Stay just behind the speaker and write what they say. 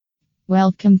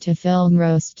Welcome to Film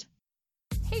Roast.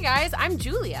 Hey guys, I'm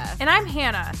Julia. And I'm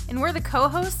Hannah, and we're the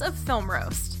co-hosts of Film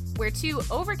Roast. We're two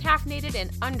overcaffeinated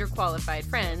and underqualified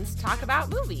friends talk about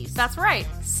movies. That's right.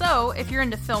 So, if you're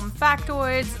into film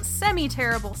factoids,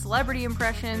 semi-terrible celebrity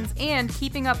impressions, and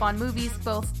keeping up on movies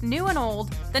both new and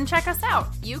old, then check us out.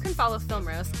 You can follow Film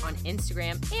Roast on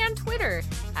Instagram and Twitter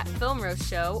at Film Roast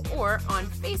Show or on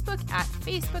Facebook at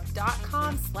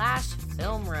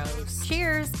facebook.com/Film Roast.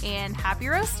 Cheers, and happy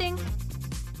roasting!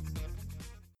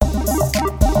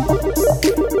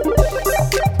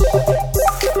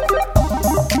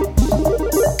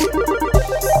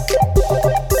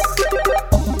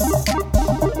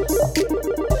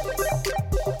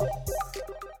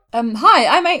 Hi,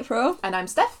 I'm April. And I'm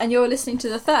Steph. And you're listening to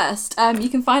The Thirst. You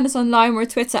can find us online. We're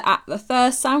Twitter at The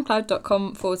Thirst,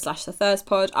 soundcloud.com/The Thirst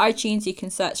Pod. iTunes, you can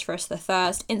search for us, The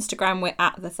Thirst. Instagram, we're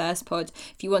at The Thirst Pod.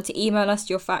 If you want to email us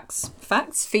your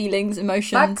feelings,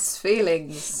 emotions.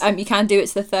 Feelings. You can do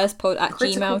it's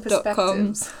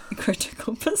thethirstpod@gmail.com.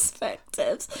 Critical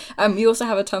Perspectives. We also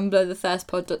have a Tumblr,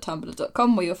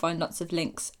 thethirstpod.tumblr.com, where you'll find lots of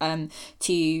links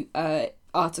to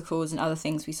articles and other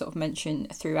things we sort of mention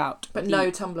throughout no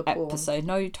Tumblr episode.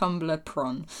 No Tumblr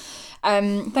prawn.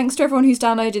 Thanks to everyone who's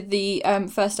downloaded the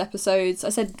first episodes. I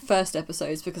said first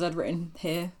episodes because I'd written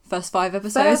here first 5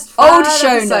 episodes. Old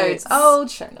show notes. So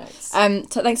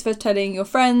thanks for telling your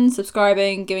friends,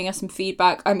 subscribing, giving us some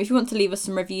feedback. If you want to leave us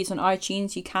some reviews on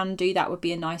iTunes, you can do. That would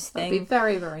be a nice thing. That'd be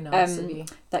very, very nice of you.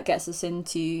 That gets us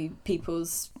into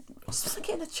people's... Just want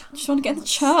to get in the charts. Just want to get in the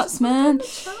charts, man.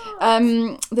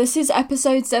 This is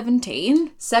episode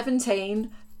 17.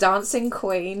 17, Dancing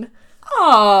Queen.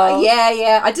 Oh.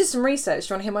 Yeah. I did some research.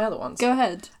 Do you want to hear my other ones? Go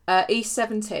ahead. East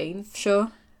 17.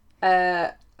 Sure.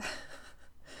 And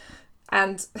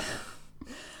I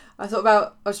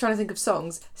was trying to think of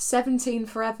songs. 17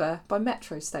 Forever by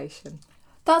Metro Station.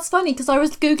 That's funny because I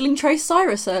was Googling Trace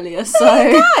Cyrus earlier, so... There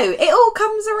you go! It all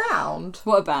comes around.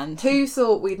 What a band. Who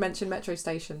thought we'd mention Metro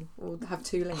Station? We'll have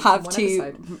 2 links have in one 2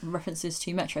 episode. references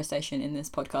to Metro Station in this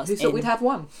podcast. Who thought we'd have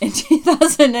 1? In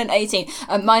 2018.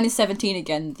 Mine is 17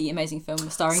 again, the amazing film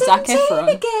starring Zac Efron.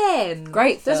 17 again!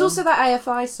 Great film. There's also that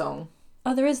AFI song.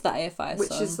 Oh, there is that AFI which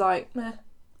song. Which is like, meh.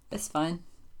 It's fine.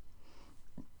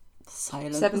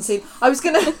 Silence. 17. I was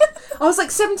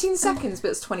like 17 seconds, but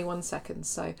it's 21 seconds,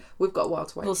 so we've got a while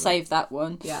to wait. We'll save that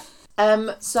one. Yeah.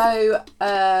 So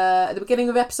at the beginning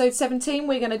of episode 17,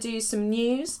 we're going to do some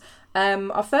news.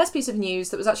 Our first piece of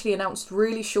news that was actually announced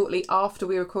really shortly after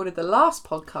we recorded the last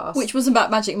podcast, which was about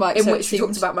Magic Mike, in which we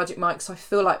talked about Magic Mike. So I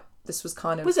feel like this was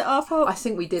kind of... Was it our fault? I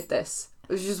think we did this,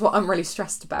 which is what I'm really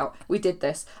stressed about. We did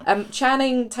this.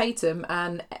 Channing Tatum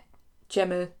and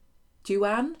Jenna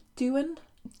Dewan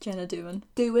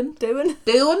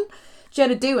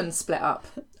split up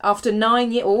after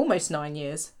almost 9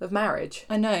 years of marriage.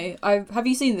 I know. Have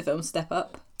you seen the film Step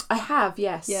Up? I have,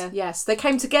 yes. Yeah. Yes. They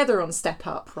came together on Step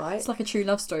Up, right? It's like a true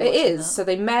love story. It is. That. So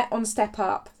they met on Step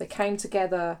Up, they came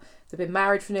together, they've been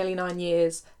married for nearly 9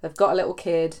 years, they've got a little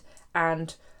kid,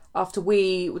 and after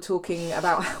we were talking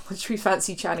about how much we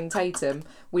fancy Channing Tatum,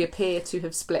 we appear to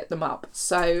have split them up.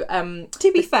 So,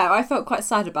 to be fair, I felt quite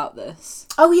sad about this.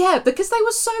 Oh yeah, because they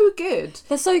were so good.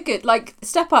 They're so good. Like,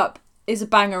 Step Up is a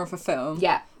banger of a film.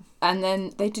 Yeah. And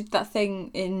then they did that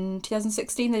thing in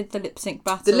 2016. They did the lip sync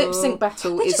battle. The lip sync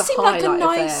battle is a highlight of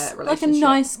their relationship. Like a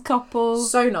nice couple.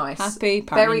 So nice. Happy.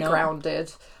 Very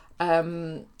grounded.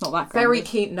 Not that grounded. Very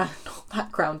keen. No, not that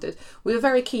grounded. We were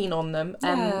very keen on them.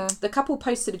 Yeah. The couple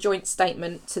posted a joint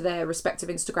statement to their respective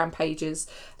Instagram pages.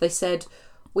 They said,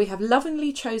 "We have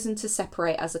lovingly chosen to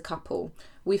separate as a couple.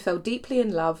 We fell deeply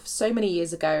in love so many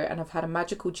years ago and have had a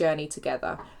magical journey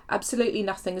together. Absolutely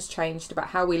nothing has changed about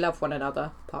how we love one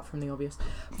another, apart from the obvious.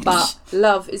 But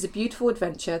love is a beautiful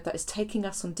adventure that is taking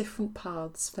us on different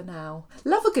paths for now."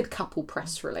 Love a good couple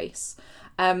press release.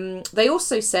 They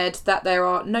also said that there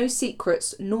are no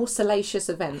secrets nor salacious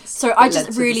events. So I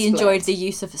just really enjoyed the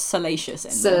use of salacious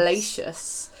in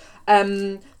salacious.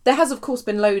 There has, of course,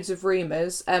 been loads of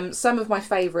rumours. Some of my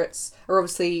favourites are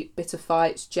obviously bitter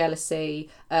fights, jealousy,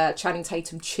 Channing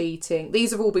Tatum cheating. These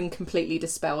have all been completely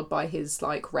dispelled by his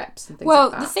reps and things like that.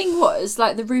 Well, the thing was,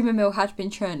 the rumour mill had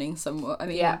been churning somewhat. I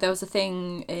mean, there was a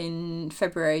thing in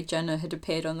February, Jenna had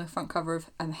appeared on the front cover of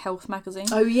Health magazine.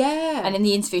 Oh, yeah. And in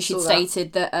the interview, she'd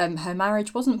stated that her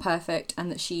marriage wasn't perfect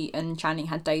and that she and Channing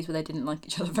had days where they didn't like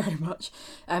each other very much.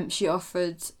 She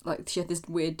offered, she had this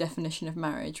weird definition of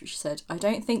marriage, which she said, "I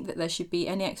don't think think that there should be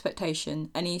any expectation,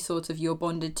 any sort of you're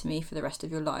bonded to me for the rest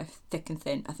of your life, thick and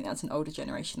thin. I think that's an older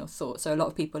generational thought. So a lot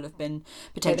of people have been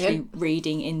potentially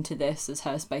reading into this as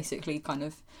her basically kind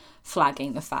of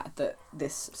flagging the fact that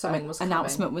this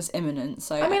announcement was imminent.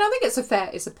 So I mean, I think it's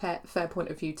a fair point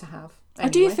of view to have. Anyway. I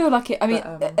do feel like it. I mean,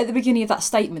 at the beginning of that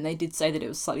statement, they did say that it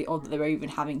was slightly odd that they were even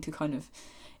having to kind of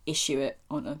issue it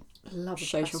on a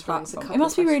social platform. It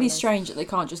must be really strange that they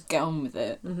can't just get on with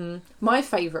it. Mm-hmm. My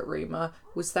favourite rumour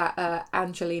was that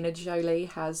Angelina Jolie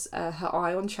has her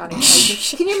eye on Channing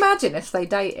Tatum. Can you imagine if they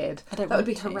dated? That would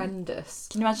be horrendous.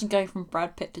 Can you imagine going from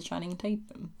Brad Pitt to Channing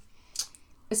Tatum?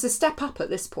 It's a step up at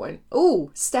this point.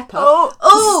 Oh, step up.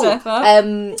 Oh, step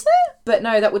up. But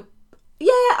no, that would.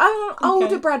 Yeah,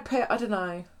 older Brad Pitt. I don't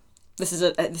know. This is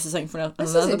something from another podcast.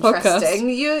 This is interesting.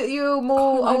 You're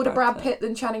more older Brad Pitt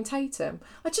than Channing Tatum.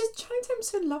 Channing Tatum's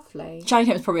so lovely. Channing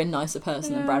Tatum's probably a nicer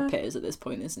person than Brad Pitt is at this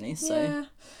point, isn't he? So,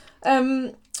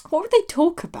 yeah. What would they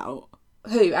talk about?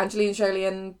 Who? Angelina Jolie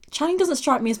and Channing doesn't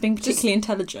strike me as being particularly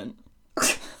intelligent.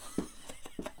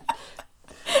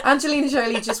 Angelina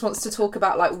Jolie just wants to talk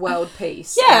about like world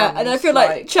peace. Yeah, and I feel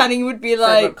like Channing would be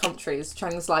like countries.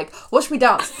 Channing's like, watch me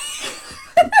dance.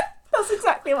 That's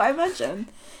exactly what I imagine.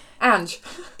 Ange.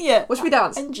 Yeah. Watch me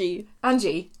dance.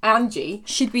 Angie.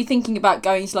 She'd be thinking about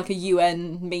going to like a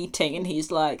UN meeting and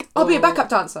he's like, I'll be a backup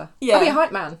dancer. Yeah. I'll be a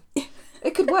hype man.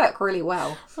 It could work really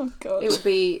well. Oh god. It would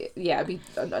be,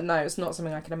 no, it's not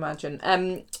something I can imagine.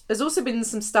 There's also been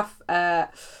some stuff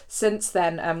since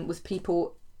then with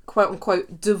people quote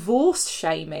unquote divorce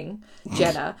shaming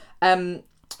Jenna.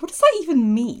 What does that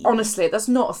even mean? Honestly, that's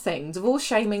not a thing. Divorce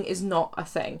shaming is not a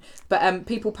thing. But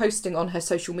people posting on her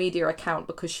social media account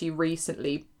because she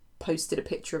recently posted a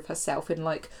picture of herself in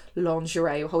like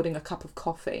lingerie or holding a cup of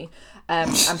coffee,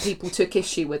 and people took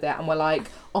issue with it and were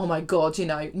like, oh my god,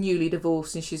 newly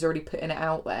divorced and she's already putting it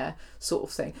out there, sort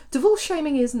of thing. Divorce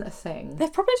shaming isn't a thing.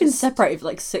 They've probably been separated for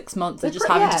like 6 months. They're just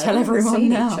having to tell everyone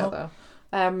now. Each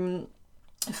other.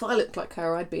 If I looked like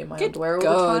her, I'd be in my underwear all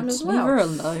the time as well. Leave her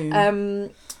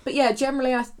alone. But yeah,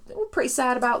 generally I'm pretty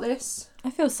sad about this. I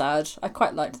feel sad. I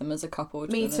quite liked them as a couple.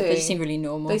 Me too. They just seem really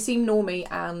normal. They seem normy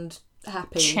and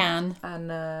happy. Chan and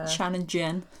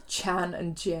Jen. Chan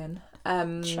and Jen.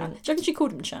 Chan. Do you reckon she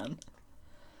called him Chan?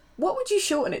 What would you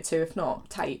shorten it to if not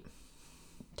Tate?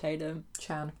 Tatum.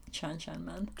 Chan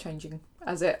man. Changing.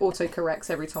 As it auto-corrects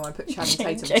every time I put Channing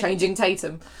Tatum. Changing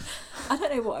Tatum. I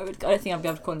don't know what I don't think I'd be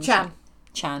able to call him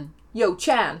Chan. Yo,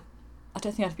 Chan. I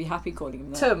don't think I'd be happy calling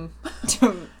him that.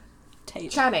 Tum. Tate.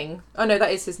 Channing. Oh no,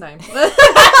 that is his name.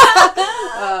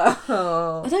 I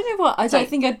don't know what. I don't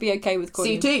think I'd be okay with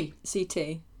calling him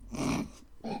CT.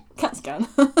 CAT scan.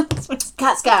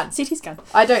 CAT scan. CT scan.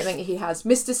 I don't think he has.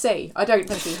 Mr. C. I don't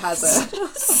think he has a...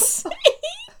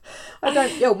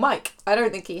 Mike. I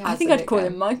don't think he has. I think I'd call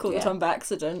him Mike all the time by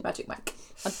accident. Magic Mike.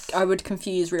 I would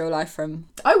confuse real life from...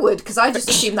 I would, because I just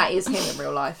assume that is him in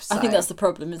real life. So. I think that's the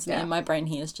problem, isn't it? In my brain,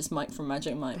 he is just Mike from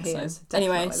Magic Mike. He is,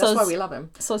 anyway, that's why we love him.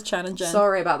 So is Chan and Jen.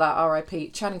 Sorry about that, R.I.P.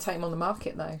 Channing Tatum on the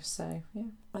market, though, so, yeah.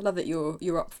 I love that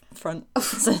you're up front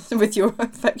with your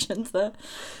affections there.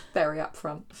 Very up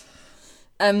front.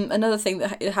 Another thing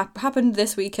that happened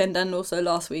this weekend and also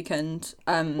last weekend,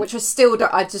 which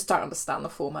I just don't understand the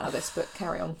format of this, but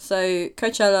carry on. So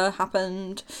Coachella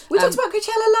happened. We talked about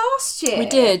Coachella last year.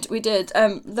 We did.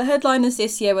 The headliners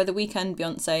this year were The Weeknd,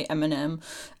 Beyonce, Eminem,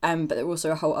 but there were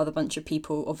also a whole other bunch of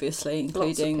people, obviously,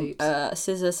 including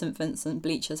SZA, St. Vincent,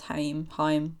 Bleachers, Haim.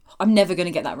 I'm never going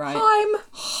to get that right.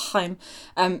 Haim.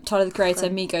 Tyler the Creator,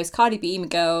 Migos, Cardi B,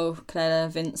 Miguel, Clara,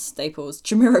 Vince Staples,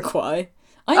 Jamiroquai.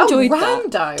 I enjoyed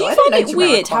that. Do you find it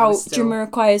weird how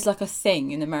Jamiroquai is like a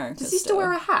thing in America? Does he still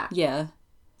wear a hat? Yeah.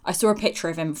 I saw a picture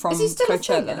of him from Coachella. Is he still a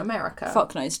thing in America?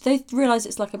 Fuck knows. They realise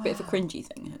it's like a bit of a cringy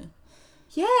thing here.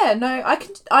 Yeah, no, I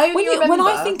only remember... When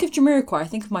I think of Jamiroquai, I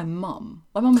think of my mum.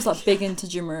 My mum was like big into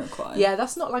Jamiroquai. Yeah,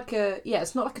 that's not like a... Yeah,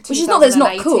 it's not like a 2018 which is not that it's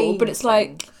not cool, but it's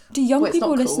like... Do young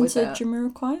people listen to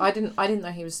Jamiroquai? I didn't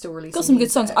know he was still releasing. Got some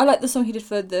good songs. I like the song he did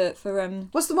for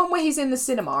What's the one where he's in the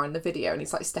cinema in the video and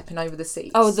he's like stepping over the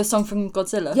seats? Oh, the song from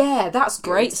Godzilla. Yeah, that's good.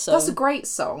 Great song. That's a great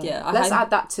song. Yeah, let's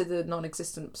add that to the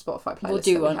non-existent Spotify playlist. We'll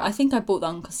do one. I think I bought that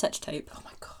on cassette tape. Oh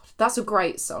my god, that's a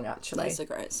great song actually. It's a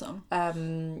great song.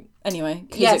 Anyway,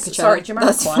 yes, sorry,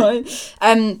 Jamiroquai. That's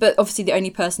fine. But obviously the only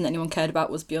person that anyone cared about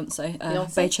was Beyonce.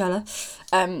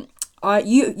 Beychella.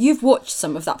 You've watched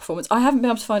some of that performance. I haven't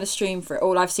been able to find a stream for it.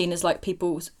 All I've seen is like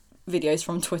people's videos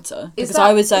from Twitter. Is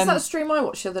that stream I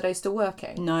watched the other day still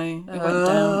working? No, it went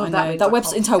down. I know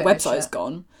that entire website's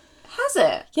gone. Has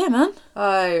it? Yeah, man.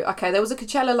 Oh, okay. There was a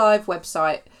Coachella Live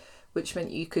website which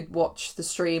meant you could watch the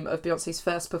stream of Beyonce's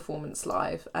first performance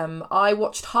live. I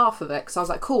watched half of it because I was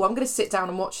like, cool, I'm going to sit down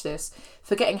and watch this,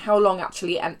 forgetting how long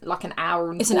actually, like an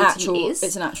hour and 40 is.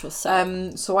 It's an actual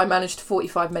set. So I managed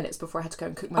 45 minutes before I had to go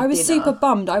and cook my dinner. I was super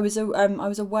bummed. I was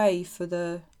away for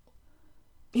the...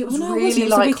 It was no, really it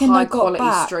was like high quality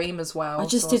back. stream as well. I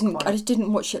just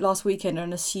didn't watch it last weekend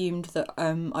and assumed that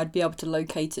I'd be able to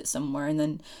locate it somewhere, and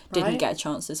then didn't get a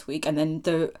chance this week. And then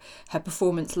her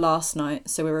performance last night,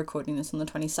 so we're recording this on the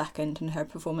 22nd, and her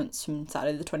performance from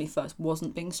Saturday the 21st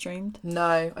wasn't being streamed.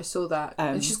 No, I saw that.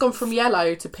 And she's gone from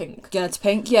yellow to pink. Yeah, to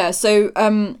pink. Yeah, so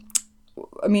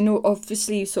I mean,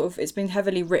 obviously, sort of, it's been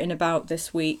heavily written about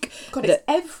this week. God, it's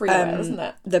everywhere, isn't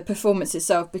it? The performance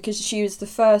itself, because she was the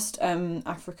first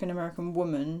African-American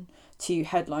woman to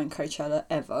headline Coachella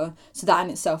ever. So that in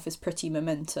itself is pretty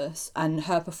momentous. And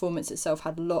her performance itself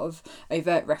had a lot of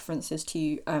overt references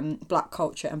to black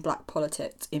culture and black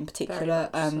politics in particular.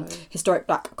 Historic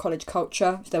black college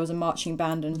culture. There was a marching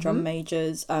band and drum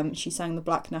majors. She sang the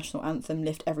Black National Anthem,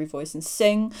 Lift Every Voice and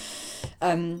Sing.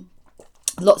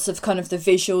 Lots of kind of the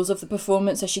visuals of the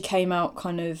performance as she came out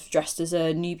kind of dressed as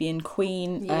a Nubian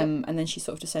queen, and then she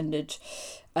sort of descended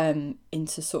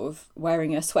into sort of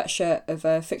wearing a sweatshirt of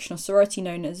a fictional sorority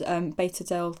known as Beta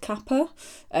Del Kappa,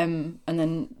 and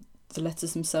then the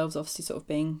letters themselves obviously sort of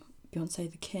being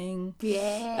Beyonce the King.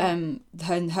 Yeah.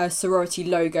 Her sorority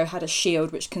logo had a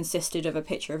shield which consisted of a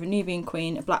picture of a Nubian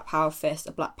queen, a black power fist,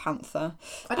 a black panther,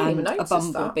 and a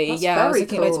bumblebee. That. I was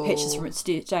looking at loads of pictures from it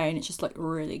today, and it's just like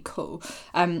really cool.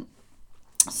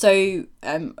 So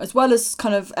as well as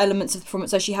kind of elements of the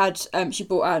performance, so she had she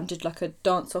brought out and did like a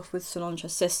dance off with Solange, her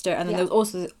sister, and then there was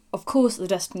also, of course, the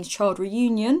Destiny's Child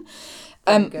reunion.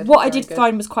 What I did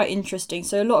find was quite interesting.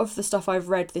 So a lot of the stuff I've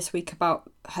read this week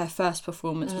about her first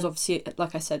performance was obviously,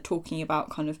 like I said, talking about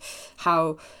kind of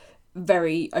how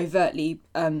very overtly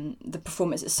the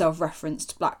performance itself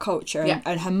referenced black culture,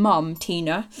 and her mum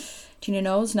Tina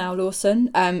Knowles, now Lawson,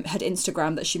 had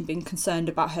Instagram that she'd been concerned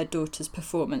about her daughter's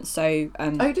performance. So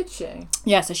oh, did she?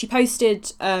 Yeah, so she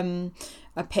posted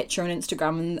a picture on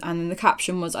Instagram, and the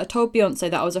caption was, "I told Beyonce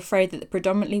that I was afraid that the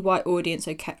predominantly white audience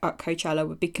at Coachella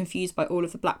would be confused by all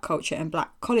of the black culture and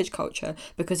black college culture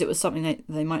because it was something that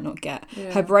they might not get."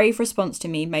 Her brave response to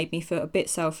me made me feel a bit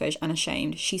selfish and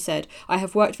ashamed. She said, "I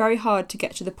have worked very hard to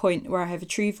get to the point where I have a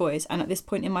true voice, and at this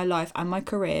point in my life and my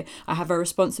career, I have a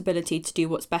responsibility to do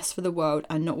what's best for the world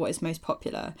and not what is most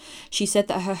popular." She said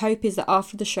that her hope is that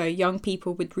after the show, young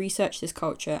people would research this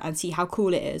culture and see how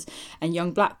cool it is, and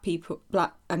young people,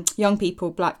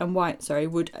 black and white,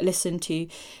 would listen to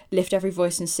Lift Every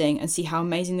Voice and Sing and see how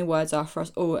amazing the words are for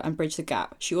us all and bridge the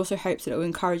gap. She also hopes that it will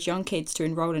encourage young kids to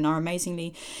enrol in our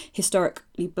amazingly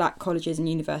historically black colleges and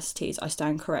universities. I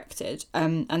stand corrected.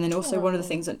 And then also one of the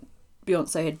things that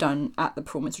Beyonce had done at the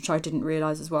performance, which I didn't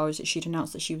realise as well, is that she'd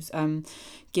announced that she was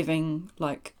giving,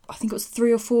 like, I think it was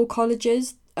 3 or 4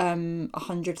 colleges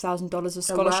 $100,000 of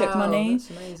scholarship money,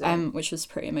 which was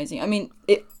pretty amazing. I mean,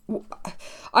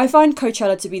 I find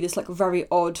Coachella to be this like very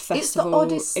odd festival. It's the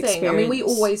oddest thing. I mean, we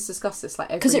always discuss this like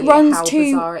every because it year, runs how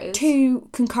bizarre it is. two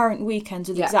concurrent weekends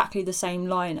with exactly the same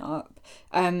lineup,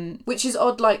 which is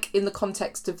odd. Like in the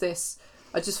context of this,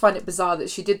 I just find it bizarre that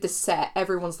she did this set.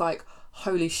 Everyone's like,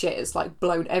 "Holy shit!" It's like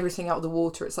blown everything out of the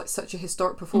water. It's like such a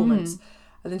historic performance.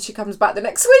 And then she comes back the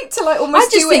next week to like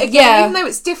almost do it again, even though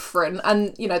it's different.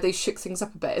 And you know they shook things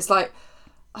up a bit. It's like,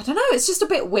 I don't know. It's just a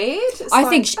bit weird. I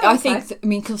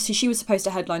mean, because she was supposed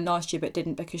to headline last year, but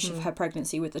didn't because of her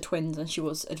pregnancy with the twins, and she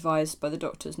was advised by the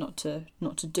doctors not to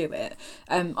do it.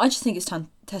 I just think it's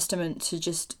testament to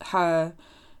just her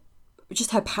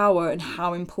power and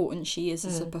how important she is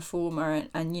as a performer,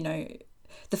 and you know,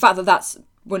 the fact that that's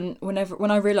when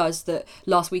I realised that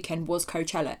last weekend was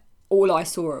Coachella. All I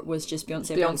saw was just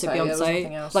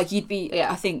Beyonce. Like you'd be,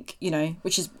 I think, you know,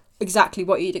 which is exactly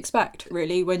what you'd expect,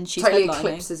 really, when she's totally headlining.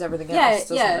 Eclipses everything else,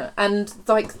 doesn't it? And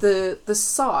like the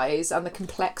size and the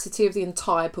complexity of the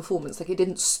entire performance, like it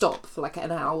didn't stop for like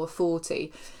an hour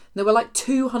 40. There were like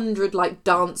 200 like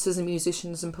dancers and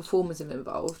musicians and performers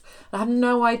involved. I had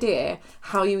no idea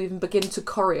how you even begin to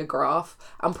choreograph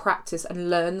and practice and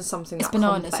learn something that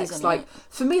complex. Isn't like it?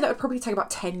 For me, that would probably take about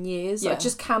 10 years. I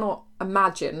just cannot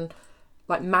imagine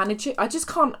like manage it. I just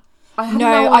can't.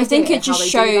 I think it just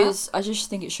shows. I just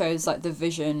think it shows like the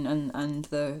vision and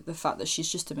the fact that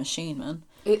she's just a machine, man.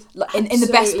 It's like, in the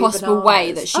best possible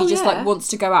way, that she like wants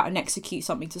to go out and execute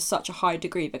something to such a high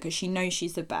degree because she knows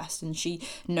she's the best, and she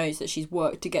knows that she's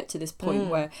worked to get to this point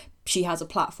where she has a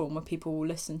platform where people will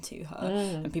listen to her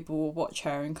and people will watch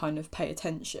her and kind of pay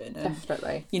attention. And,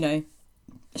 definitely, you know,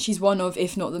 she's one of,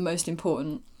 if not the most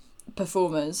important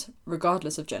performers,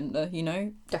 regardless of gender, you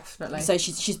know? Definitely. So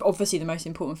she's obviously the most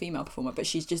important female performer, but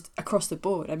she's just across the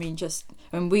board. I mean,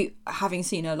 we, having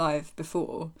seen her live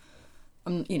before,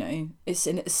 you know, it's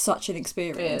such an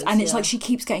experience. It's like she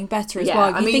keeps getting better as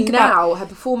well. I mean, now, her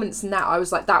performance now, I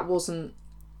was like, that wasn't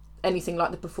anything like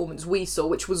the performance we saw,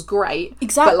 which was great.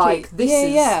 Exactly. But like, this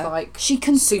is like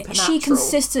supernatural. She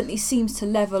consistently seems to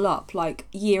level up like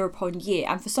year upon year.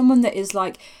 And for someone that is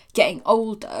like getting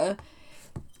older,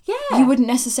 you wouldn't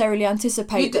necessarily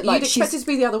anticipate that like you'd expect it to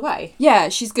be the other way. Yeah,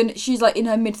 she's like in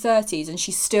her mid-30s and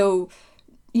she's still,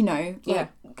 you know, like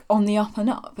on the up and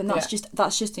up, and that's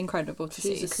just incredible to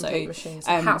see. She's a complete machine.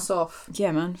 So hats off.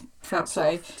 Yeah, man. Hats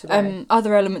off today.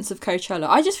 Other elements of Coachella,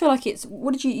 I just feel like it's,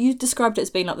 what did you described it as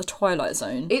being like the Twilight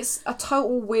Zone? It's a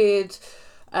total weird.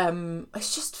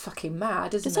 It's just fucking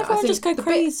mad, isn't it? Does everyone just go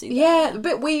crazy? The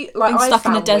bit we like, being stuck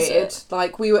in a desert. Weird.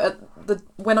 Like we were at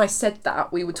when I said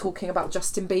that, we were talking about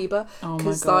Justin Bieber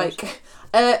because like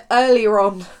earlier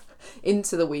on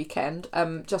into the weekend,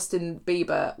 Justin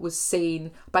Bieber was seen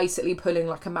basically pulling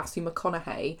like a Matthew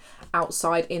McConaughey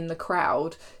outside in the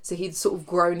crowd. So he'd sort of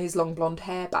grown his long blonde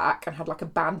hair back and had like a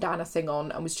bandana thing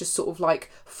on and was just sort of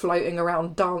like floating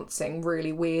around dancing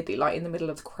really weirdly, like in the middle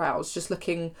of the crowds, just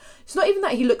looking. It's not even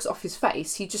that he looks off his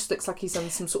face, he just looks like he's in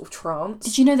some sort of trance.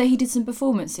 Did you know that he did some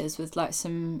performances with like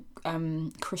some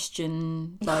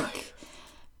Christian like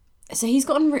so he's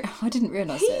gotten I didn't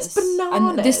realise this. He's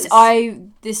bananas.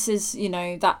 And this is, you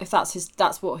know, that if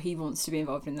that's what he wants to be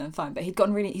involved in, then fine. But he's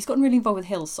gotten really involved with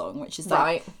Hillsong, which is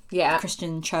like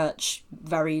Christian church,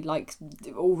 very like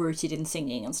all rooted in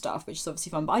singing and stuff, which is obviously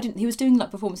fun. But he was doing like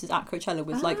performances at Coachella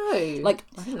with like I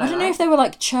don't know if they were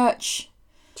like churchy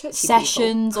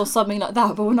sessions people or something like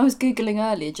that. But when I was Googling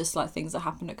earlier, just like things that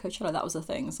happened at Coachella, that was a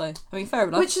thing. So I mean, fair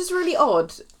enough. Which is really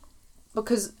odd.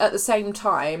 Because at the same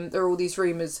time, there are all these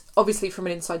rumours, obviously from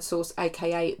an inside source,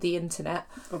 aka the internet,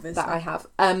 that I have,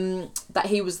 that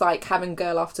he was like having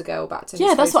girl after girl back to his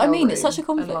hotel that's what I mean. It's such a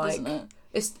conflict, like, isn't it?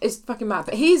 It's fucking mad.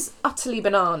 But he's utterly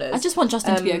bananas. I just want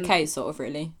Justin to be okay, sort of,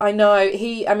 really. I know.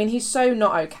 He's so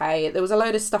not okay. There was a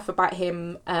load of stuff about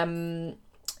him.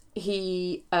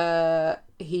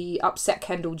 He upset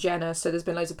Kendall Jenner, so there's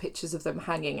been loads of pictures of them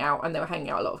hanging out, and they were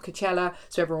hanging out a lot of Coachella,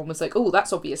 so everyone was like, oh,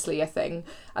 that's obviously a thing.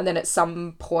 And then at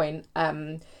some point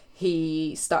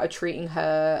he started treating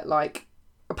her like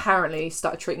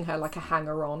a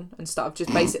hanger-on and stuff,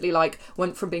 just basically like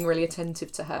went from being really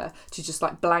attentive to her to just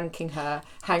like blanking her,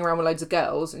 hang around with loads of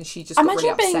girls, and she just got really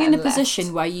upset. Imagine being in a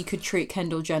position where you could treat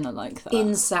Kendall Jenner like that.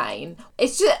 Insane.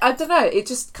 It's just, I don't know, it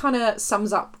just kind of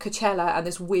sums up Coachella and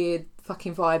this weird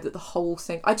fucking vibe that the whole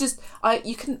thing,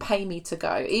 you couldn't pay me to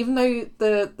go, even though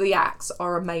the acts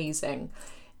are amazing.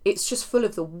 It's just full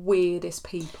of the weirdest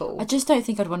people. I just don't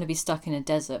think I'd want to be stuck in a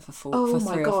desert for 3 or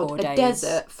 4 days. A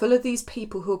desert full of these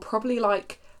people who are probably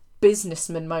like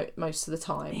businessmen most of the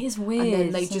time. It is weird, and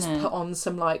then they just put on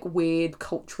some like weird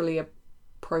culturally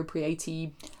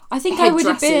appropriatey I think I would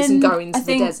have been and go into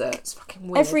the desert. It's fucking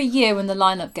weird. Every year when the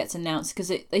lineup gets announced, because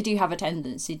they do have a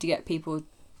tendency to get people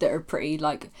that are pretty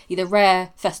like either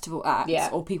rare festival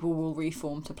acts or people will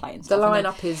reform to play and stuff. The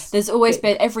lineup is there's always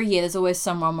been every year there's always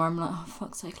someone where I'm like, oh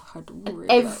fuck's sake, like I'd really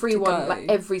everyone like to go. Like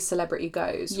every celebrity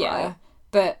goes, right?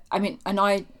 But I mean, and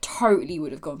I totally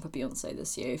would have gone for Beyonce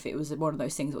this year if it was one of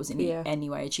those things that was in any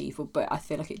way achievable. But I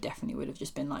feel like it definitely would have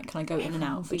just been like, can I go in and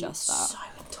out for just that? So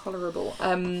intolerable.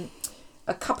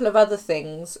 A couple of other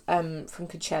things from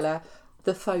Coachella.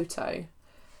 The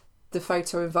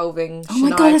photo involving oh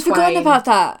my god, I've forgotten about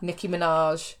that. Nicki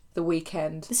Minaj, The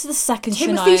Weeknd. This is the second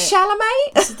Timothy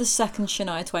Chalamet. This is the second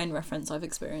Shania Twain reference I've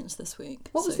experienced this week.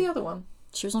 What was the other one?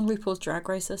 She was on RuPaul's Drag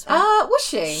Race this week. Was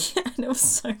she? And it was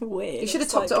so weird. You should have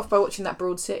topped it off by watching that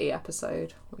Broad City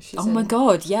episode. Oh my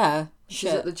god, yeah.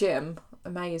 She's at the gym.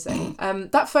 Amazing.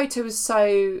 That photo was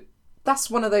so...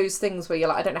 That's one of those things where you're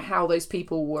like, I don't know how those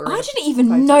people were. I didn't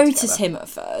even notice him at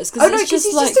first. Oh no, because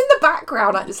he's just in the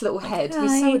background, like this little head.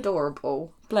 He's so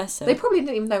adorable. Bless him. They probably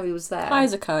didn't even know he was there. High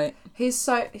as a kite. He's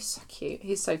so cute.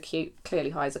 He's so cute. Clearly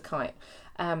high as a kite.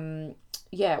 Were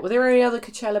there any other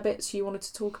Coachella bits you wanted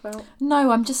to talk about?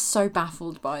 No, I'm just so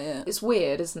baffled by it. It's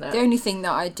weird, isn't it? The only thing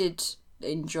that I did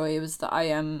enjoy was that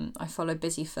I follow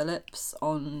Busy Phillips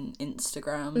on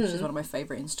Instagram. She's one of my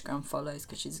favourite Instagram follows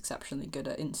because she's exceptionally good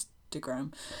at Instagram,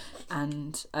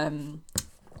 and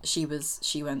she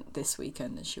went this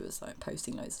weekend and she was like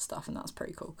posting loads of stuff, and that's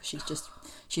pretty cool because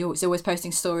she's always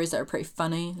posting stories that are pretty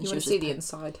funny. You want to see the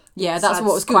inside. Yeah, that's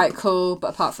what was quite cool.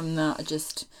 But apart from that,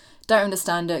 Don't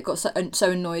understand it. Got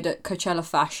so annoyed at Coachella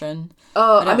fashion.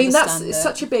 Oh, I mean, that's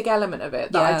such a big element of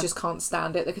it that I just can't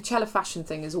stand it. The Coachella fashion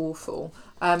thing is awful.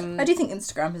 I do think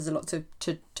Instagram has a lot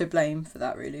to blame for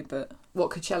that, really. But what,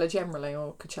 Coachella generally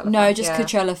or Coachella? No, just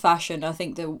Coachella fashion. I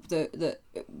think the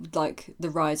like the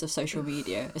rise of social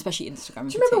media, especially Instagram.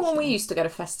 Do you remember when we used to go to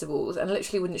festivals and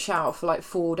literally wouldn't shower for like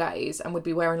 4 days and would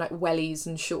be wearing like wellies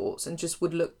and shorts and just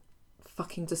would look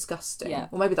fucking disgusting? Yeah.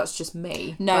 Well, maybe that's just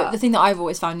me. No, the thing that I've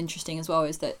always found interesting as well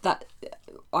is that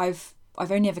I've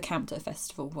only ever camped at a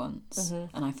festival once,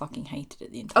 and I fucking hated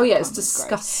it the entire time. Oh yeah, it's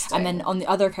disgusting. And then on the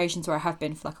other occasions where I have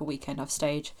been for like a weekend, I've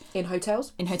stayed in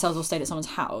hotels or stayed at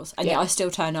someone's house, and yet I still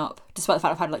turn up, despite the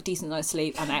fact I've had like decent night's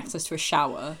sleep and access to a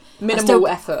shower. Minimal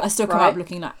effort. I still come up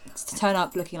looking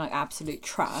like absolute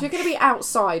trash. If you're going to be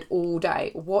outside all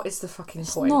day, what is the fucking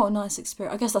point? It's not a nice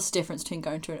experience. I guess that's the difference between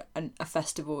going to a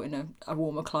festival in a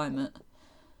warmer climate.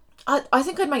 I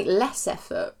think I'd make less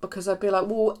effort because I'd be like,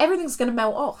 well, everything's going to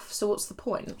melt off, so what's the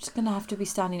point? I'm just going to have to be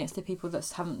standing next to people that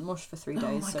haven't washed for 3 days.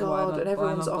 Oh my so God, and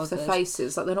everyone's off their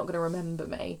faces, like they're not going to remember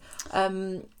me.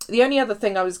 The only other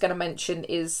thing I was going to mention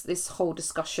is this whole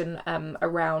discussion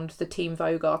around the Teen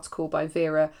Vogue article by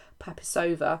Vera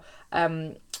Papisova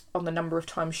on the number of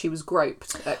times she was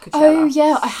groped at Coachella. Oh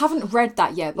yeah, I haven't read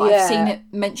that yet, but I've seen it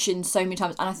mentioned so many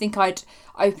times, and I think I'd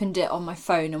opened it on my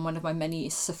phone on one of my many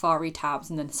Safari tabs,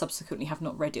 and then subsequently have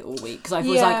not read it all week because I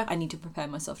was like, I need to prepare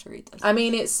myself to read this. I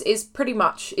mean, it's pretty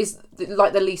much is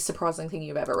like the least surprising thing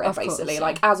you've ever read, of basically. Course, yeah.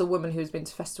 Like, as a woman who's been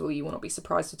to festival, you will not be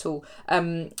surprised at all.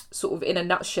 Sort of in a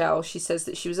nutshell, she says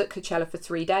that she was at Coachella for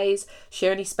 3 days. She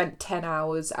only spent 10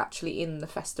 hours actually in the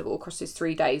festival across those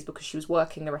 3 days because she was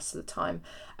working the rest of the time.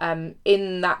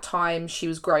 In that time, she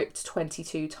was groped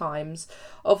 22 times.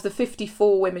 Of the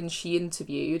 54 women she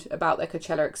interviewed about their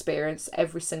Coachella experience,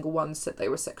 every single one said they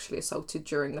were sexually assaulted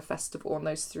during the festival on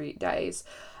those 3 days.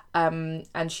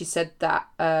 And she said that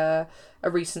a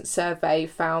recent survey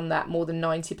found that more than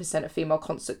 90% of female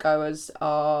concert goers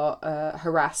are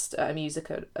harassed at a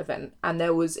music event. And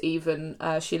there was even,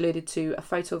 she alluded to a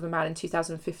photo of a man in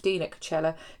 2015 at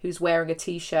Coachella who's wearing a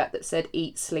t-shirt that said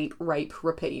 "Eat, Sleep, Rape,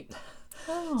 Repeat."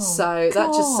 Oh, so God.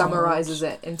 That just summarises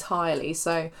it entirely.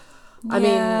 So, I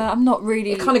mean, I'm not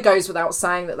really. It kind of goes without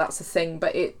saying that that's a thing,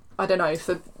 but I don't know,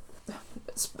 for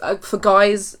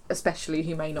guys especially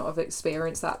who may not have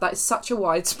experienced that is such a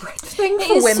widespread thing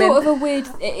for women.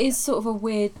 It is sort of a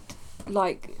weird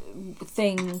like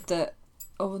thing that,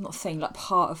 not thing, like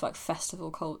part of like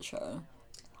festival culture.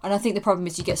 And I think the problem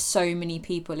is you get so many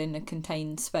people in a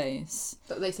contained space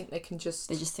that they think they can just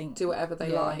think do whatever they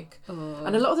like.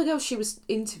 And a lot of the girls she was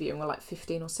interviewing were like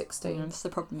 15 or 16. That's the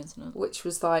problem, isn't it? Which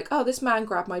was like, oh, this man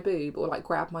grabbed my boob or like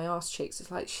grabbed my ass cheeks. It's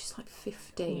like, she's like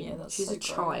 15. Yeah, she's so a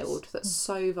child. That's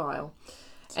so vile.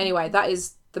 Anyway, that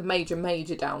is the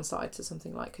major downside to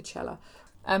something like Coachella.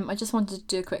 I just wanted to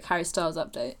do a quick Harry Styles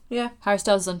update. Yeah. Harry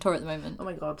Styles is on tour at the moment. Oh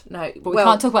my God, no. But we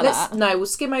can't talk about that. No, we'll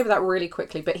skim over that really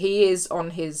quickly, but he is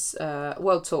on his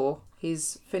world tour.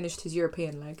 He's finished his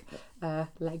European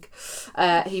leg.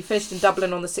 He finished in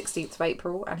Dublin on the 16th of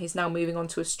April, and he's now moving on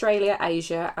to Australia,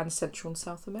 Asia, and Central and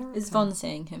South America. Is Von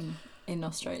seeing him in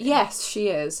Australia? Yes, she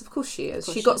is. Of course she is.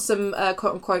 She got some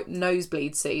quote-unquote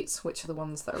nosebleed seats, which are the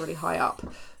ones that are really high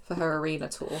up, for her arena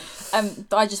tour.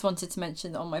 But I just wanted to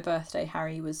mention that on my birthday,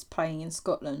 Harry was playing in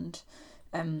Scotland,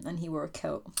 and he wore a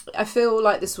kilt. I feel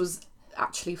like this was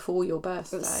actually for your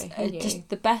birthday. Just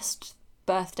the best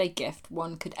birthday gift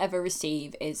one could ever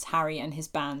receive is Harry and his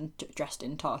band dressed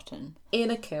in tartan.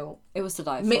 In a kilt. It was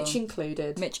delightful. Mitch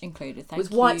included. Thank you.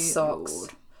 With white socks.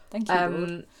 Lord. Thank you,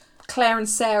 Lord. Claire and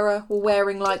Sarah were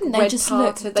wearing like Didn't red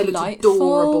tartan. They looked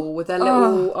adorable with their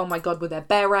little, oh my God, with their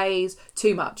berets.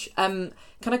 Too much.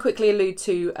 Can I quickly allude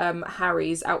to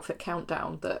Harry's outfit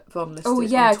countdown that Von listed on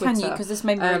Twitter? Can you? Because this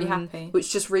made me really happy.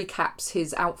 Which just recaps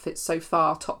his outfits so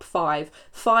far, top 5.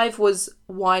 5 was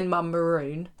Wine Mum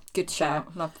Maroon. Good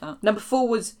shout. Love that. Number 4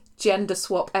 was Gender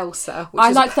Swap Elsa.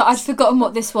 I like that. I'd forgotten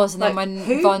what this was, and then when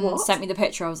Von sent me the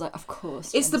picture, I was like, of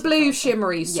course. It's the blue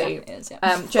shimmery suit. Yeah, it is,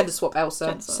 yeah. Gender Swap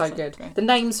Elsa. So good. Great. The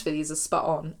names for these are spot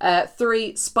on.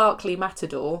 3, Sparkly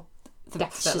Matador.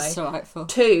 Definitely. Just delightful.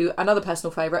 2, another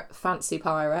personal favourite, Fancy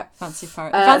Pirate. Fancy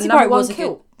Pirate was a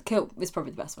Kilt. Kilt is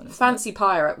probably the best one. Fancy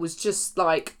Pirate was just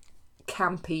like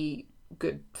campy,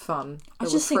 good fun. I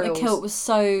just think the kilt was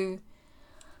so.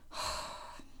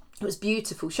 It was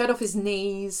beautiful. Showed off his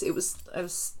knees. It was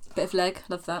bit of leg.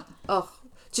 Love that. Oh,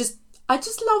 I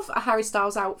just love a Harry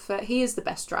Styles outfit. He is the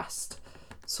best dressed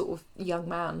sort of young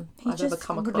man I've ever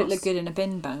come across. He would look good in a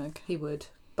bin bag. He would,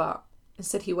 but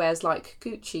Instead he wears like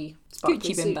Gucci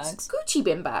sparkly bin suits. bags. Gucci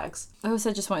bin bags. I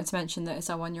also just wanted to mention that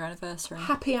it's our 1 year anniversary.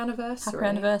 Happy anniversary. Happy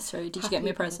anniversary. Did you get me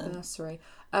a present? Anniversary.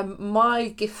 My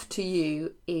gift to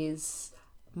you is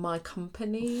my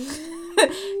company.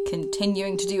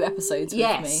 Continuing to do episodes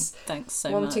with me. Thanks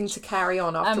so much. Wanting to carry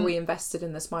on after we invested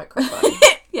in this microphone.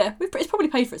 Yeah, it's probably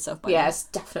paid for itself by now. Yeah, it's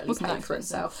definitely paid for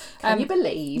itself. Can you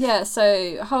believe? Yeah,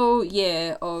 so a whole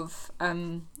year of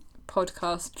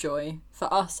podcast joy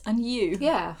for us and you.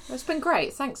 Yeah, it's been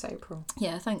great. Thanks, April.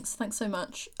 Yeah, thanks so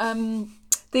much.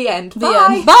 The end. The Bye.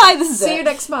 end. Bye. This is See it. you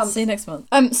next month. See you next month.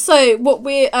 So what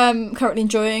we're currently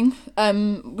enjoying,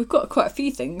 we've got quite a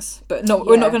few things, but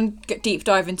we're not going to get deep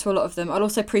dive into a lot of them. I'll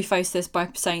also preface this by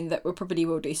saying that we probably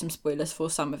will do some spoilers for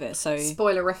some of it. So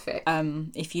spoilerific.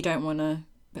 If you don't want to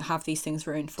have these things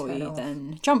ruined for Turn you, off.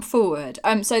 then jump forward.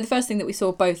 So the first thing that we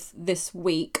saw both this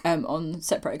week on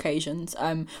separate occasions,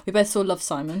 we both saw Love,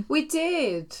 Simon. We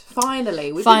did.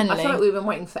 Finally. I Finally. feel like we've been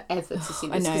waiting forever to see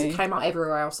this because know. it came out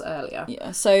everywhere else earlier.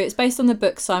 Yeah, so it's based on the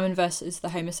book Simon versus the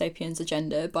Homo Sapiens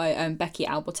Agenda by Becky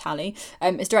Albertalli.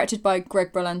 It's directed by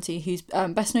Greg Berlanti, who's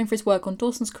best known for his work on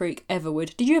Dawson's Creek,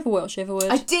 Everwood. Did you ever watch Everwood?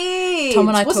 I did. Tom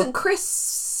and I Wasn't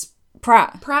Chris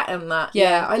Pratt in that?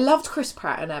 Yeah. I loved Chris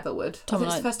Pratt in Everwood. I think and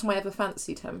it's I- the first time I ever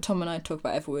fancied him. Tom and I talk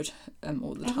about Everwood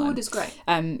all the time. Everwood is great.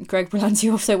 Greg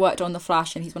Berlanti also worked on The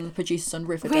Flash, and he's one of the producers on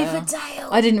Riverdale. Riverdale.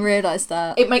 I didn't realise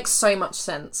that. It makes so much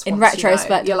sense. In once you know.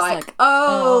 retrospect, You're it's like, like,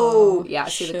 oh, yeah, I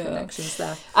see sure. the connections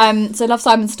there. So Love,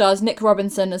 Simon stars Nick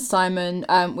Robinson as Simon,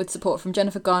 with support from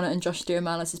Jennifer Garner and Josh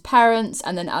Duhamel as his parents,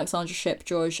 and then Alexandra Shipp,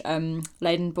 George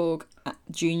Leidenborg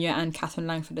Jr. and Catherine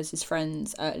Langford as his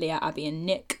friends, Leah, Abby and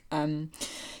Nick.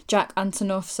 Jack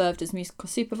Antonoff served as musical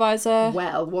supervisor.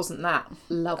 Well, wasn't that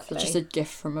lovely? Just a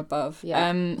gift from above.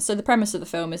 Yeah. So the premise of the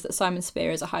film is that Simon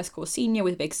Spear is a high school senior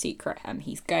with a big secret.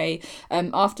 He's gay.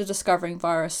 After discovering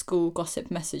via a school gossip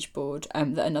message board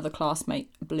that another classmate,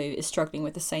 Blue, is struggling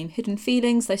with the same hidden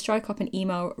feelings, they strike up an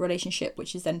email relationship,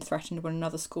 which is then threatened when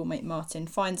another schoolmate, Martin,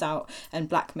 finds out and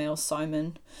blackmails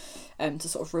Simon to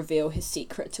sort of reveal his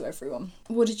secret to everyone.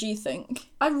 What did you think?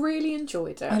 I really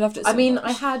enjoyed it. I loved it so mean,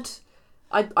 much.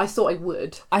 I thought I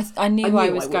would. I knew I I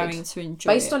was would. going to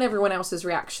enjoy Based it. on everyone else's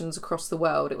reactions across the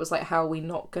world, it was like, how are we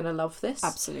not going to love this?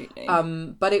 Absolutely.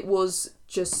 But it was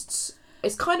just...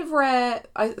 It's kind of rare.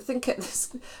 I think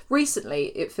recently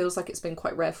it feels like it's been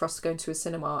quite rare for us to go into a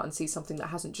cinema and see something that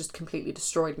hasn't just completely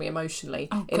destroyed me emotionally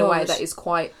in a way that is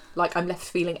quite like I'm left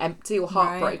feeling empty or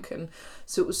heartbroken. Right.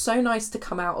 So it was so nice to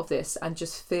come out of this and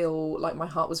just feel like my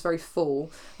heart was very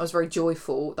full. I was very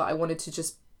joyful that I wanted to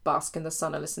just bask in the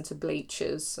sun and listen to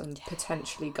Bleachers and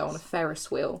potentially go on a Ferris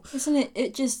wheel. Isn't it?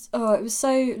 It just it was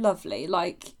so lovely.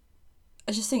 Like,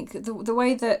 I just think the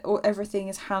way that everything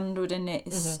is handled in it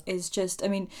is just, I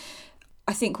mean,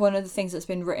 I think one of the things that's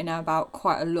been written about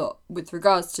quite a lot with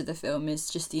regards to the film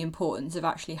is just the importance of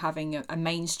actually having a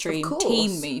mainstream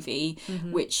teen movie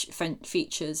which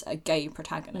features a gay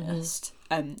protagonist.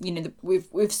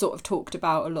 We've sort of talked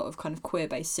about a lot of kind of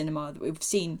queer-based cinema that we've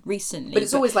seen recently. But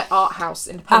it's always like art house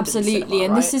independent absolutely cinema,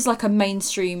 and right? this is like a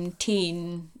mainstream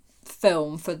teen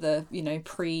film for the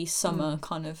pre-summer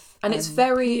kind of and it's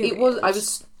very period.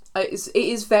 it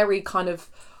is very kind of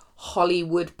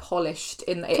Hollywood polished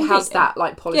in it has that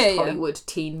like polished Hollywood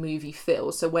teen movie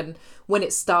feel. So when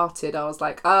it started I was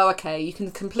like, oh okay, you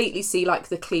can completely see like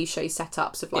the cliche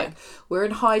setups of like we're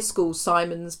in high school,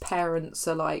 Simon's parents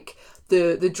are like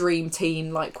the dream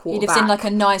teen, like quarterback, he lives in like a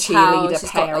nice cheerleader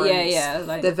house, parents.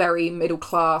 Like, they're very middle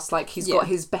class, like he's got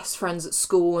his best friends at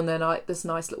school and then like this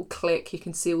nice little clique. You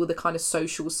can see all the kind of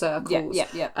social circles.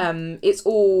 It's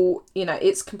all,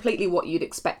 it's completely what you'd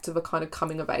expect of a kind of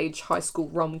coming of age high school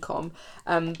rom-com.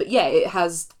 But yeah, it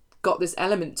has got this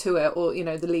element to it, or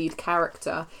the lead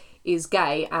character is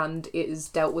gay and it is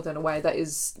dealt with in a way that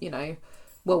is,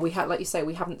 well, we had, like you say,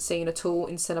 we haven't seen at all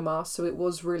in cinema. So it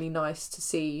was really nice to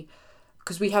see,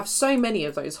 because we have so many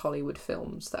of those Hollywood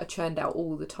films that are churned out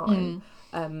all the time.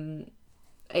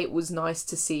 It was nice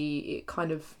to see it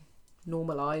kind of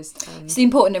normalised. It's the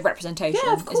importance of representation,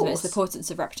 of course. isn't it? It's the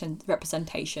importance of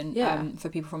representation for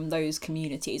people from those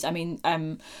communities. I mean,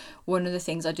 one of the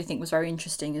things I do think was very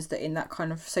interesting is that in that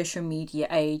kind of social media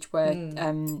age where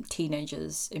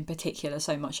teenagers in particular,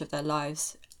 so much of their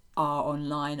lives are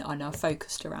online, are now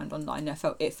focused around online.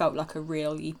 It felt like a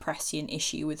really prescient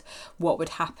issue with what would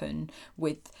happen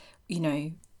with,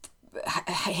 Simon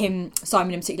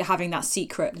in particular having that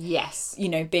secret,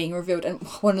 being revealed. And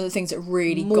one of the things that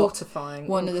really mortifying.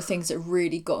 One of the things that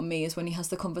really got me is when he has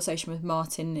the conversation with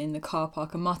Martin in the car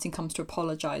park, and Martin comes to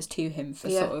apologise to him for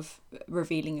sort of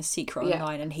revealing a secret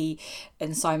online,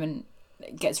 and Simon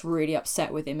gets really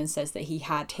upset with him and says that he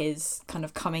had his kind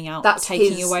of coming out That's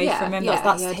taking his, away from him.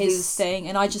 That's his thing.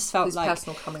 And I just felt his like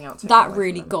personal coming out that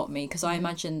really got me, because I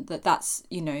imagine that that's,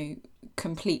 you know,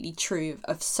 completely true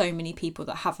of so many people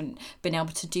that haven't been able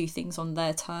to do things on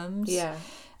their terms. Yeah.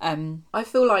 I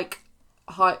feel like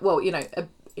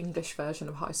English version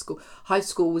of high school. High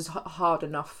school was hard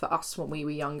enough for us when we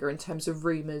were younger in terms of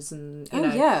rumours and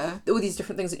all these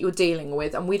different things that you were dealing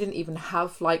with, and we didn't even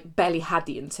have barely had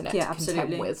the internet to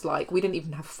contend with. We didn't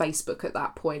even have Facebook at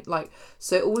that point.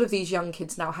 So all of these young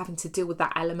kids now having to deal with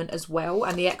that element as well,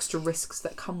 and the extra risks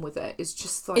that come with it is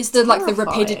just it's the the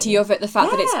rapidity of it, the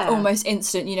fact that it's almost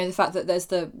instant. You know, the fact that there's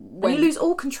when you lose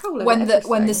all control when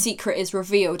the secret is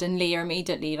revealed, and Leah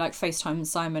immediately FaceTimed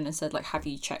Simon and said have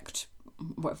you checked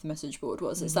whatever the message board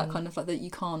was. It's that kind of that you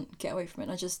can't get away from it.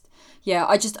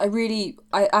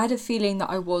 I had a feeling that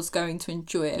I was going to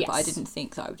enjoy it, but I didn't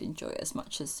think that I would enjoy it as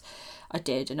much as I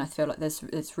did, and I feel like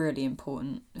it's really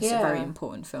important. It's a very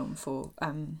important film for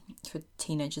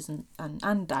teenagers and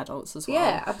adults as well.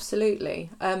 Yeah, absolutely.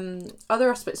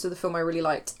 Other aspects of the film I really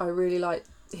liked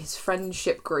his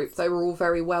friendship group. They were all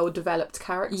very well developed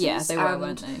characters. Yeah, they were,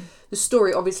 weren't they? The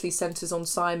story obviously centres on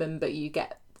Simon, but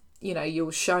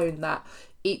you're shown that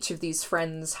each of these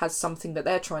friends has something that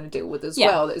they're trying to deal with as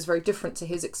well that is very different to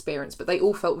his experience, but they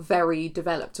all felt very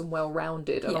developed and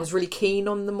well-rounded, and I was really keen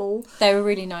on them all. They were a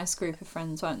really nice group of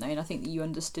friends, weren't they? And I think that you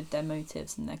understood their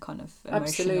motives and their kind of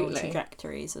emotional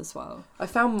trajectories as well. I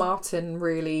found Martin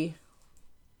really...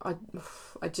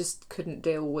 I just couldn't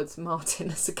deal with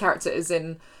Martin as a character, as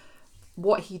in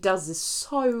what he does is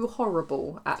so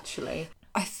horrible, actually.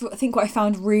 I think what I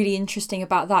found really interesting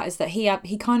about that is that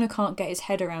he kind of can't get his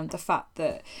head around the fact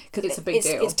that, because it's a big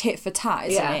deal. It's tit for tat,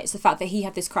 isn't it? It's the fact that he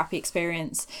had this crappy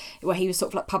experience where he was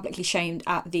sort of publicly shamed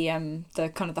at the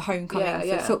kind of the homecoming for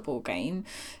the football game.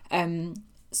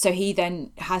 So he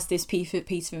then has this piece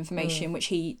of information which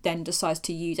he then decides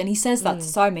to use, and he says that to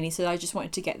Simon. He said, "I just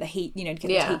wanted to get the heat, the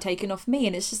heat taken off me."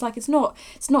 And it's just it's not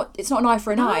an eye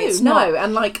for an eye. It's not.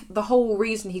 And the whole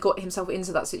reason he got himself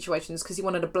into that situation is because he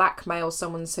wanted to blackmail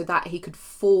someone so that he could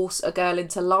force a girl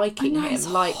into liking him. It's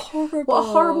horrible. What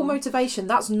a horrible motivation!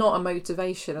 That's not a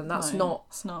motivation, and that's not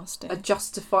it's nasty. a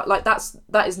justified.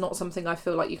 That is not something I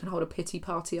feel like you can hold a pity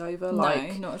party over.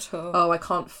 No, not at all. Oh, I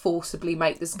can't forcibly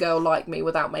make this girl like me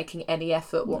without making any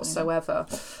effort whatsoever.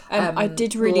 I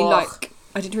did really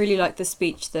like the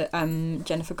speech that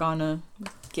Jennifer Garner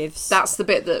gives. That's the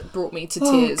bit that brought me to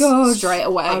tears straight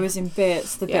away. I was in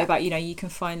bits. The bit about you can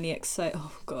finally exhale.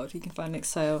 Oh God, you can finally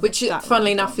exhale. Which,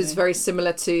 funnily enough, is very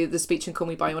similar to the speech in Call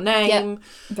Me by Your Name. Yep,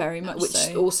 very much.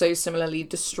 Which also similarly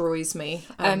destroys me.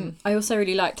 I also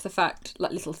really liked the fact,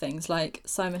 little things like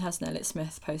Simon has an Elliott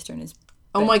Smith poster in his.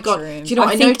 Oh my God! Do you know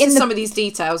what? I noticed some of these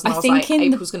details, and I was like,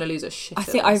 April's going to lose her shit.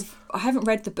 I haven't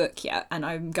read the book yet, and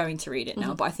I'm going to read it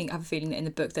now. But I have a feeling that in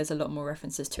the book there's a lot more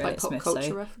references to Elliott Smith.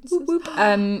 Culture references. Whoop, whoop.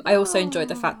 I also enjoyed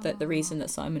the fact that the reason that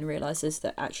Simon realises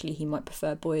that actually he might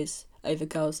prefer boys over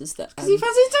girls is that because he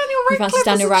fancies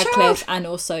Daniel Radcliffe, and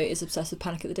also is obsessed with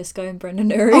Panic at the Disco and Brendan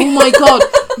Urie. Oh my God!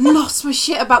 Lost my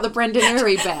shit about the Brendan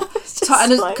Urie bit.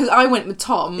 Because I went with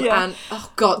Tom, and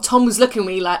oh God, Tom was looking at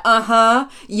me like,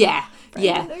 yeah.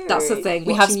 Brendan Urie. That's the thing.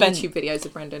 We have spent YouTube videos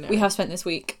of Brendan Urie. We have spent this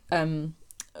week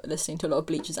listening to a lot of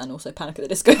Bleachers and also Panic at the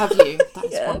Disco. Have you? That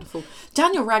is wonderful.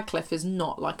 Daniel Radcliffe is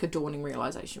not a dawning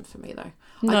realisation for me though.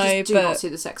 I just do not see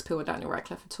the sex appeal with Daniel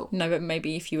Radcliffe at all. No, but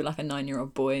maybe if you were a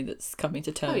 9-year-old boy that's coming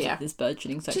to terms with his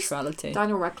burgeoning sexuality. Just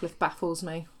Daniel Radcliffe baffles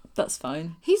me. That's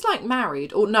fine. He's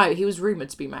married, or no, he was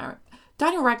rumoured to be married.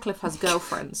 Daniel Radcliffe has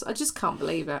girlfriends. I just can't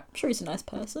believe it. I'm sure he's a nice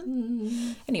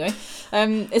person. Anyway,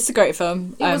 it's a great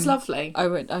film. It was lovely. I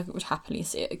would happily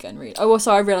see it again. Really. Oh,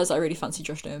 also I realised I really fancy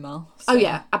Josh Duhamel. So. Oh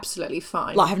yeah, absolutely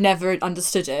fine. I've never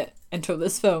understood it until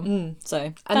this film.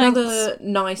 So another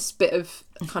nice bit of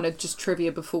kind of just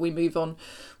trivia before we move on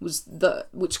was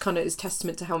which kind of is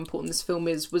testament to how important this film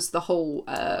is, was the whole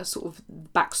sort of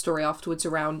backstory afterwards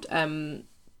around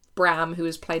Bram, who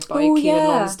was played by Keelan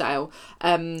Lonsdale,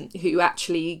 who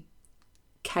actually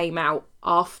came out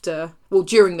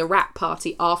during the rap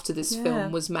party after this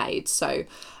film was made. So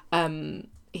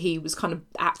he was kind of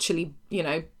actually,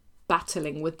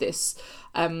 battling with this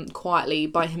quietly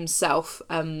by himself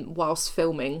whilst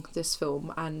filming this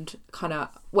film, and kind of,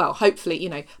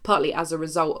 hopefully, partly as a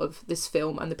result of this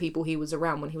film and the people he was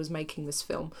around when he was making this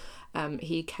film,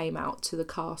 he came out to the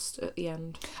cast at the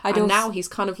end. Now he's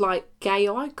kind of gay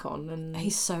icon, and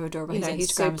he's so adorable.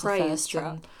 He's so praised.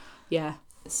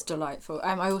 It's delightful.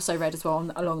 I also read as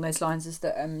well along those lines is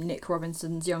that Nick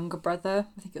Robinson's younger brother,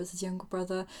 I think it was his younger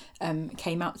brother,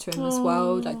 came out to him as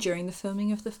well, like during the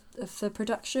filming of the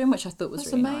production, which I thought was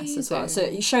really nice as well. So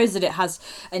it shows that it has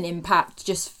an impact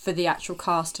just for the actual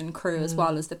cast and crew as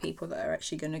well as the people that are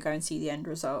actually going to go and see the end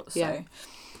result. So. Yeah,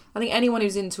 I think anyone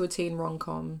who's into a teen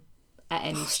rom-com at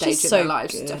any stage of their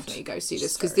lives definitely go see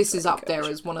this, because this is up there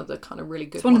as one of the kind of really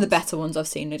good ones. It's one of the better ones I've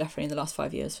seen definitely in the last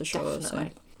 5 years for sure. Definitely.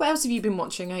 So. What else have you been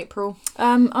watching, April?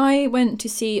 I went to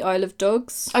see Isle of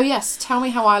Dogs. Oh yes, tell me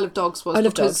how Isle of Dogs was. Isle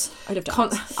of Dogs.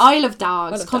 Isle of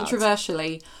Dogs.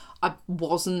 Controversially, I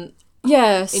wasn't so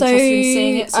interested in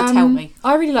seeing it, so tell me.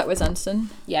 I really like Wes Anderson.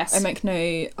 Yes. I make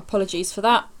no apologies for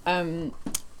that.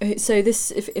 So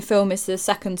this film is the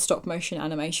second stop motion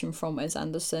animation from Wes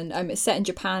Anderson. It's set in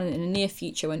Japan in the near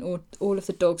future when all of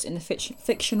the dogs in the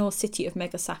fictional city of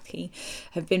Megasaki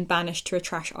have been banished to a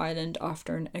trash island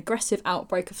after an aggressive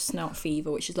outbreak of snout fever,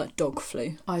 which is like dog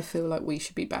flu. I feel like we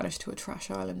should be banished to a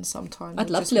trash island sometime. I'd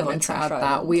love to live on trash island.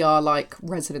 That. We are like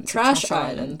residents trash of trash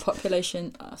island.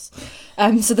 Population us.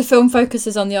 So the film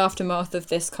focuses on the aftermath of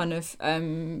this kind of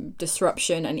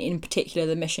disruption, and in particular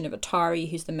the mission of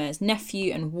Atari, who's the mayor's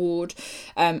nephew, and Ward,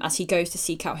 as he goes to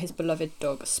seek out his beloved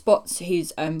dog Spots,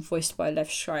 who's voiced by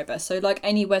Lev Schreiber. So like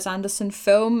any Wes Anderson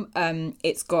film,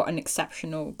 it's got an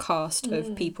exceptional cast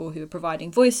of people who are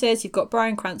providing voices. You've got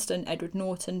Bryan Cranston, Edward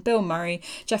Norton, Bill Murray,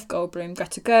 Jeff Goldblum,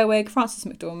 Greta Gerwig, Frances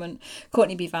McDormand,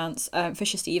 Courtney B. Vance,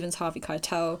 Fisher Stevens, Harvey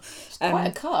Keitel, quite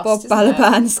a cast, Bob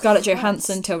Balaban, Scarlett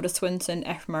Johansson, Tilda Swinton,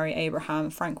 F. Murray Abraham,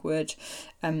 Frank Wood,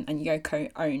 and Yoko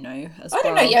Ono as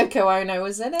well. I didn't know Yoko Ono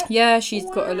was in it. Yeah, she's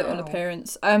got a little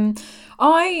appearance.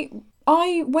 I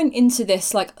went into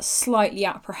this like slightly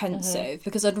apprehensive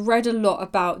because I'd read a lot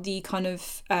about the kind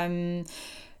of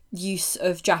use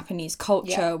of Japanese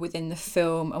culture within the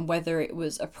film and whether it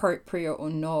was appropriate or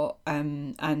not,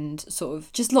 and sort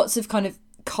of just lots of kind of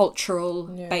cultural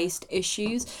based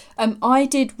issues. I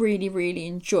did really, really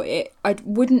enjoy it. I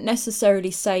wouldn't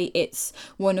necessarily say it's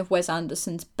one of Wes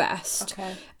Anderson's best.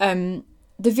 Okay.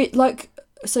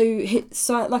 So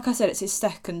like I said, it's his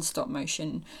second stop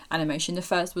motion animation. The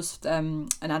first was an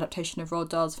adaptation of Roald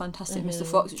Dahl's Fantastic Mr.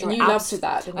 Fox, which and you loved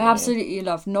that, didn't you? I absolutely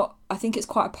love. I think it's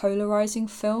quite a polarising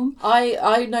film.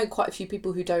 I know quite a few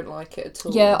people who don't like it at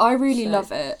all. Yeah, I really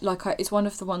love it. Like, it's one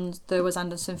of the Wes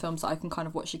Anderson films that I can kind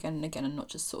of watch again and again and not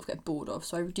just sort of get bored of.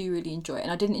 So I do really enjoy it.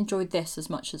 And I didn't enjoy this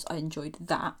as much as I enjoyed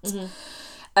that.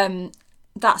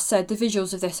 That said, the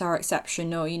visuals of this are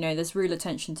exceptional. You know, there's real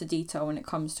attention to detail when it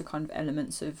comes to kind of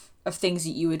elements of things that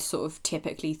you would sort of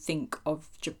typically think of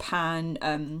Japan.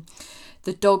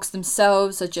 The dogs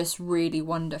themselves are just really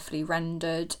wonderfully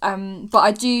rendered. But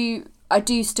I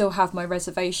do still have my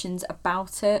reservations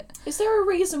about it. Is there a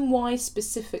reason why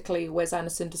specifically Wes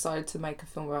Anderson decided to make a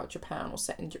film about Japan or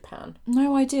set in Japan?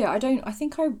 No idea. I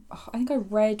think I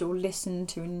read or listened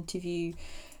to an interview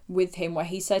with him where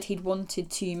he said he'd wanted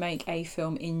to make a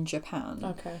film in Japan.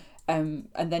 Okay. And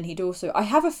then he'd also... I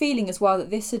have a feeling as well that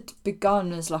this had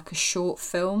begun as like a short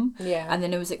film. Yeah. And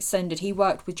then it was extended. He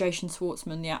worked with Jason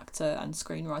Schwartzman, the actor and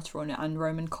screenwriter on it, and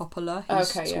Roman Coppola,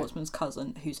 who's Schwartzman's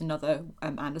cousin, who's another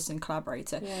Anderson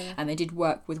collaborator. Yeah. And they did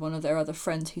work with one of their other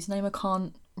friends, whose name I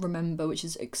can't remember, which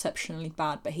is exceptionally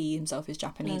bad, but he himself is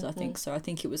Japanese, I think. So I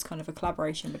think it was kind of a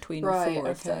collaboration between the four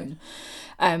of them.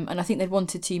 And I think they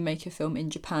wanted to make a film in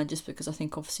Japan just because I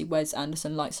think obviously Wes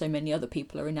Anderson, like so many other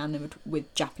people, are enamored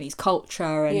with Japanese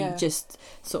culture and just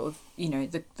sort of, you know,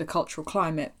 the cultural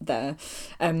climate there.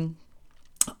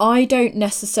 I don't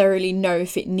necessarily know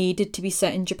if it needed to be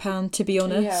set in Japan, to be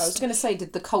honest. Yeah, I was going to say,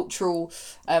 did the cultural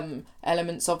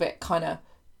elements of it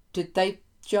did they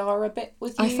jar a bit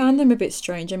with you? I found them a bit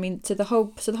strange. I mean, the whole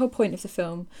point of the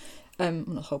film, not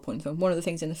the whole point of the film, one of the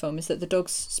things in the film is that the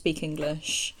dogs speak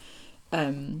English,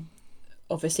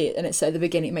 obviously, and it's at the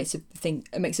beginning it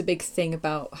makes a big thing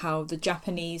about how the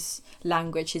Japanese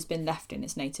language has been left in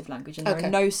its native language and there are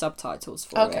no subtitles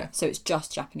for it, so it's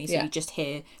just Japanese, so you just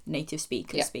hear native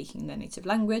speakers speaking their native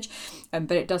language,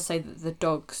 but it does say that the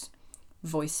dogs'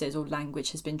 voices or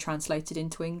language has been translated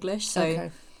into English,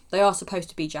 so they are supposed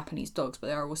to be Japanese dogs, but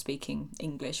they are all speaking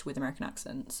English with American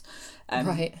accents.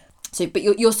 Right. So, but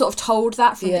you're sort of told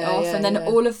that from the off, and then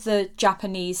all of the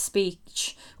Japanese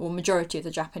speech, or majority of the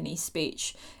Japanese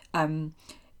speech,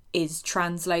 is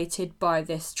translated by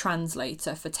this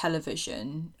translator for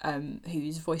television,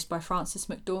 who's voiced by Frances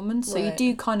McDormand. So you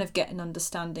do kind of get an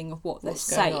understanding of what they're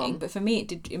saying. But for me, it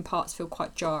did in parts feel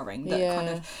quite jarring. That kind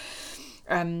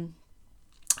of.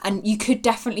 And you could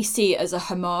definitely see it as a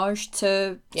homage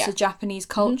to Japanese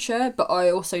culture, but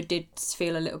I also did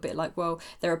feel a little bit like, well,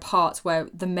 there are parts where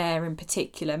the mayor in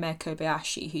particular, Mayor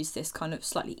Kobayashi, who's this kind of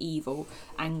slightly evil,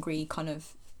 angry kind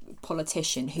of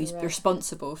politician who's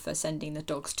responsible for sending the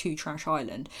dogs to Trash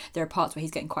Island, there are parts where he's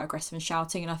getting quite aggressive and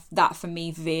shouting, and that for me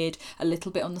veered a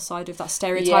little bit on the side of that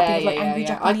stereotyping of like angry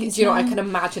Japanese. I can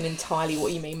imagine entirely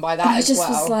what you mean by that. I just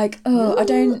was like, I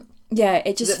don't. Yeah,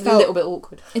 it just felt a little bit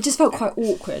awkward. It just felt quite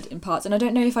awkward in parts, and I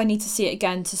don't know if I need to see it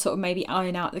again to sort of maybe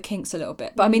iron out the kinks a little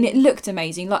bit. But I mean, it looked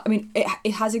amazing. Like, I mean,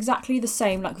 it has exactly the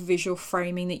same like visual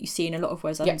framing that you see in a lot of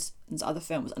Wes Anderson's other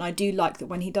films, and I do like that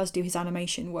when he does do his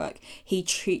animation work, he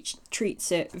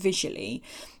treats it visually,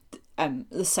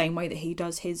 the same way that he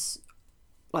does his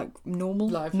like normal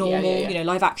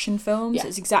live action films.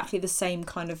 It's exactly the same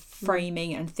kind of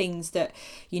framing and things that,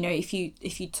 you know, if you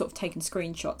sort of taken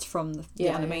screenshots from the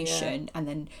animation and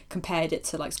then compared it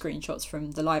to like screenshots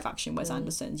from the live action Wes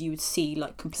Anderson's, you would see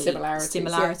like complete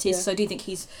similarities. So I do think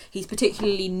he's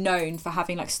particularly known for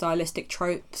having like stylistic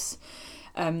tropes.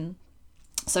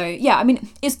 So yeah, I mean,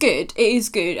 it's good. It is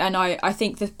good, and I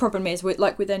think the problem is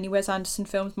with any Wes Anderson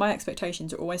films, my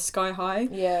expectations are always sky high.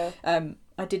 Yeah.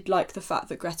 I did like the fact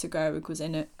that Greta Gerwig was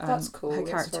in it. That's cool. Her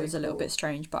character was a little bit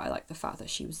strange, but I like the fact that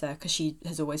she was there because she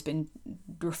has always been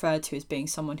referred to as being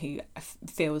someone who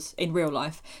feels, in real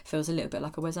life, feels a little bit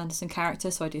like a Wes Anderson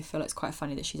character. So I do feel like it's quite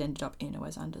funny that she's ended up in a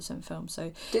Wes Anderson film.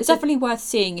 So it's definitely worth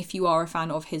seeing if you are a fan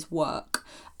of his work.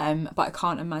 But I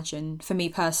can't imagine, for me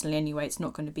personally anyway, it's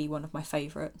not going to be one of my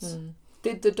favourites.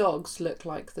 Did the dogs look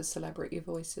like the celebrity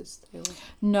voices?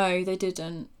 No, they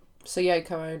didn't. So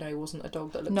Yoko Ono wasn't a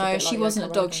dog that looked a bit like she wasn't Yoko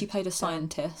a dog. Ono. She played a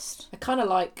scientist. I kind of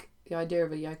like the idea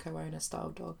of a Yoko Ono style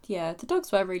dog. Yeah, the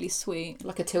dogs were really sweet.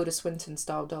 Like a Tilda Swinton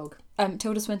style dog.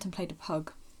 Tilda Swinton played a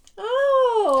pug.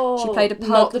 Oh! She played a pug.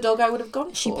 Not the dog I would have gone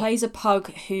for. She plays a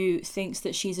pug who thinks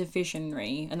that she's a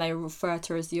visionary, and they refer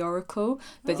to her as the Oracle.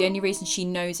 But the only reason she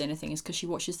knows anything is because she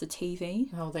watches the TV.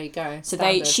 Oh, there you go.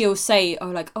 So she'll say,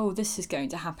 this is going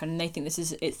to happen, and they think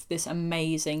it's this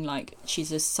amazing, like,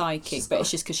 she's a psychic, but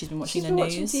it's just because she's been watching the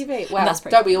news. TV. Well,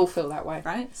 don't we all feel that way?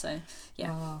 Right? So,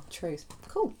 yeah. Oh, truth.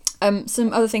 Cool.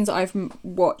 Some other things that I've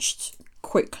watched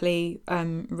quickly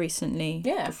recently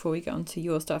before we get on to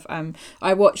your stuff. I've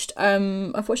been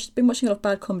watching a lot of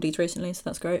bad comedies recently, so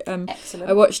that's great. Excellent.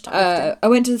 I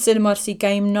went to the cinema to see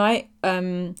Game Night.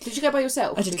 Did you go by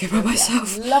yourself? I did go by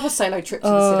myself. Love a solo trip to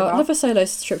the cinema. Love a solo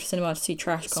trip to cinema to see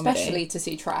trash comedy. Especially to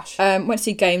see trash. Went to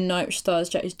see Game Night, which stars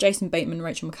Jason Bateman,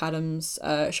 Rachel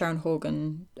McAdams, Sharon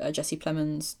Horgan, Jesse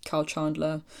Plemons, Carl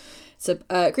Chandler. It's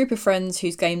a group of friends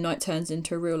whose game night turns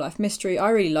into a real life mystery. I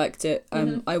really liked it.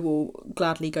 I will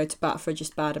gladly go to bat for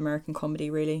just bad American comedy,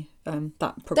 really.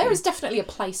 There is definitely a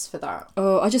place for that.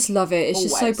 Oh, I just love it. It's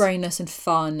just so brainless and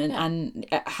fun, and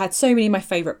it had so many of my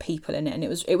favourite people in it, and it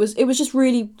was just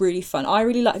really, really fun. I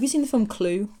really like. Have you seen the film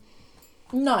Clue?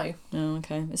 No. Oh,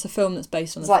 okay. It's a film that's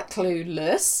based on. It's like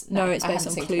Clueless. No, it's based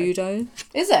on Cluedo.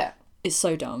 Is it? It's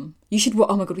so dumb. You should.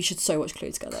 Oh my god, we should so watch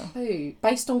Clue together. Clue,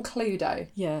 based on Cluedo.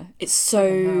 Yeah, it's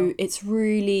so. It's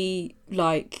really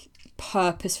like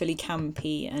purposefully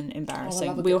campy and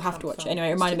embarrassing. We'll have to watch it anyway.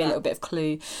 It reminded me a little bit of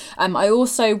Clue. I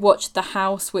also watched The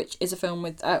House, which is a film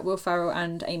with Will Ferrell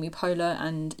and Amy Poehler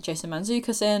and Jason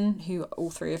Mantzoukas in, who all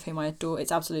three of whom I adore.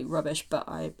 It's absolute rubbish, but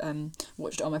I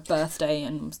watched it on my birthday,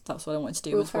 and that's what I wanted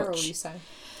to do. Will Ferrell, you say?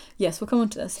 Yes, we'll come on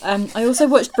to this. I also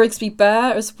watched Brigsby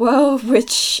Bear as well,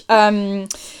 which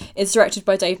is directed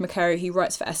by Dave McCary, who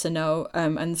writes for SNL,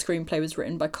 and the screenplay was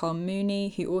written by Carl Mooney,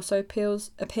 who also appears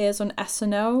on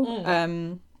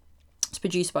SNL. It's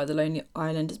produced by The Lonely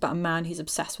Island. It's about a man who's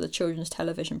obsessed with a children's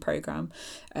television programme,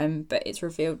 but it's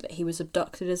revealed that he was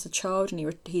abducted as a child,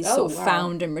 and he's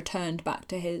found and returned back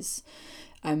to his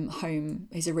home,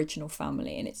 his original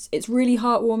family, and it's really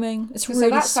heartwarming. It's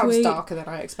really that sweet. Sounds darker than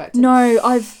I expected.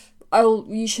 No,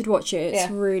 you should watch it. It's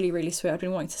really, really sweet. I've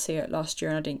been wanting to see it last year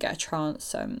and I didn't get a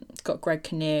chance. It's got Greg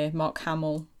Kinnear, Mark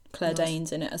Hamill, Claire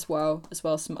Danes in it as well as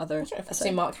some other. I've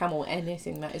seen Mark Hamill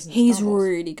anything that isn't. He's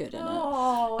really good in it.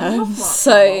 Oh, I love Mark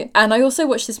Hamill. And I also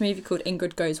watched this movie called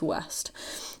Ingrid Goes West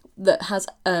that has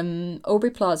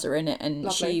Aubrey Plaza in it, and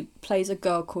she plays a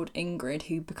girl called Ingrid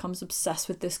who becomes obsessed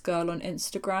with this girl on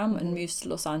Instagram and moves to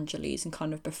Los Angeles and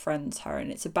kind of befriends her,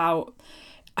 and it's about.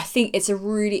 I think it's a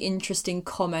really interesting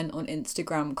comment on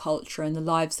Instagram culture and the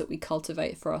lives that we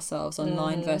cultivate for ourselves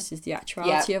online versus the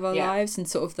actuality of our lives, and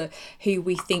sort of who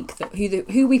we think that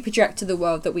who we project to the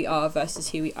world that we are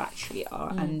versus who we actually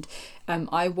are. And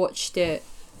I watched it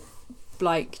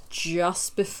like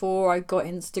just before I got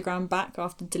Instagram back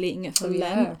after deleting it for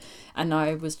Lent, and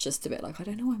I was just a bit like, I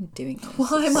don't know why I'm doing this.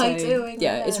 Why am I doing this?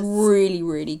 Yeah, it's really,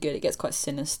 really good. It gets quite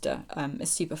sinister.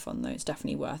 It's super fun though. It's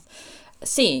definitely worth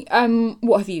seeing.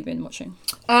 What have you been watching?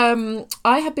 I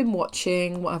have been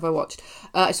watching. What have I watched?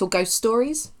 I saw Ghost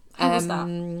Stories. How was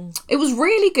that? It was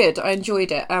really good. I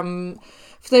enjoyed it.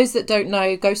 For those that don't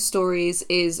know, Ghost Stories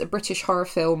is a British horror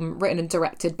film written and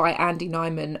directed by Andy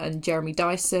Nyman and Jeremy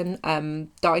Dyson.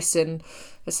 Dyson,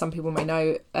 as some people may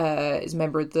know, is a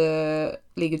member of the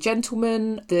League of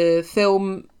Gentlemen. The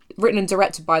film, written and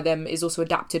directed by them, is also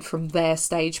adapted from their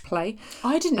stage play.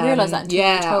 I didn't realise that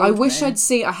until you told I wish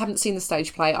me. I haven't seen the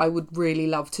stage play. I would really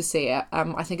love to see it.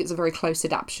 I think it's a very close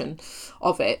adaptation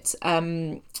of it.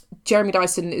 Jeremy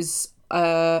Dyson is...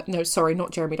 no, sorry,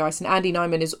 not Jeremy Dyson. Andy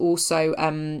Nyman is also...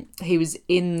 he was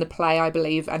in the play, I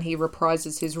believe, and he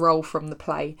reprises his role from the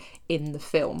play in the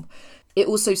film. It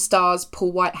also stars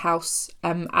Paul Whitehouse,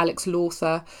 Alex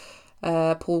Lawther.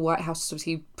 Paul Whitehouse is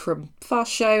obviously from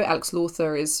Fast Show. Alex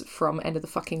Lawther is from End of the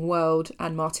Fucking World,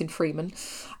 and Martin Freeman.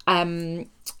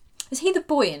 Is he the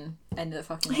boy in End of the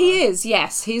Fucking World? He is,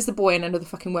 yes. He's the boy in End of the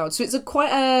Fucking World. So it's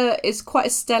quite a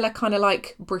stellar kind of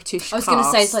like British cast. I was going to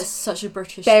say it's like such a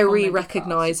British, very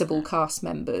recognisable cast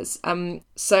members.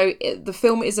 The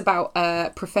film is about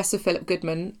Professor Philip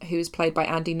Goodman, who is played by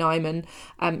Andy Nyman.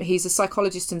 He's a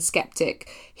psychologist and skeptic.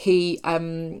 He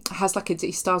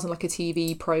he stars in like a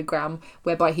TV programme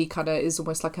whereby he kind of is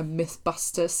almost like a myth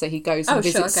buster. So he goes and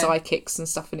visits psychics and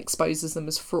stuff and exposes them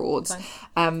as frauds.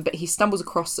 But he stumbles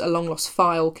across a long lost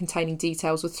file containing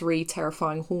details of 3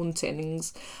 terrifying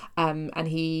hauntings, and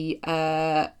he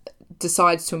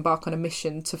decides to embark on a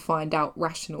mission to find out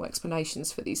rational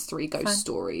explanations for these 3 ghost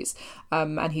stories.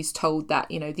 And he's told that,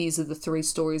 these are the 3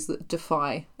 stories that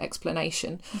defy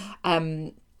explanation.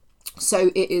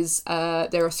 So it is.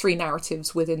 There are 3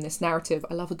 narratives within this narrative.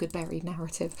 I love a good buried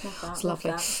narrative. It's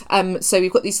lovely. So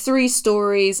we've got these 3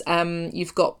 stories.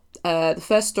 You've got the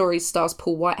first story stars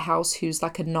Paul Whitehouse, who's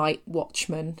like a night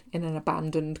watchman in an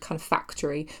abandoned kind of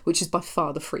factory, which is by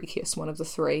far the freakiest one of the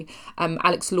 3.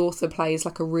 Alex Lawther plays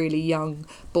like a really young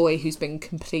boy who's been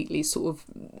completely sort of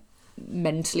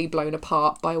mentally blown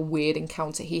apart by a weird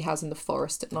encounter he has in the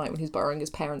forest at night when he's borrowing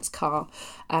his parents' car.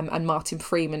 And Martin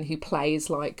Freeman, who plays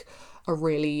like a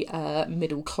really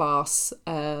middle class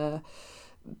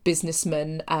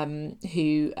businessman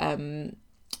who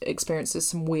experiences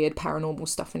some weird paranormal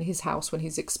stuff in his house when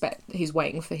he's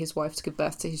waiting for his wife to give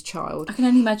birth to his child. I can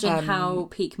only imagine how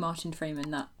peak Martin Freeman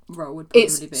that role would probably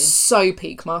be. It's so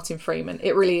peak Martin Freeman.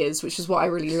 It really is, which is what I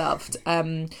really loved.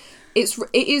 It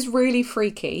is really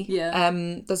freaky. Yeah.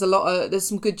 There's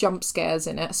some good jump scares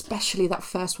in it, especially that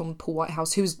first one with Paul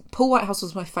Whitehouse. Paul Whitehouse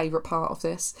was my favourite part of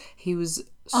this. He was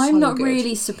I'm not good.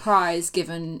 really surprised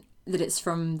given that it's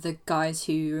from the guys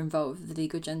who are involved with the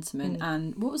League of Gentlemen.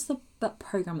 And what was that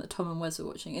programme that Tom and Wes were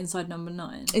watching? Inside Number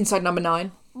 9. Inside Number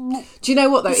 9. Do you know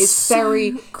what though? It's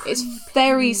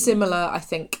very similar, I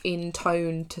think, in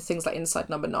tone to things like Inside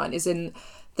Number 9.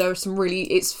 There are some really...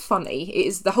 It's funny.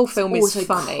 The whole film is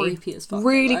funny. Creepy as fuck.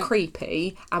 Really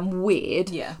creepy and weird.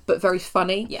 Yeah. But very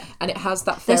funny. Yeah. And it has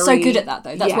that They're so good at that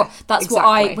though. That's what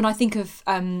I... When I think of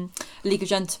League of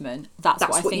Gentlemen, that's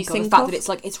what I think of. The fact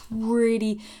that it's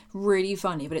really, really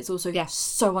funny, but it's also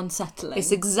so unsettling.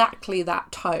 It's exactly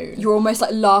that tone. You're almost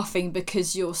like laughing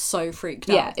because you're so freaked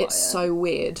out. Yeah, it's so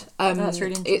weird. That's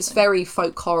really interesting. It's very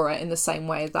folk horror in the same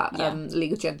way that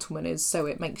League of Gentlemen is. So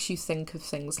it makes you think of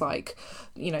things like...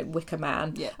 Wicker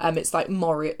Man. Yeah. It's like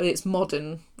it's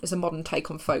modern. It's a modern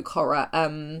take on folk horror.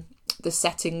 The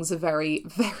settings are very,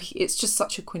 very... It's just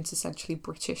such a quintessentially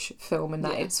British film in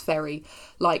that it's very,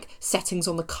 like, settings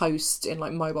on the coast in,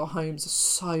 like, mobile homes are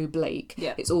so bleak.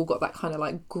 Yeah. It's all got that kind of,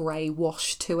 like, grey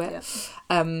wash to it.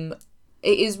 Yeah.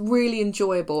 It is really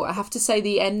enjoyable. I have to say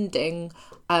the ending,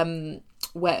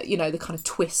 where, the kind of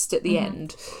twist at the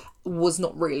end... was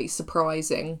not really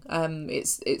surprising.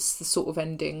 It's the sort of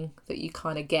ending that you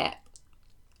kind of get.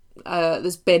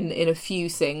 There's been in a few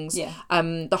things. Yeah.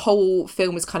 The whole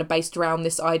film is kind of based around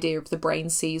this idea of the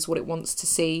brain sees what it wants to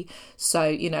see.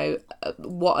 So,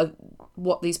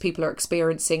 what these people are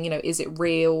experiencing, is it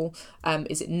real?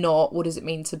 Is it not? What does it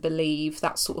mean to believe?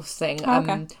 That sort of thing.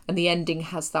 Okay. And the ending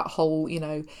has that whole,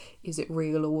 is it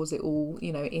real or was it all,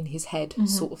 in his head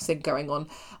sort of thing going on.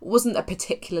 It wasn't a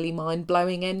particularly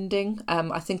mind-blowing ending.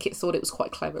 I think it thought it was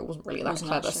quite clever. It wasn't really that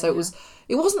clever. Actually, so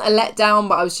it wasn't a letdown,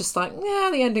 but I was just like,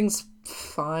 the ending's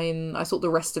fine. I thought the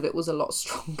rest of it was a lot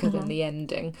stronger than the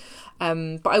ending.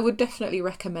 But I would definitely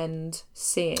recommend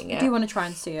seeing it. I do want to try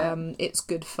and see it. It's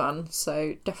good fun,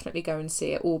 so definitely go and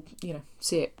see it, or,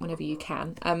 see it whenever you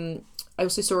can. I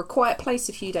also saw A Quiet Place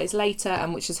a few days later,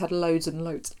 which has had loads and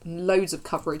loads of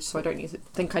coverage, so I don't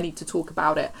think I need to talk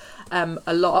about it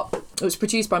a lot. It was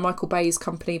produced by Michael Bay's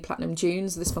company, Platinum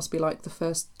Dunes. This must be like the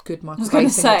first good Michael Bay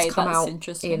thing that's come out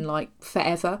in like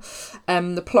forever.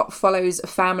 The plot follows a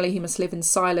family who must live in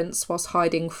silence whilst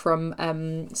hiding from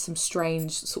some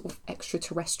strange sort of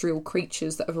extraterrestrial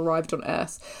creatures that have arrived on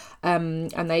Earth.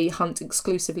 And they hunt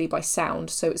exclusively by sound,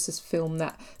 so it's this film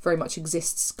that very much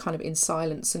exists kind of in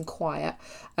silence and quiet.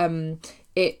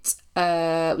 It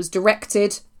was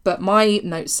directed, but my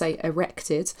notes say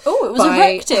erected. Oh, it was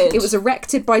erected. It was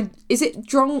erected by, is it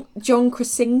John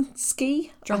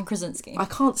Krasinski? John Krasinski. I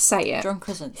can't say it. John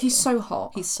Krasinski. He's so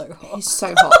hot. He's so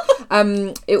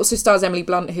hot. It also stars Emily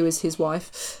Blunt, who is his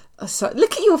wife. So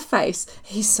look at your face.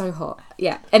 He's so hot.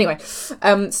 Yeah. Anyway,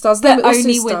 stars them.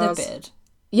 Only with a beard.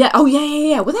 Yeah. Oh,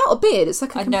 yeah. Without a beard, it's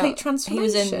like a complete transformation.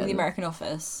 He was in The American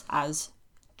Office as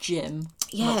Jim.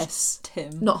 Yes.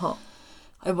 Tim. Not hot.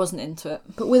 I wasn't into it.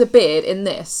 But with a beard in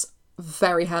this,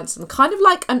 very handsome. Kind of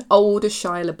like an older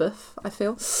Shia LaBeouf, I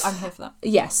feel. I'm here for that.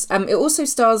 Yes. It also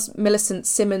stars Millicent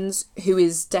Simmons, who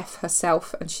is deaf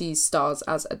herself, and she stars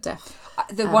as a deaf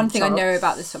The one thing child. I know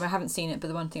about this film, I haven't seen it, but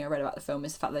the one thing I read about the film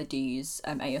is the fact they do use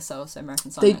ASL, so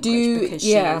American Sign Language, because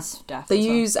she is deaf. They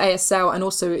use ASL, and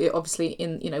also it obviously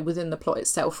within the plot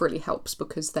itself really helps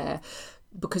because they're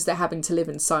having to live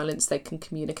in silence, they can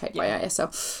communicate by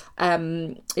ASL.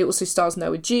 It also stars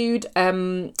Noah Jude.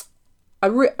 I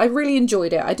really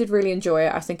enjoyed it. I did really enjoy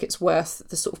it. I think it's worth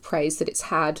the sort of praise that it's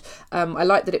had. I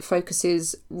like that it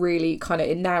focuses really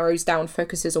it narrows down,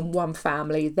 focuses on one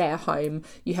family, their home.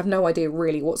 You have no idea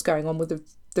really what's going on with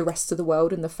the rest of the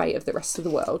world and the fate of the rest of the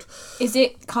world. Is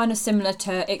it kind of similar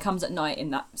to It Comes at Night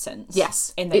in that sense?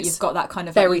 Yes. In that you've got that kind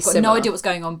of... Very you've got similar. no idea what's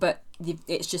going on, but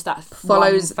it's just that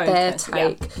follows one their focus.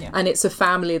 take. Yeah. And it's a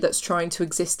family that's trying to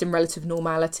exist in relative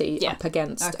normality up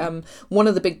against... Okay. One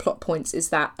of the big plot points is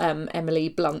that Emily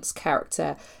Blunt's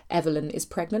character, Evelyn, is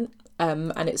pregnant.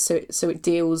 And it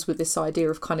deals with this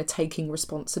idea of kind of taking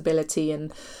responsibility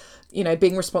and...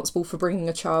 being responsible for bringing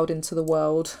a child into the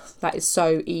world that is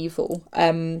so evil.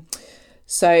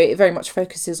 So it very much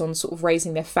focuses on sort of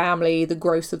raising their family, the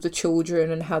growth of the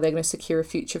children, and how they're going to secure a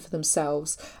future for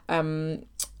themselves.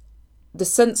 The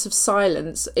sense of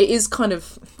silence, it is kind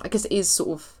of, I guess it is sort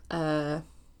of, I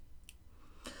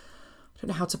don't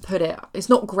know how to put it. It's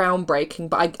not groundbreaking,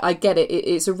 but I get it.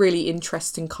 It's a really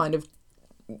interesting kind of...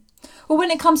 Well, when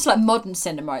it comes to like modern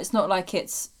cinema, it's not like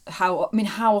it's how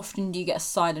often do you get a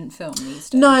silent film these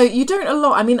days? No, you don't a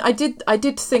lot. I mean, I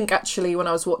did think actually when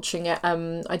I was watching it,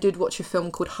 I did watch a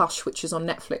film called Hush, which is on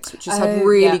Netflix, which has had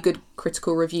really good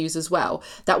critical reviews as well.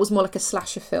 That was more like a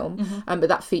slasher film, but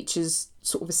that features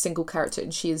sort of a single character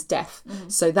and she is deaf.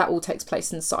 So that all takes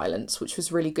place in silence, which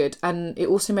was really good. And it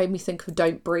also made me think of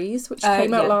Don't Breathe, which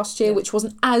came out last year, which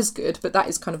wasn't as good, but that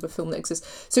is kind of a film that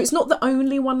exists. So it's not the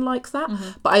only one like that,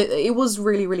 but it was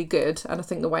really, really good. And I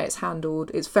think the way it's handled,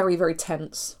 it's very, very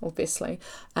tense, obviously.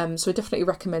 So I definitely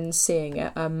recommend seeing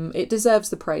it. It deserves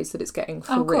the praise that it's getting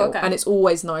for real. Okay. And it's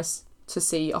always nice to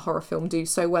see a horror film do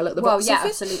so well at the box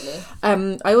office.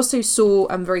 Absolutely. I also saw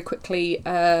very quickly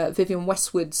Vivienne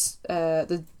Westwood's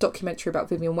the documentary about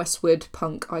Vivienne Westwood,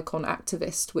 punk icon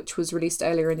activist, which was released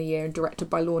earlier in the year and directed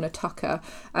by Lorna Tucker.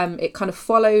 It kind of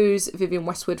follows Vivienne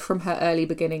Westwood from her early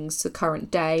beginnings to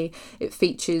current day. It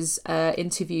features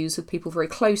interviews with people very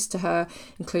close to her,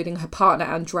 including her partner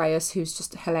Andreas, who's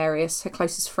just hilarious, her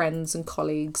closest friends and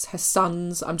colleagues, her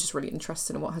sons. I'm just really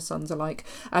interested in what her sons are like,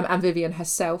 and Vivienne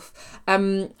herself. How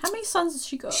many sons has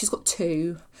she got? She's got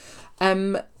 2.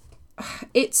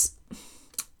 It's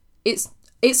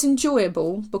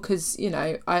enjoyable because,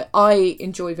 I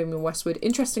enjoy Vivienne Westwood.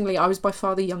 Interestingly, I was by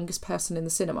far the youngest person in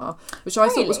the cinema, which I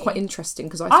thought was quite interesting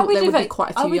because I thought there would be quite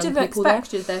a few young people there. I would have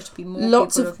expected there to be more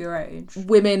people of your age.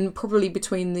 Women probably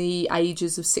between the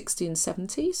ages of 60 and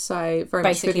 70, so very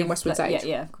much Vivienne Westwood's age.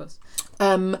 Yeah, of course.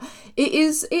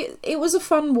 It was a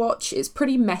fun watch. It's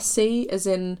pretty messy, as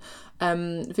in...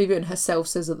 Vivienne herself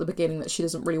says at the beginning that she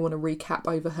doesn't really want to recap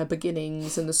over her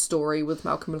beginnings and the story with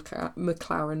Malcolm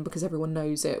McLaren because everyone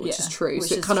knows it, which is true.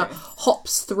 So it kind of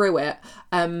hops through it.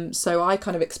 So I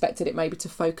kind of expected it maybe to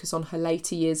focus on her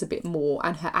later years a bit more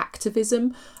and her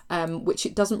activism, which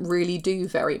it doesn't really do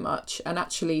very much. And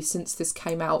actually, since this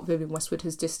came out, Vivienne Westwood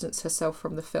has distanced herself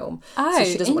from the film. So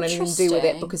she doesn't want anything to do with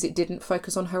it because it didn't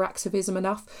focus on her activism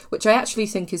enough, which I actually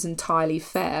think is entirely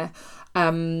fair.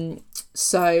 It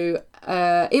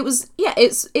was,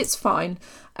 it's fine.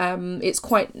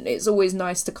 It's always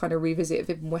nice to kind of revisit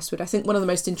Vivienne Westwood. I think one of the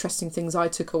most interesting things I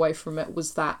took away from it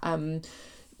was that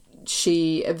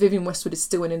Vivienne Westwood is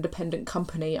still an independent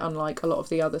company, unlike a lot of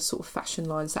the other sort of fashion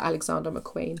lines that Alexander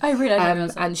McQueen. Oh, really?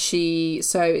 And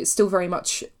so it's still very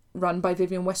much run by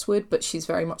Vivienne Westwood, but she's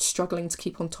very much struggling to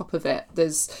keep on top of it. There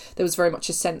was very much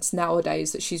a sense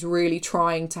nowadays that she's really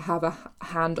trying to have a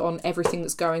hand on everything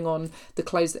that's going on, the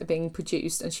clothes that are being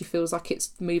produced, and she feels like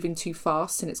it's moving too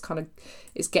fast and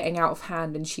it's getting out of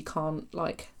hand, and she can't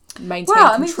like maintain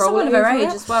control for someone of her age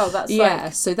as well, that's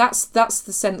so that's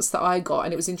the sense that I got,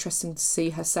 and it was interesting to see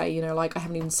her say, you know, like, I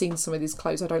haven't even seen some of these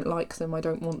clothes, I don't like them, I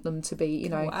don't want them to be, you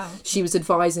know. She was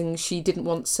advising she didn't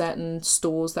want certain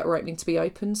stores that were opening to be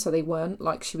open, so they weren't,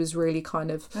 like, she was really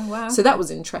kind of so that was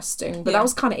interesting, but that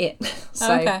was kind of it.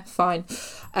 So fine.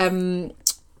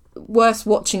 Worth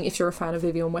watching if you're a fan of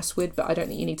Vivienne Westwood, but I don't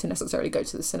think you need to necessarily go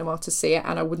to the cinema to see it,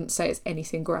 and I wouldn't say it's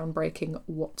anything groundbreaking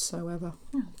whatsoever.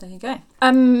 There you go.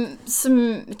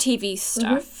 Some TV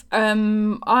stuff.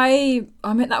 I'm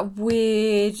at that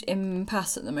weird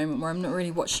impasse at the moment where I'm not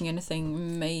really watching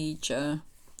anything major.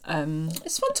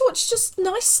 It's fun to watch just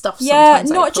nice stuff sometimes.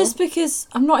 Yeah, not just because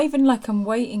I'm not even like I'm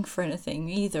waiting for anything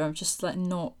either. I'm just like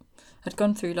not. I'd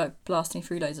gone through like blasting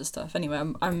through loads of stuff. Anyway,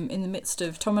 I'm in the midst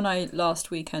of Tom and I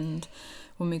last weekend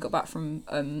when we got back from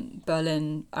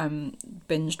Berlin.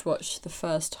 Binged watched the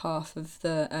first half of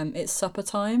the It's Supper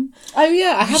Time. Oh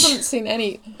yeah, I haven't seen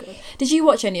any. Did you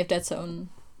watch any of Dead Set on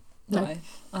Live?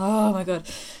 No. Oh my god!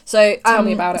 So tell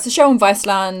me about it. It's a show on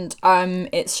Viceland.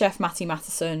 It's Chef Matty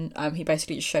Matheson. He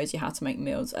basically just shows you how to make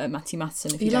meals. Matty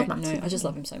Matheson, if you don't know, I just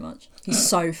love him so much. He's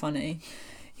so funny.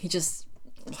 He just.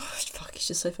 Oh, fuck, he's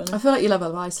just so funny. I feel like you love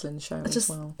a Iceland show as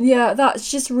well. Yeah,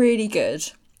 that's just really good.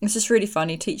 It's just really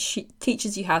funny.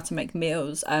 Teaches you how to make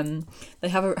meals. They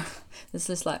have there's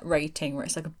this like rating where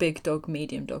it's like a big dog,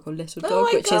 medium dog, or little dog,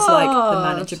 which is like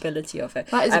the manageability of it.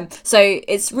 So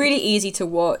it's really easy to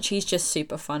watch. He's just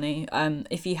super funny.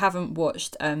 If you haven't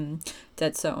watched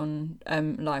Dead Set on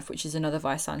Live, which is another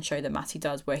Viceland show that Matty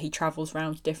does, where he travels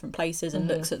around to different places and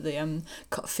looks at the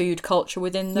food culture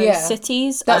within those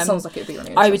cities. That sounds like it'd be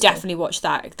really interesting. I would definitely watch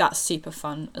that. That's super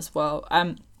fun as well.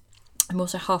 I'm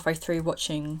also halfway through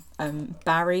watching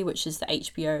Barry, which is the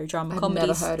HBO drama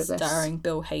comedy starring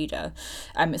Bill Hader.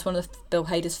 It's one of Bill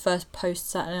Hader's first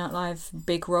post-Saturday Night Live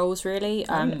big roles, really.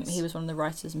 He was one of the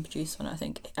writers and producers on it, I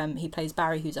think. He plays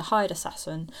Barry, who's a hired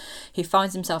assassin who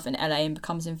finds himself in LA and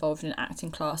becomes involved in an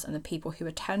acting class and the people who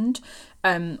attend.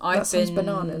 That sounds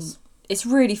bananas. It's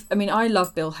really... I mean, I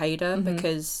love Bill Hader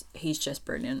because he's just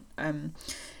brilliant.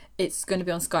 It's going to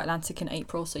be on Sky Atlantic in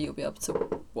April, so you'll be able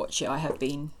to watch it. I have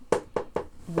been...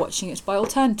 watching it by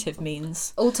alternative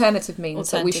means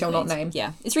that we shall not name.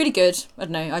 Yeah, it's really good. I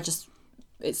don't know,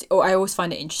 I always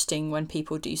find it interesting when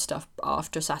people do stuff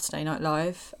after Saturday Night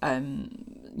Live, in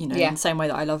the same way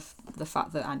that I love the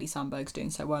fact that Andy Samberg's doing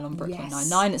so well on Brooklyn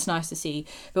Nine-Nine. It's nice to see.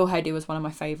 Bill Hader was one of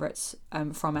my favourites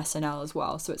from SNL as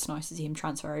well, so it's nice to see him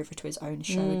transfer over to his own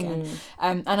show again.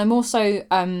 And I'm also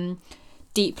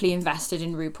deeply invested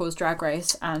in RuPaul's Drag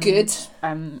Race and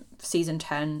season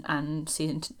 10 and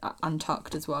season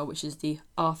Untucked as well, which is the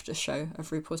after show of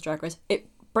RuPaul's Drag Race. It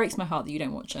breaks my heart that you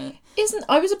don't watch it.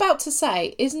 I was about to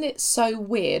say, isn't it so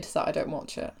weird that I don't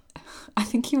watch it? I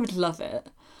think you would love it.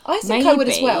 I think I would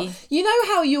as well. You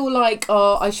know how you're like,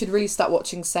 oh, I should really start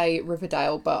watching, say,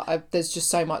 Riverdale, but there's just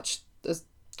so much...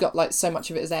 got like so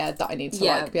much of it is aired that I need to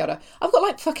like be able to. I've got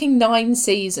like fucking 9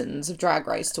 seasons of Drag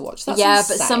Race to watch. That's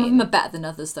insane. But some of them are better than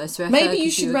others though. So maybe you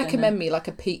should recommend me like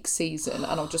a peak season,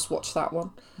 and I'll just watch that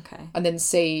one. Okay. And then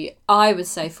see. I would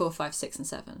say 4, 5, 6, and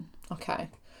 7. Okay.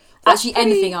 Actually,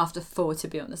 anything after 4, to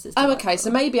be honest, is delightful. Okay. So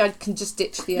maybe I can just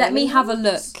ditch the. Let me have a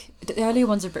look. The earlier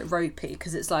ones are a bit ropey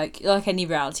because it's like any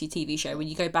reality TV show. When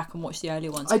you go back and watch the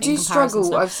earlier ones, I do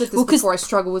struggle. I've said this before. I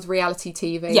struggle with reality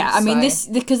TV. Yeah, I mean this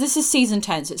is season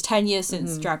 10, so it's 10 years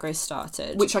since Drag Race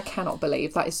started, which I cannot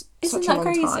believe. That is Isn't such that a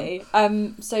long crazy?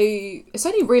 time. So it's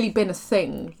only really been a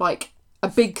thing, like a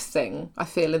big thing, I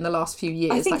feel, in the last few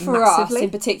years. I think like, for massively. us in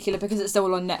particular, because it's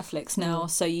all on Netflix now,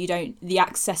 so the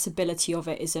accessibility of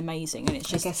it is amazing, and it's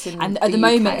just and at the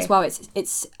moment as well,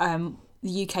 it's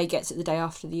the UK gets it the day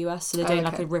after the US, so they're doing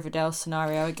like a Riverdale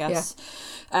scenario, I guess.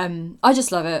 Yeah. I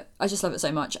just love it. I just love it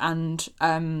so much, and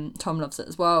Tom loves it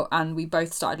as well. And we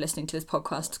both started listening to this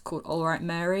podcast called All Right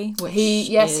Mary. Which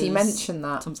he mentioned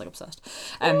that. Tom's like obsessed.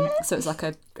 So it's like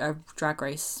a Drag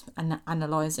Race and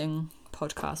analysing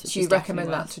podcast. Which do you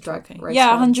recommend that to Drag Race?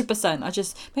 Yeah,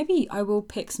 100%. Maybe I will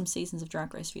pick some seasons of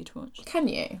Drag Race for you to watch. Can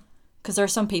you? Because there are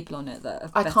some people on it that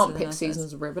are I can't pick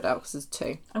seasons of Riverdale because there's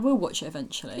 2. I will watch it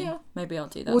eventually. Yeah. Maybe I'll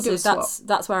do that. We'll do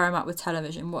that's where I'm at with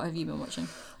television. What have you been watching?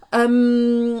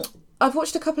 I've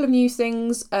watched a couple of new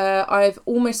things. I've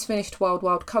almost finished Wild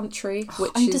Wild Country,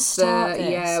 which is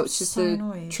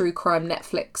the true crime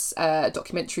Netflix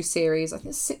documentary series. I think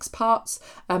it's 6 parts.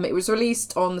 It was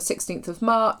released on the 16th of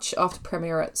March after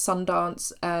premiere at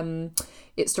Sundance.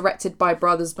 It's directed by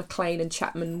brothers McLean and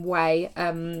Chapman Way.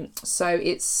 So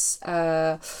it's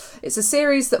a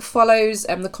series that follows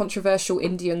the controversial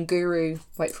Indian guru,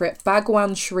 wait for it,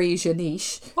 Bhagwan Shree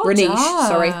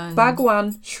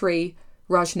Bhagwan Shree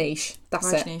Rajneesh.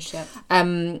 That's Rajneesh, it.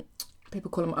 Yeah. People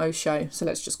call him Osho, so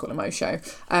let's just call him Osho.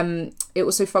 It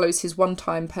also follows his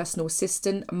one-time personal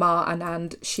assistant, Ma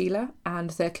Anand Sheila, and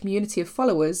their community of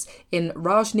followers in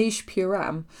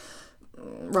Rajneeshpuram.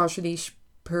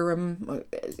 Rajneeshpuram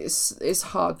is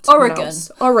hard to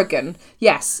pronounce. Oregon.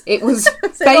 Yes, it was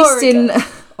based in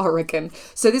Oregon.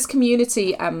 So this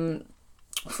community,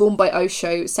 formed by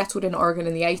Osho, settled in Oregon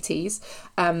in the 80s.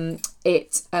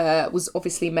 It was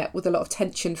obviously met with a lot of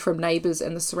tension from neighbours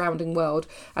and the surrounding world,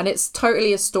 and it's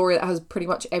totally a story that has pretty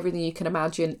much everything you can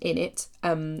imagine in it,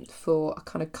 for a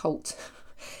kind of cult.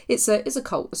 It's a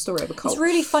cult, a story of a cult. It's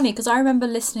really funny because I remember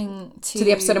listening to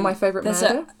the episode of My Favourite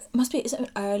Murder. Is it an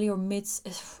early or mid?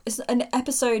 It's an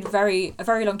episode a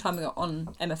very long time ago on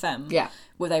MFM. Yeah,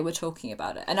 where they were talking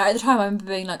about it, and at the time I remember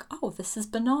being like, "Oh, this is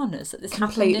bananas that this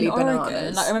completely happened in bananas. Oregon."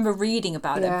 And, like, I remember reading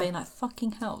about it and being like,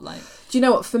 "Fucking hell!" Like, do you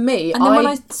know what? For me, and then when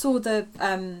I saw the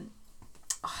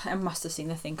I must have seen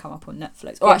the thing come up on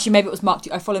Netflix. Or actually, maybe it was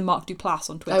Mark. I follow Mark Duplass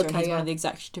on Twitter, and he's one of the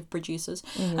executive producers.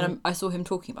 Mm-hmm. And I saw him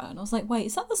talking about it, and I was like, "Wait,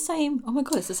 is that the same? Oh my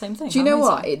god, it's the same thing." Do you know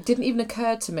what? It didn't even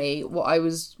occur to me what I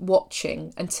was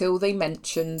watching until they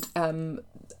mentioned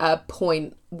a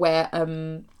point where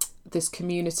this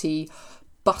community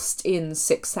bust in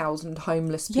 6,000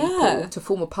 homeless people to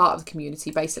form a part of the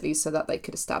community, basically, so that they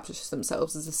could establish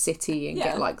themselves as a city and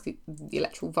get like the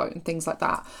electoral vote and things like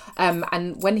that.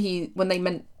 And when they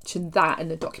mentioned that in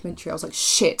the documentary, I was like,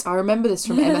 shit, I remember this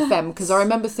from MFM, because I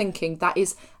remember thinking that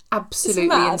is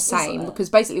absolutely insane,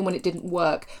 because basically when it didn't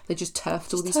work, they just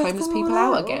turfed all these homeless people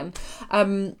out again.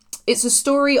 It's a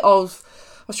story of,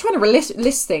 I was trying to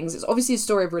list things. It's obviously a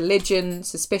story of religion,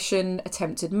 suspicion,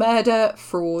 attempted murder,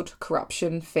 fraud,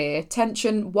 corruption, fear,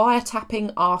 tension,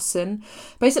 wiretapping, arson.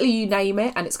 Basically, you name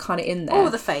it, and it's kind of in there. All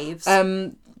the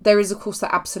faves. There is, of course,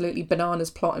 that absolutely bananas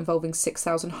plot involving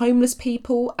 6,000 homeless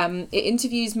people. It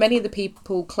interviews many of the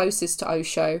people closest to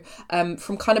Osho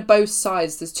from kind of both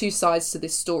sides. There's 2 sides to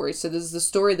this story. So there's the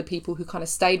story of the people who kind of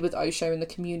stayed with Osho in the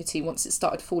community once it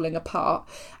started falling apart.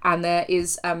 And there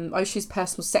is Osho's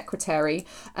personal secretary,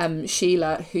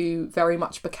 Sheila, who very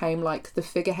much became like the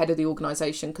figurehead of the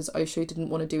organisation because Osho didn't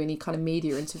want to do any kind of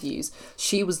media interviews.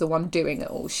 She was the one doing it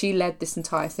all. She led this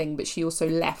entire thing, but she also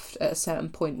left at a certain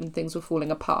point when things were falling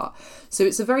apart. So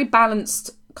it's a very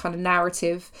balanced kind of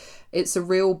narrative. It's a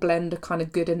real blend of kind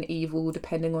of good and evil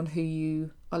depending on who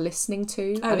you are listening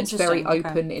to. And it's very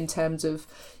open in terms of,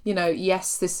 you know,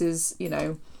 yes, this is, you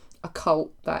know, a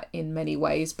cult that in many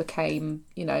ways became,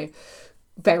 you know,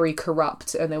 very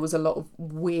corrupt, and there was a lot of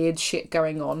weird shit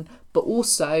going on, but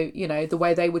also, you know, the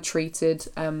way they were treated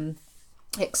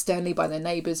externally by their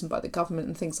neighbours and by the government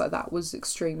and things like that was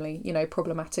extremely, you know,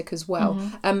 problematic as well.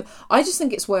 I just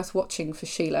think it's worth watching for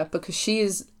Sheila because she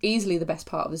is easily the best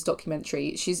part of this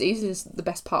documentary. She's easily the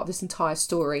best part of this entire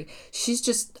story. She's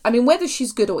just, I mean, whether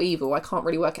she's good or evil, I can't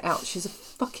really work it out. She's a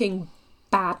fucking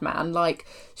bad man. Like,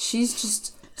 she's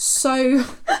just so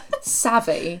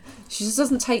savvy. She just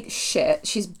doesn't take shit.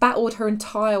 She's battled her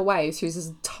entire way through this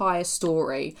entire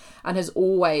story and has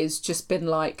always just been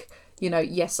like, you know,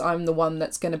 yes, I'm the one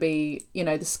that's going to be, you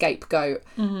know, the scapegoat.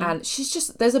 And she's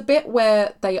just, there's a bit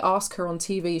where they ask her on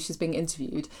TV, she's being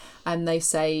interviewed, and they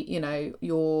say, you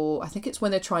know, I think it's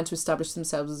when they're trying to establish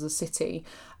themselves as a city,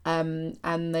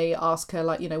 and they ask her,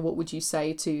 like, you know, what would you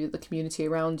say to the community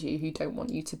around you who don't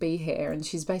want you to be here? And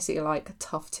she's basically like,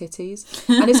 tough titties.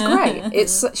 And it's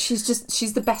great.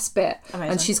 She's the best bit.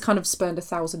 Amazing. And she's kind of spurned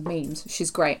 1,000 memes. She's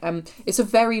great. It's a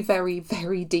very, very,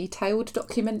 very detailed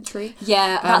documentary.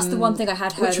 Yeah, that's the one thing I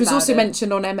had heard which was also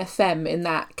mentioned on MFM, in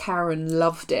that Karen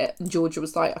loved it and Georgia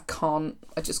was like, I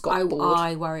just got bored.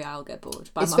 I worry I'll get bored,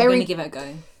 but I'm going to give it a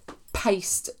go.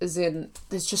 Paced, as in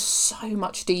there's just so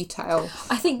much detail.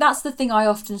 I think that's the thing I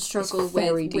often struggle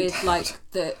with like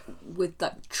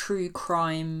true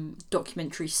crime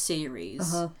documentary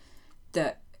series,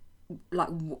 that like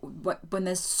when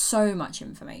there's so much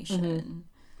information.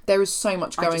 There is so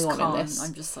much going on in this.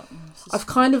 I'm just like, I've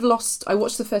kind of lost, I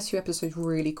watched the first few episodes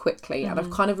really quickly and I've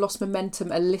kind of lost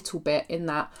momentum a little bit, in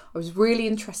that I was really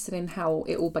interested in how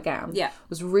it all began. Yeah. I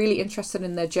was really interested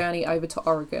in their journey over to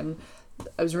Oregon.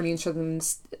 I was really interested in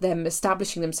them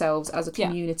establishing themselves as a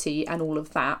community and all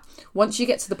of that. Once you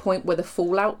get to the point where the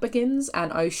fallout begins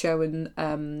and Osho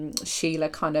and Sheila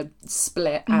kind of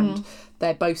split and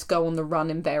they both go on the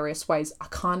run in various ways, I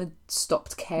kind of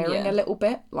stopped caring a little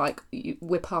bit. Like,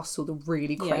 we're past all the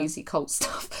really crazy cult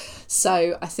stuff.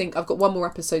 So I think I've got one more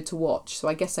episode to watch. So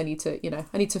I guess I need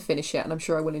to finish it, and I'm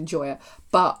sure I will enjoy it.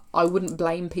 But I wouldn't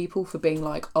blame people for being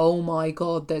like, oh my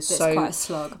God, there's quite a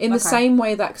slog. In the same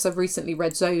way that, because I've recently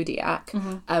read Zodiac,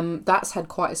 that's had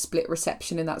quite a split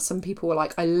reception in that some people were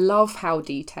like, I love how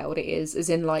detailed it is,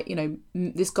 as in like, you know,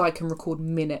 this guy can record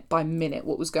minute by minute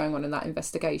what was going on in that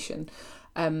investigation.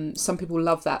 Some people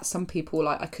love that. Some people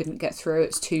like, I couldn't get through.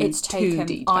 It's too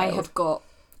detailed. I have got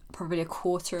probably a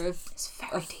quarter of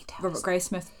detailed. Robert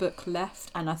Graysmith's book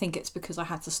left, and I think it's because I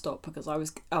had to stop because I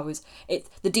was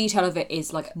the detail of it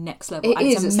is like next level.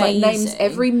 It's like names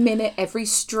every minute, every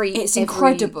street. It's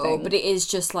incredible, but it is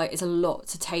just like, it's a lot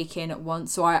to take in at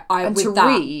once. So I and with to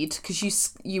that, read,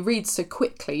 because you read so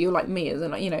quickly. You're like me,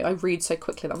 and you know, I read so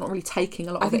quickly that I'm not really taking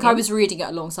a lot. I think I was reading it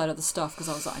alongside other stuff because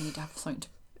I was like, I need to have something to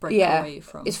break away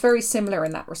from. It's very similar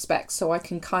in that respect, so I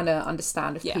can kind of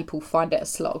understand if people find it a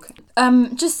slog.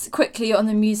 Just quickly on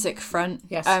the music front,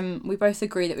 yes, we both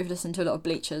agree that we've listened to a lot of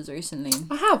Bleachers recently.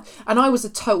 I have, and I was a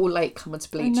total latecomer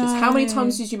to Bleachers. How many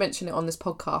times did you mention it on this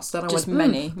podcast? And I just went,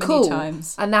 many cool.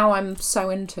 times, and now I'm so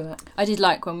into it. I did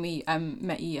like when we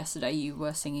met you yesterday. You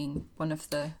were singing one of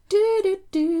the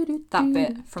that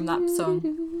bit from that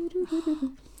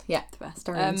song. Yeah, the best.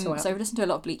 So we listened to a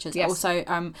lot of Bleachers. Yes.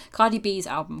 Also, Cardi B's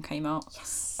album came out.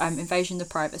 Yes. Invasion of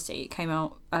Privacy. It came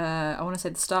out, I want to say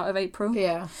the start of April.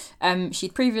 Yeah.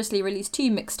 She'd previously released 2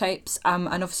 mixtapes, and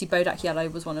obviously Bodak Yellow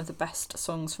was one of the best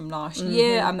songs from last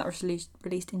year. That was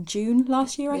released in June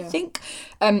last year, I think.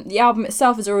 The album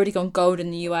itself has already gone gold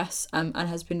in the US, and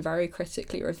has been very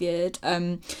critically revered.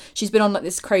 She's been on like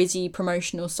this crazy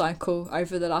promotional cycle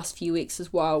over the last few weeks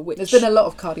as well. There's been a lot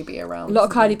of Cardi B around. A lot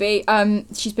of Cardi B.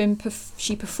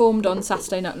 She performed on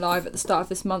Saturday Night Live at the start of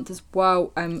this month as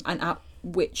well, and at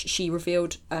which she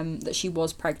revealed that she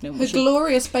was pregnant. Her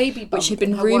glorious baby bump, which had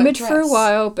been rumoured for a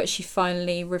while, but she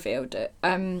finally revealed it.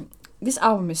 This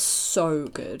album is so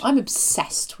good. I'm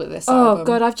obsessed with this album. Oh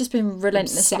God, I've just been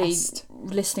relentlessly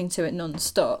listening to it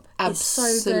non-stop.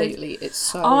 Absolutely, it's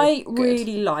so good. I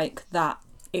really like that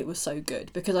it was so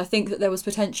good, because I think that there was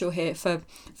potential here for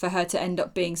her to end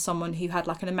up being someone who had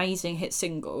like an amazing hit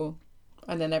single,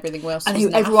 and then everything else, and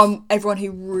who everyone who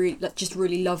really just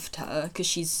really loved her because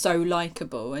she's so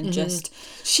likable and just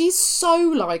she's so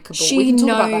likable. We can talk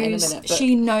about that in a minute. But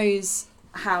she knows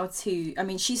how to. I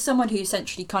mean, she's someone who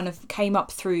essentially kind of came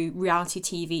up through reality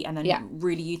TV and then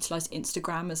really utilised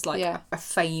Instagram as like a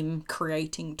fame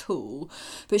creating tool.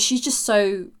 But she's just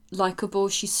so likable.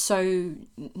 She's so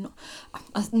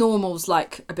normal's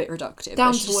like a bit reductive.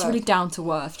 She's just really down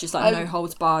to earth, just like no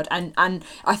holds barred. And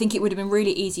I think it would have been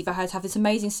really easy for her to have this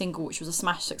amazing single, which was a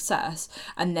smash success,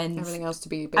 and then everything else to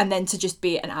be and then to just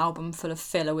be an album full of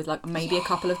filler with like maybe a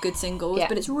couple of good singles.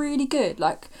 But it's really good.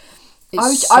 Like,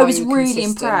 I was really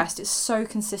impressed. It's so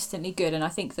consistently good, and I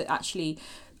think that actually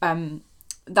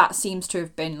that seems to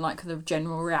have been like the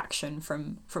general reaction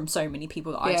from so many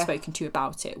people that I've spoken to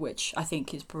about it, which I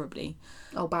think is probably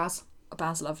Baz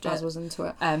loved it. Baz was into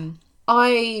it.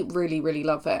 I really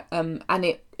love it, and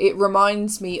it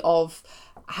reminds me of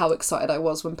how excited I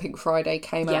was when Pink Friday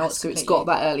came out. So completely. It's got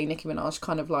that early Nicki Minaj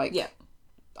kind of like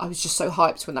I was just so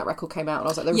hyped when that record came out, and I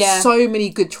was like, there were so many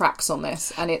good tracks on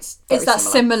this, and it's that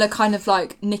similar kind of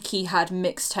like Nicki had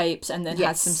mixtapes and then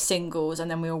had some singles,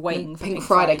 and then we were waiting for Pink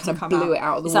Friday kind of blew it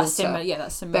out of the water. Similar? Yeah,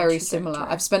 that's similar. Very similar.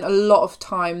 I've spent a lot of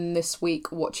time this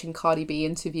week watching Cardi B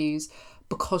interviews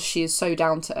because she is so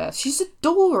down to earth. She's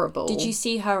adorable. Did you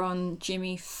see her on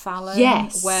Jimmy Fallon?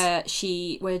 Yes. Where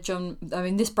John... I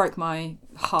mean, this broke my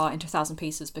heart into 1,000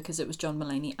 pieces because it was John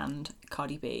Mulaney and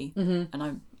Cardi B, and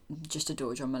I just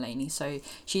adore John Mulaney. So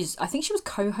I think she was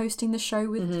co-hosting the show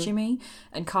with Jimmy,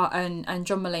 and John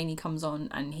Mulaney comes on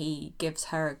and he gives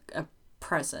her a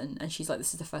present, and she's like,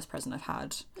 this is the first present I've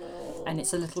had, and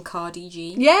it's a little Cardi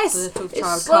G, a little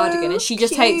child cardigan, and she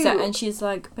just takes it and she's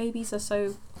like, babies are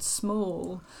so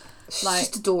small. She's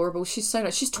just adorable. She's so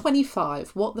nice. She's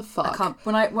 25. What the fuck? I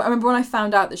remember when I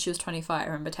found out that she was 25, I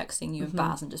remember texting you and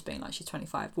Baz and just being like, she's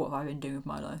 25. What have I been doing with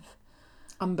my life?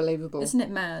 Unbelievable. Isn't it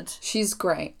mad? She's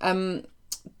great.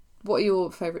 What are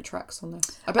your favourite tracks on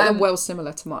this? I bet they're well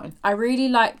similar to mine. I really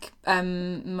like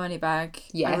Moneybag.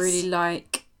 Yes. I really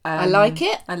like... I like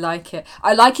it. I like it.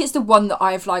 It's the one that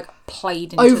I've like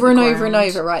played into over the and ground. over and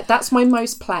over. Right, that's my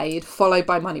most played, followed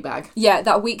by Moneybag. Yeah,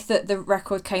 that week that the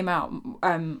record came out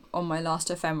on my last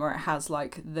FM, where it has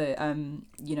like the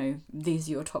these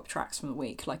are your top tracks from the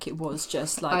week. Like it was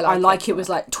just like I like it was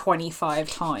like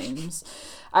 25 times.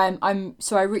 I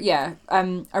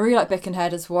really like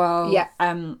Bickenhead as well. Yeah.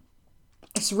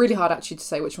 It's really hard actually to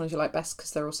say which ones you like best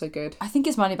because they're all so good. I think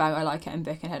it's Moneybag I like it, and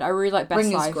Bickenhead. I really like Best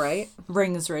Ring Life. is great.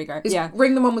 Ring is really great. Is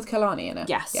Ring the one with Kehlani in it?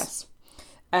 Yes.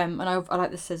 And I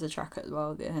like the Scissor track as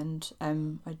well at the end.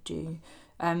 I do.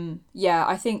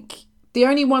 I think the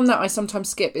only one that I sometimes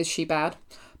skip is She Bad,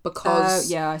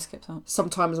 because I skip that.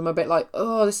 Sometimes I'm a bit like,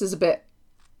 oh, this is a bit.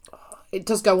 It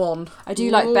does go on. I do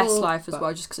like Best Life as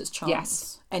well, just because it's Chance.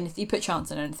 Yes. And if you put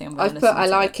Chance in anything, I'm going to listen to it. I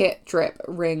Like It, Drip,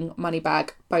 Ring,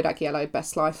 Moneybag, Bodak Yellow,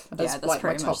 Best Life. That's like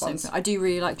pretty my much top ones. I do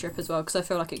really like Drip as well, because I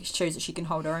feel like it shows that she can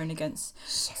hold her own against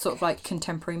sort of like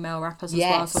contemporary male rappers as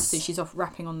well. So obviously she's off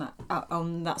rapping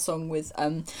on that song with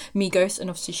Migos, and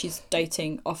obviously she's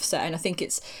dating Offset, and I think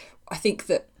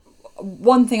that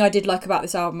one thing I did like about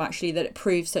this album actually, that it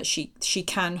proves that she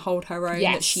can hold her own,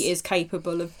 that she is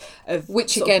capable of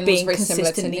which again being was very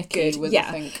consistently good. With,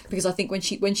 I think, because I think when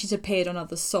she's appeared on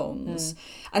other songs,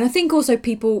 and I think also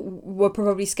people were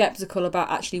probably skeptical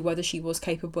about actually whether she was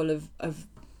capable of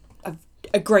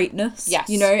a greatness,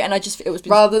 and it was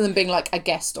rather than being like a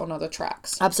guest on other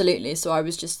tracks. Absolutely. So I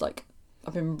was just like,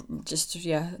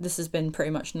 this has been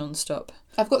pretty much non-stop.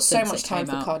 I've got so much time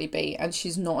for Cardi B, and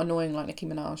she's not annoying like Nicki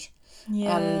Minaj.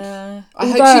 Yeah. And I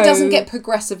hope she doesn't get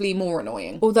progressively more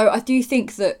annoying. Although I do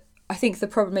think the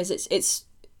problem is it's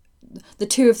the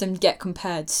two of them get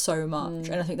compared so much,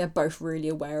 and I think they're both really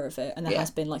aware of it, and there has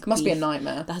been like must be a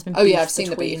nightmare. There has been I've seen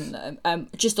the beef. Them.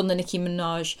 Just on the Nicki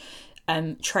Minaj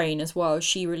train as well.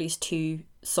 She released 2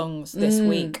 songs this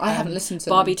week. I haven't listened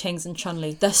to Barbie them. Tings and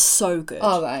Chun-Li. They're so good.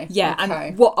 Are they? Yeah, okay.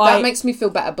 and that makes me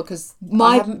feel better, because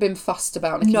I haven't been fussed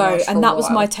about Nicki Minaj for and that a was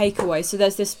while. my takeaway. So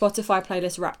there's this Spotify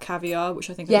playlist, Rap Caviar, which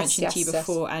I think I mentioned to you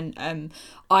before, and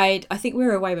I think we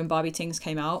were away when Barbie Tings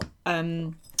came out.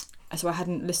 So I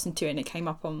hadn't listened to it, and it came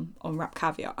up on Rap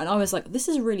Caviar, and I was like, this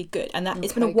is really good. And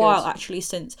it's been a while actually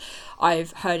since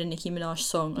I've heard a Nicki Minaj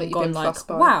song and gone like,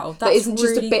 wow, that isn't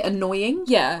really just a bit annoying.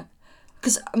 Yeah,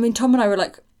 because I mean, Tom and I were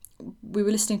like, we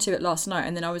were listening to it last night,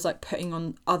 and then I was like putting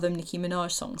on other Nicki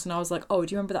Minaj songs, and I was like, oh,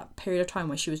 do you remember that period of time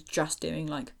where she was just doing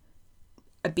like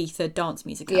Ibiza dance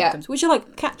music anthems, which are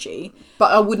like catchy, but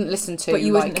I wouldn't listen to. But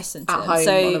you wouldn't listen to at home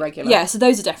on the regular. Yeah, so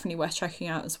those are definitely worth checking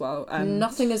out as well.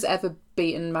 Nothing has ever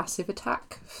beaten Massive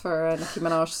Attack for a Nicki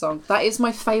Minaj song. That is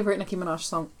my favourite Nicki Minaj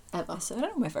song ever. So I don't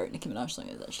know what my favourite Nicki Minaj song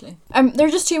is actually. There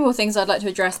are just 2 more things I'd like to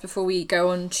address before we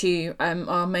go on to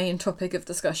our main topic of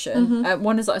discussion.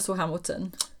 One is that I saw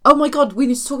Hamilton. Oh my god, we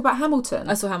need to talk about Hamilton.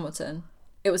 I saw Hamilton.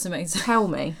 It was amazing. Tell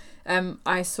me.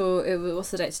 I saw it.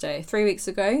 What's the date today? 3 weeks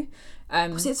ago.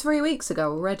 Was it 3 weeks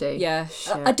ago already? Yeah,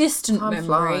 shit. A distant Time memory.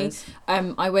 flies.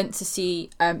 I went to see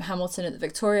Hamilton at the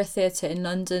Victoria Theatre in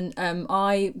London.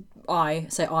 I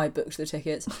booked the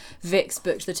tickets. Vix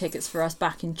booked the tickets for us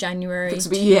back in January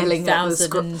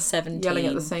 2017. Yelling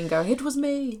at the thing, go, it was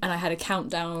me. And I had a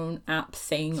countdown app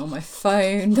thing on my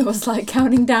phone that was like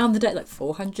counting down the day, like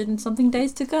 400 and something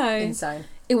days to go. Insane.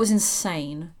 It was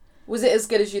insane. Was it as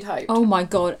good as you'd hoped? Oh my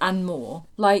god, and more.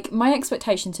 Like, my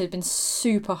expectations had been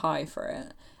super high for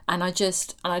it, and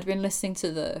I'd been listening to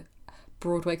the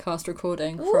Broadway cast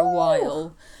recording for a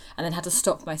while, and then had to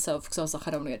stop myself because I was like,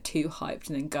 I don't want to get too hyped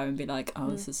and then go and be like, oh,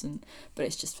 this isn't. But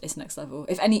it's next level.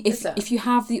 If you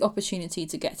have the opportunity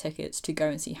to get tickets to go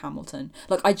and see Hamilton,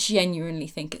 like, I genuinely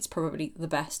think it's probably the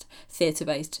best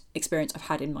theatre-based experience I've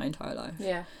had in my entire life.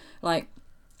 Yeah. Like,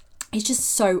 it's just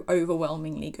so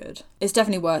overwhelmingly good. It's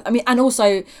definitely worth. I mean, and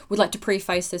also would like to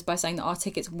preface this by saying that our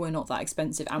tickets were not that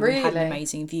expensive, and we had an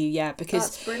amazing view. Yeah, because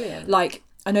that's brilliant. Like,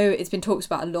 I know it's been talked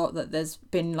about a lot that there's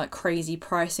been like crazy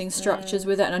pricing structures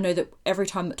with it, and I know that every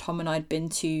time that Tom and I had been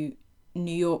to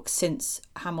New York since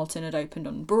Hamilton had opened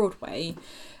on Broadway,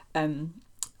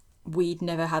 we'd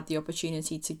never had the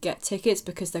opportunity to get tickets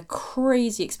because they're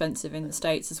crazy expensive in the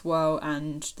States as well,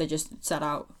 and they just sell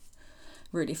out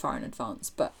really far in advance,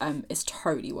 but it's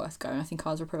totally worth going. I think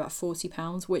ours were probably about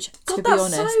 £40, which, to be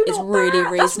honest, is really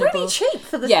reasonable. That's really cheap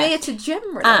for the theatre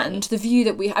generally. And the view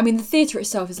that the theatre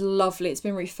itself is lovely. It's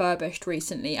been refurbished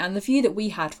recently, and the view that we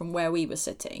had from where we were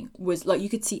sitting was like you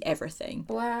could see everything.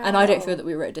 Wow. And I don't feel that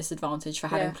we were at a disadvantage for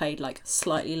having paid like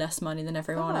slightly less money than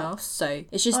everyone else. So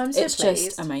it's just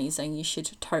just amazing. You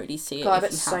should totally see it. God, I if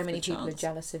bet you so have many the people are chance.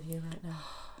 jealous of you right now.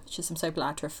 Just I'm so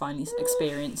glad to have finally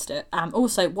experienced it.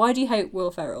 Also, why do you hate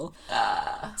Will Ferrell?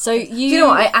 So Do you know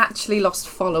what? I actually lost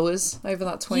followers over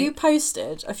that tweet. You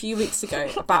posted a few weeks ago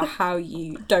about how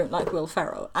you don't like Will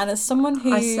Ferrell, and as someone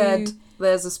who I said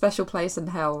there's a special place in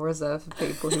hell reserved for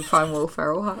people who find Will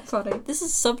Ferrell funny. This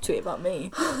is a subtweet about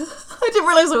me. I didn't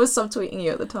realise I was subtweeting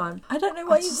you at the time. I don't know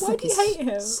why you hate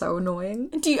him. So annoying.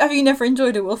 Have you never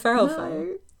enjoyed a Will Ferrell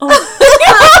film? Oh.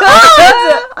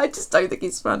 I just don't think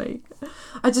he's funny.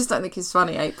 I just don't think he's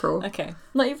funny, April. Okay.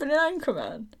 Not even an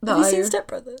Anchorman. No. Have you seen Step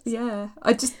Brothers? Yeah.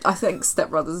 I think Step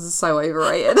Brothers is so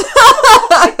overrated.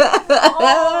 I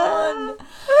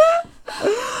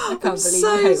can't believe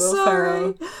you hate Will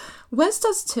Ferrell. Wes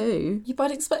does too. You'd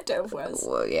expect it of Wes.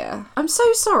 Well, yeah. I'm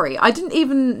so sorry. I didn't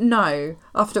even know,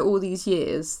 after all these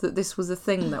years, that this was a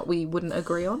thing that we wouldn't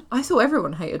agree on. I thought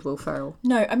everyone hated Will Ferrell.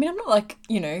 No, I mean, I'm not like,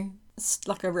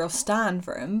 like a real stan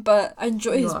for him, but I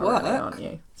enjoy his work. Really, aren't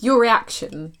you? Your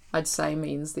reaction, I'd say,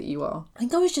 means that you are. I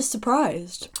think I was just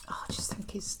surprised. Oh, I just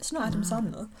think It's not Adam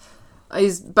Sandler.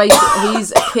 He's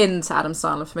akin to Adam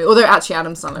Sandler for me, although actually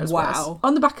Adam Sandler is worse.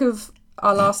 On the back of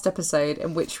our last episode,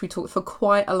 in which we talked for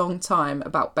quite a long time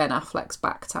about Ben Affleck's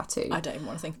back tattoo. I don't even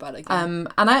want to think about it again.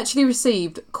 And I actually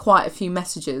received quite a few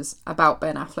messages about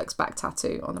Ben Affleck's back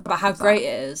tattoo on the back. About how great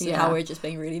it is, and how we're just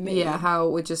being really mean. Yeah, how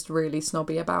we're just really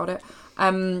snobby about it.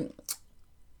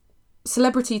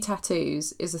 Celebrity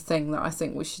tattoos is a thing that I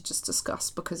think we should just discuss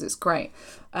because it's great.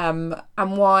 And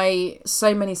why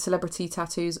so many celebrity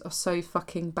tattoos are so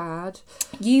fucking bad.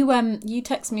 You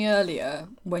texted me earlier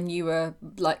when you were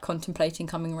like contemplating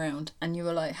coming round, and you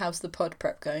were like, how's the pod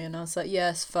prep going? And I was like,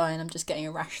 yes, fine. I'm just getting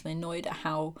irrationally annoyed at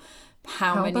how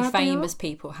many famous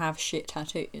people have shit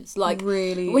tattoos. Like,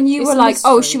 really, when you were like,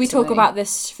 oh, should we talk about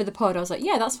this for the pod? I was like,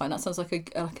 yeah, that's fine. That sounds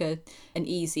like an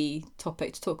easy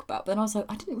topic to talk about. But then I was like,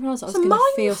 I didn't realise I was going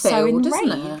to feel so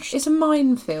enraged. It's a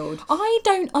minefield. I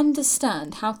don't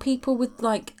understand how people with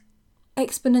like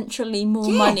exponentially more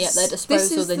money at their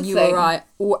disposal than you or I,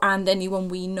 and anyone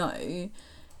we know,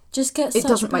 just get such bad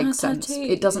tattoos. It doesn't make sense.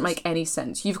 It doesn't make any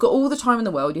sense. You've got all the time in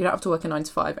the world. You don't have to work a 9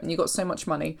 to 5, and you've got so much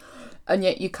money. And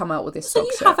yet you come out with this dog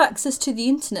shit. So you have access to the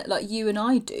internet like you and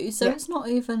I do, so it's not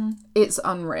even... It's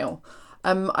unreal.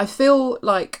 I feel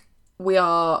like we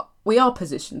are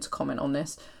positioned to comment on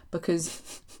this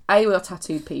because A, we are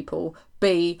tattooed people,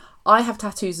 B, I have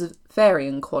tattoos of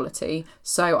varying quality,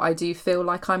 so I do feel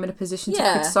like I'm in a position to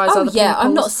criticise other people.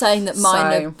 I'm not saying that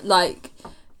mine are like...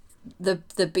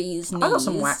 the bee's knees. I got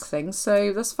some wax things,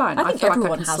 so that's fine. I think feel everyone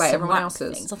like I can has slay some everyone wax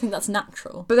else's. things. I think that's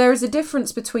natural. But there is a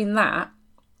difference between that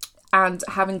and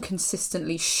having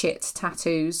consistently shit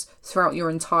tattoos throughout your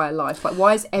entire life. Like,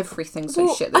 why is everything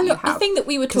so shit that you have? I think that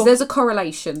we were talking... Because there's a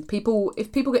correlation.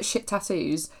 If people get shit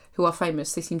tattoos who are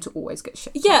famous, they seem to always get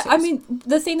shit tattoos. Yeah, I mean,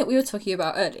 the thing that we were talking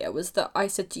about earlier was that I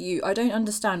said to you, I don't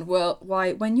understand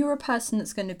why when you're a person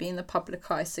that's going to be in the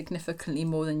public eye significantly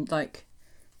more than, like,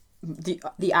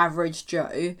 the average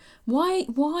Joe,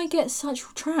 why get such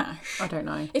trash? I don't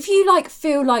know. If you like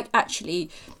feel like actually,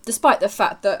 despite the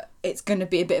fact that it's going to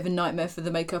be a bit of a nightmare for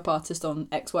the makeup artist on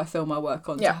XY film I work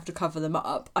on to have to cover them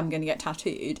up, I'm going to get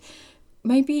tattooed.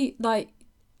 Maybe like,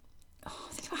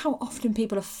 think about how often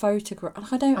people are photographed.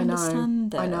 Like, I don't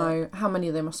understand it. I know how many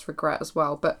they must regret as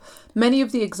well. But many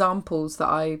of the examples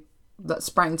that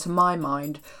sprang to my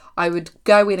mind, I would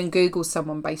go in and Google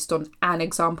someone based on an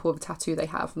example of a tattoo they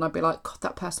have, and I'd be like, God,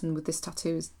 that person with this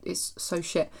tattoo is so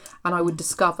shit. And I would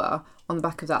discover on the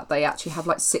back of that they actually have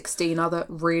like 16 other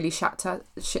really shit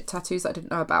tattoos that I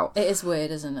didn't know about. It is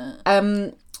weird, isn't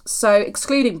it? So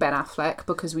excluding Ben Affleck,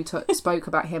 because we spoke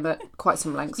about him at quite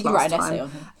some length last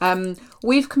time,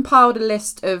 we've compiled a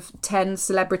list of 10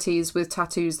 celebrities with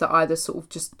tattoos that either sort of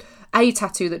just a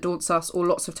tattoo that daunts us, or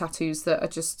lots of tattoos that are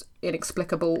just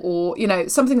inexplicable, or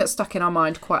something that's stuck in our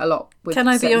mind quite a lot. Can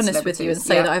I be honest with you and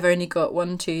say that I've only got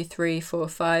 1, 2, 3, 4,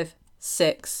 5,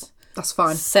 6. That's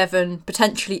fine. 7,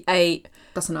 potentially 8.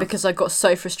 That's enough. Because I got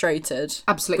so frustrated.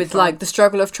 Absolutely with fine. like the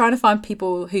struggle of trying to find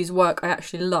people whose work I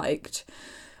actually liked.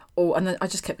 And then I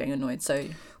just kept getting annoyed. So,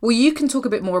 well, you can talk a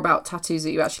bit more about tattoos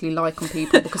that you actually like on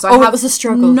people, because it was a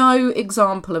struggle. No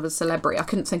example of a celebrity. I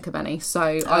couldn't think of any, so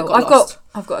I got lost.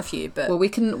 I've got a few, but well, we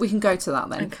can go to that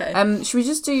then. Okay. Should we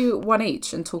just do one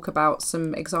each and talk about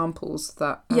some examples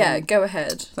that? Go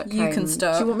ahead. You can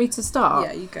start. Do you want me to start?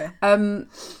 Yeah, you go.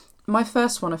 My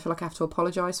first one I feel like I have to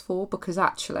apologise for, because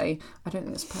actually I don't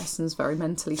think this person's very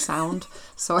mentally sound,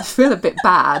 so I feel a bit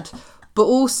bad. But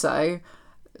also,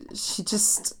 it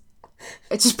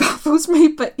just baffles me,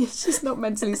 but it's just not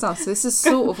mentally sound, so this is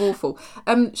sort of awful.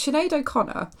 Sinead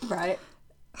O'Connor. Right.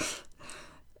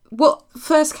 What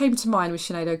first came to mind with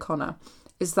Sinead O'Connor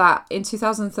is that in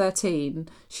 2013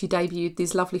 she debuted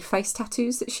these lovely face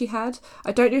tattoos that she had.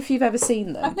 I don't know if you've ever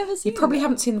seen them. I've never seen You probably them.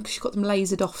 haven't seen them because she got them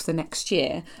lasered off the next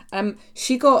year.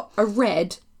 She got a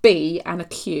red B and a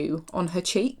Q on her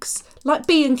cheeks, like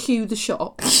B&Q the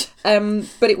shop,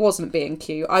 but it wasn't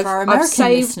B&Q. For our American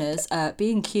listeners,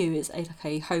 B&Q is like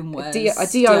a homeware a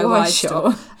DIY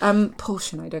shop. Poor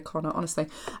Sinead O'Connor, honestly.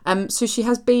 So she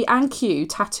has B and Q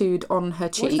tattooed on her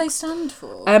cheeks. What do they stand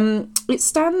for? It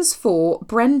stands for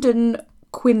Brendan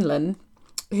Quinlan,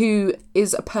 who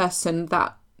is a person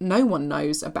that no one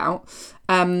knows about.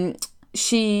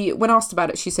 She, when asked about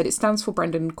it, she said it stands for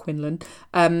Brendan Quinlan,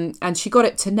 and she got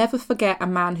it to never forget a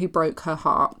man who broke her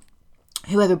heart,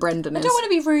 whoever Brendan is. I don't want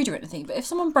to be rude or anything, but if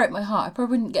someone broke my heart, I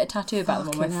probably wouldn't get a tattoo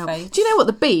about them on my face. Do you know what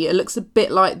the B? It looks a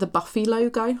bit like the Buffy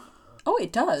logo. Oh,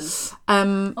 it does.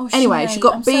 Anyway, she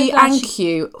got B and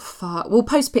Q. Fuck. We'll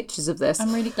post pictures of this.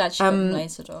 I'm really glad she got them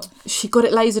lasered off. She got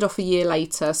it lasered off a year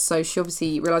later, so she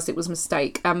obviously realised it was a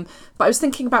mistake. But I was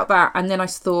thinking about that, and then I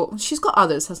thought, she's got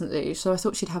others, hasn't she? So I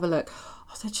thought she'd have a look.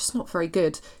 Oh, they're just not very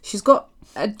good. She's got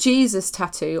a Jesus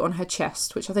tattoo on her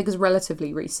chest, which I think is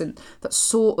relatively recent, that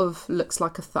sort of looks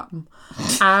like a thumb.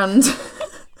 And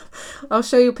I'll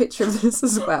show you a picture of this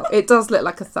as well. It does look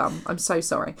like a thumb. I'm so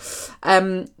sorry.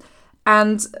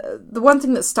 And the one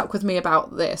thing that stuck with me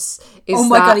about this is oh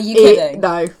my God, are you kidding?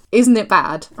 No, isn't it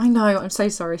bad? I know, I'm so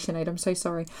sorry, Sinead, I'm so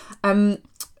sorry.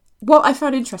 What I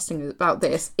found interesting about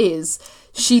this is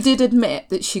she did admit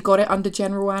that she got it under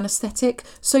general anaesthetic.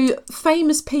 So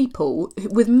famous people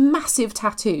with massive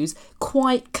tattoos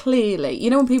quite clearly, you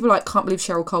know when people are like, can't believe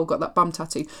Cheryl Cole got that bum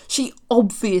tattoo. She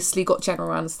obviously got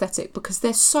general anaesthetic because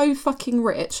they're so fucking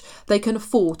rich they can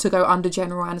afford to go under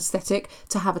general anaesthetic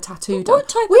to have a tattoo done.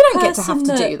 We don't get to have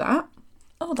to do that.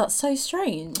 Oh, that's so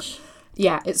strange.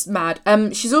 Yeah, it's mad.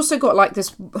 She's also got like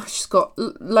this. She's got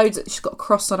loads. She's got a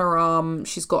cross on her arm.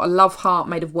 She's got a love heart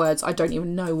made of words. I don't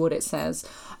even know what it says.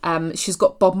 She's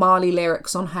got Bob Marley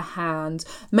lyrics on her hand.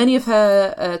 Many of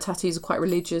her tattoos are quite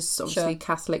religious, obviously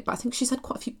Catholic, but I think she's had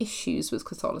quite a few issues with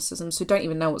Catholicism, so don't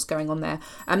even know what's going on there.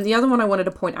 The other one I wanted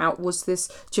to point out was this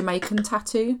Jamaican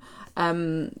tattoo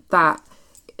that.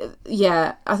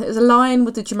 Yeah, I think there's a lion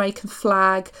with the Jamaican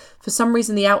flag. For some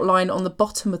reason, the outline on the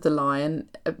bottom of the lion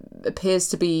appears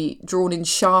to be drawn in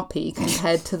Sharpie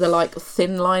compared to the like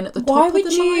thin line at the top of the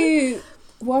line.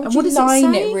 Why would you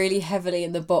line it really heavily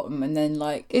in the bottom and then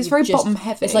like... It's very bottom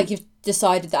heavy. It's like you've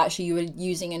decided that actually you were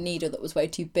using a needle that was way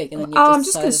too big and then I'm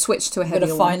just going to switch to a heavier one.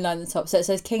 Got a fine line at the top. So it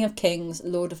says King of Kings,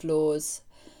 Lord of Lords,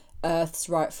 Earth's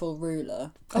rightful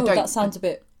ruler. Oh, that sounds a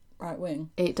bit... right wing.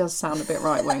 It does sound a bit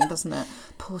right wing, doesn't it?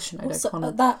 Poor Sinead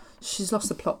O'Connor. She's lost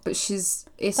the plot, but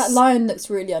that lion looks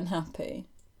really unhappy.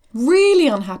 Really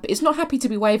unhappy. It's not happy to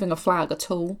be waving a flag at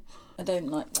all. I don't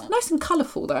like that. Nice and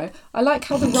colourful though. I like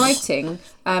how the writing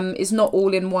is not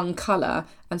all in one colour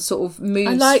and sort of moves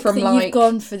from like... I like that you've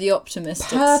gone for the optimistic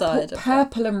side of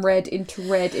purple and red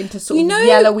into sort of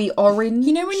yellowy orange.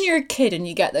 You know when you're a kid and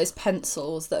you get those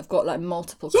pencils that have got like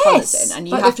multiple colours in and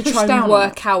you have to try and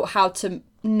work out how to...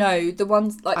 No, the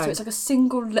ones like so it's like a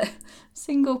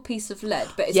single piece of lead,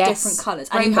 but it's different colours,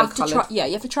 and you have to try. Yeah,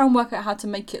 you have to try and work out how to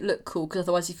make it look cool, because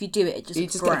otherwise, if you do it, you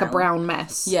just get like a brown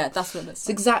mess. Yeah, that's what it looks like. It's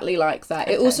exactly like that.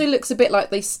 Okay. It also looks a bit like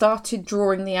they started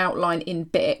drawing the outline in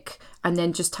Bic and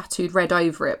then just tattooed red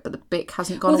over it, but the Bic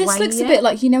hasn't gone away yet. Well, this looks a bit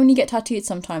like, you know, when you get tattooed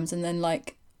sometimes, and then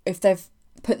like if they've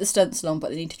put the stencil on, but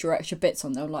they need to draw extra bits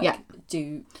on, they'll like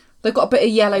do. They've got a bit of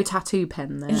yellow tattoo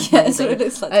pen there. Yeah, that's what it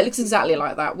looks like. It looks exactly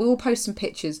like that. We will post some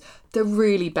pictures. They're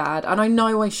really bad. And I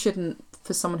know I shouldn't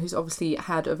for someone who's obviously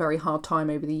had a very hard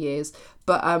time over the years.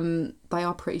 But they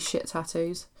are pretty shit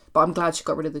tattoos. But I'm glad she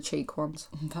got rid of the cheek ones.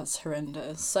 That's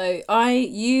horrendous. So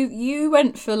you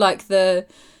went for like the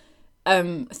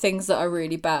things that are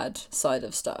really bad side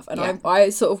of stuff, and I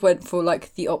sort of went for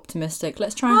like the optimistic.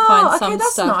 Let's try and find some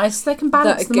that's stuff. Nice. They can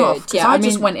balance them off. Yeah, I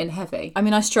just went in heavy. I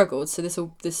mean, I struggled, so this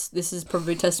is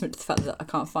probably a testament to the fact that I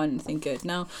can't find anything good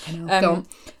now. Go on.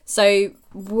 So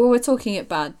we're talking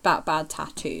about bad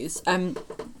tattoos.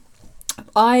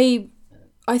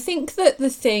 I think that the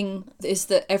thing is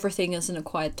that everything is an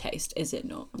acquired taste, is it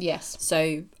not? Yes.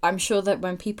 So I'm sure that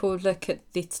when people look at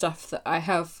the stuff that I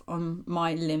have on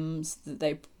my limbs, that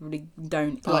they probably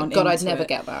don't. Like, God, I'd never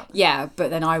get that. Yeah, but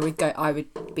then I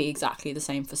would be exactly the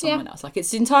same for someone else. Like,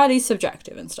 it's entirely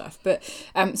subjective and stuff. But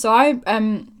so I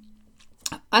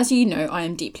as you know, I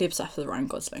am deeply obsessed with Ryan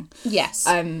Gosling. Yes.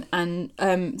 And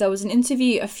there was an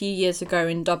interview a few years ago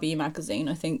in W magazine,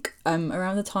 I think,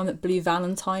 around the time that Blue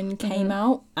Valentine came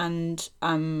out, and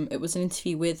it was an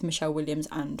interview with Michelle Williams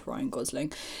and Ryan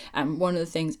Gosling. And one of the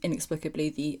things, inexplicably,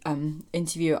 the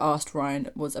interviewer asked Ryan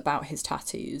was about his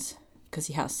tattoos. because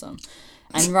he has some.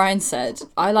 And Ryan said,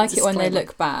 I like it when they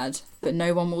look bad, but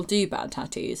no one will do bad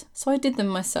tattoos. So I did them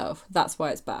myself. That's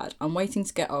why it's bad. I'm waiting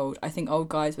to get old. I think old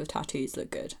guys with tattoos look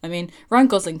good. I mean, Ryan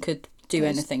Gosling could do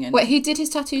anything. Wait, he did his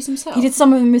tattoos himself? He did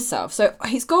some of them himself. So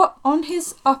he's got, on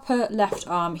his upper left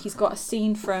arm, he's got a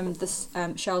scene from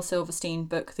the Shel Silverstein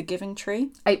book, The Giving Tree.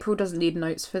 April doesn't need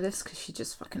notes for this because she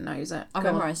just fucking knows it. I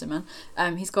memorised it,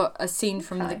 man. He's got a scene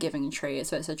from The Giving Tree.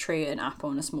 So it's a tree, an apple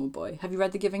and a small boy. Have you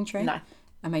read The Giving Tree? No.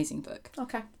 Amazing book.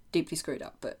 Okay. Deeply screwed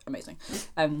up, but amazing.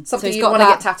 Something so you want to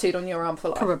get tattooed on your arm for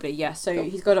life. Probably, yeah. So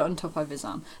he's got it on top of his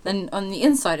arm. Then on the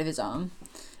inside of his arm,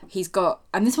 he's got...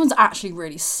 And this one's actually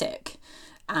really sick.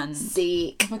 And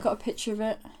sick. Have I got a picture of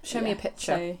it? Show me a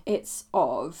picture. So it's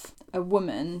of a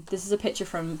woman. This is a picture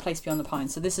from Place Beyond the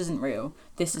Pines. So this isn't real.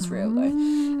 This is real,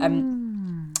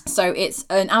 though. So it's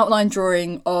an outline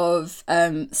drawing of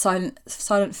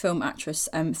silent film actress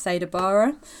Theda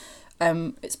Bara.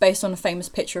 It's based on a famous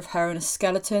picture of her and a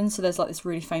skeleton. So there's like this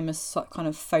really famous kind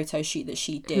of photo shoot that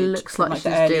she did. Looks like she's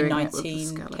the early doing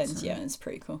 1910s. Yeah, it's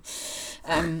pretty cool.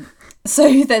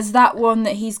 So there's that one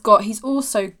that he's got. He's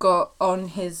also got on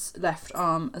his left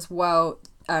arm as well.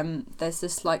 There's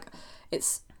this like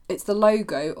it's the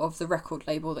logo of the record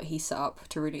label that he set up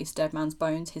to release Dead Man's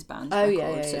Bones, his band's record.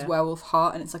 Yeah. So it's Werewolf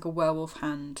Heart, and it's like a werewolf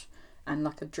hand and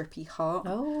like a drippy heart.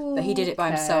 Oh, but he did it by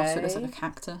himself, so it looks like a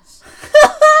cactus.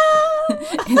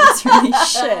 It's really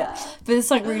shit, but it's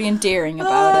like really endearing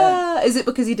about it. Is it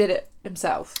because he did it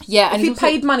himself? Yeah, and if you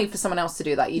paid money for someone else to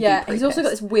do that, you'd be pretty he's also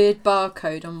got pissed. this weird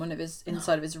barcode on one of his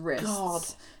inside of his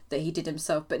wrists that he did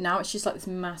himself, but now it's just like this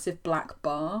massive black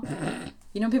bar.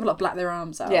 You know when people like black their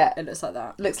arms out? Yeah, it looks like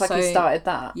that. Looks like he started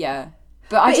that. Yeah,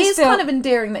 but I just feel kind of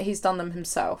endearing that he's done them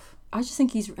himself. I just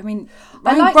think he's... I mean,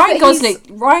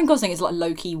 Ryan Gosling is like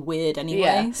low-key weird anyway.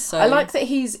 Yeah. So I like that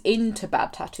he's into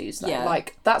bad tattoos though. Yeah.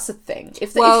 Like, that's a thing.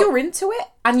 If you're into it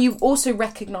and you also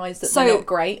recognise that they're not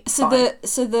great, the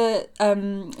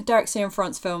Derek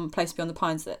Cianfrance film Place Beyond the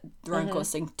Pines that Ryan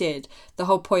Gosling did, the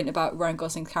whole point about Ryan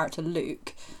Gosling's character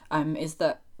Luke is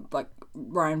that like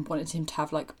Ryan wanted him to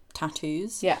have like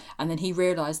tattoos, and then he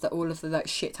realised that all of the like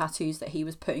shit tattoos that he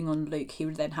was putting on Luke, he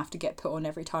would then have to get put on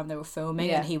every time they were filming,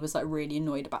 and he was like really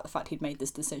annoyed about the fact he'd made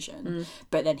this decision.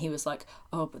 But then he was like,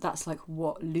 oh, but that's like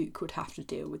what Luke would have to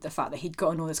deal with, the fact that he'd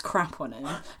gotten all this crap on him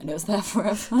and it was there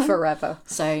forever.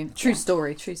 So true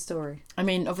story. I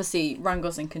mean, obviously Ryan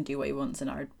Gosling can do what he wants and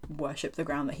I worship the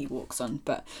ground that he walks on,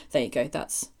 but there you go,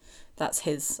 that's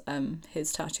his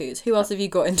tattoos. Who else have you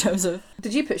got in terms of...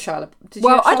 Did you put Charlotte?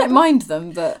 I don't mind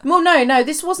them, but... Well, no,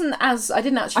 this wasn't as... I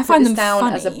didn't actually put this down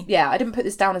funny. As a... Yeah, I didn't put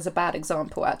this down as a bad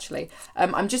example, actually.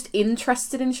 I'm just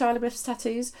interested in Shia LaBeouf's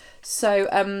tattoos.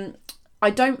 So, I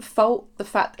don't fault the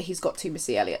fact that he's got 2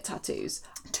 Missy Elliott tattoos.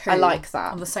 I like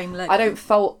that. On the same leg. I don't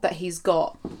fault that he's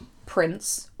got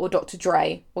Prince or Dr.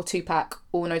 Dre or Tupac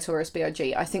or Notorious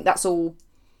B.I.G. I think that's all...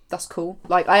 That's cool.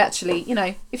 Like, I actually, you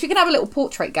know, if you can have a little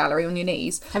portrait gallery on your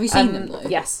knees. Have you seen them, though?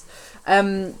 Yes.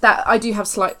 That I do have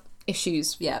slight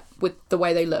issues with the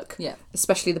way they look. Yeah.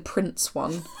 Especially the Prince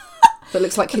one. That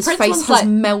looks like his face has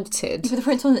melted. But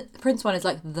the Prince one is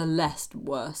like the less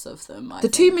worse of them. The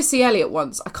 2 Missy Elliott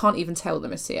ones, I can't even tell the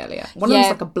Missy Elliott. One of them's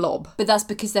like a blob. But that's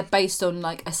because they're based on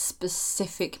like a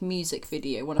specific music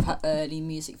video, one of her early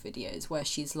music videos, where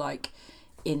she's like...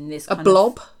 in this kind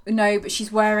blob? No, but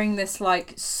she's wearing this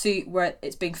like suit where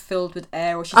it's being filled with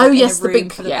air, or she's like, in a room the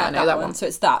big full of I know that one. So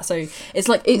it's that. So it's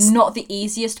like it's not the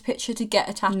easiest picture to get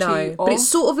a tattoo of. But it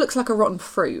sort of looks like a rotten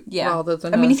fruit rather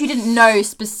than... I mean, if you didn't know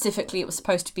specifically it was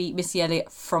supposed to be Missy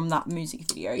Elliott from that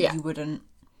music video, you wouldn't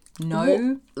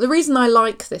know. The reason I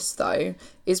like this, though,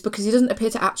 is because he doesn't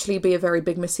appear to actually be a very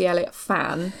big Missy Elliott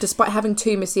fan, despite having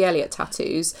 2 Missy Elliott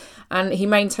tattoos, and he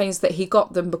maintains that he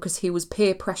got them because he was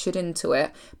peer pressured into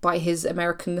it by his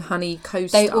American Honey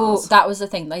co-stars. That was the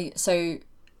thing.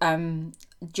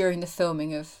 During the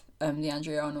filming of the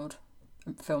Andrea Arnold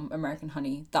film American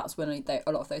Honey, that's when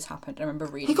a lot of those happened. I remember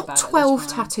reading about it. He got 12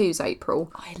 tattoos,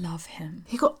 April. I love him.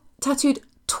 He got tattooed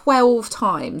 12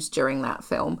 times during that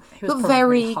film. He got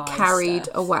very carried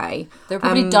away. They were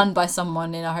probably done by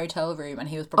someone in a hotel room, and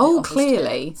he was probably off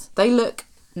clearly. His they look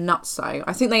nutso.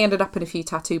 I think they ended up in a few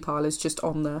tattoo parlours just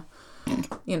on the,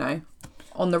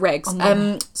 on the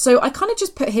regs. So I kind of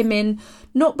just put him in,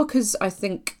 not because I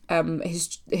think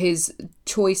his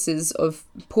choices of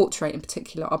portrait in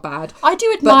particular are bad. I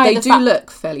do admire, but they do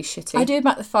look fairly shitty. I do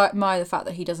admire the fact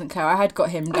that he doesn't care. I had got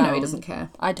him down. I know he doesn't care.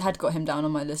 I had got him down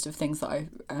on my list of things that I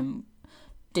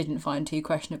didn't find too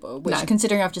questionable. Which,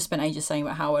 considering I've just spent ages saying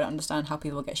about how I don't understand how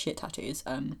people get shit tattoos,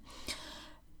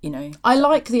 I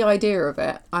like the idea of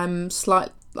it. I'm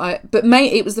slight, but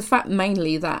it was the fact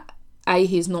mainly that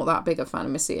He's not that big a fan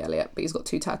of Missy Elliott, but he's got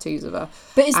 2 tattoos of her.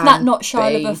 But isn't that not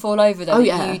Shia LaBeouf all over though? Oh,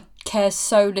 yeah. You care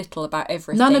so little about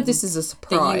everything. None of this is a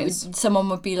surprise. Someone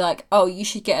would be like, oh, you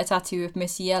should get a tattoo of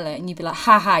Missy Elliott, and you'd be like,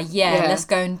 haha, yeah, let's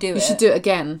go and do it. You should do it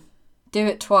again. Do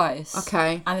it twice.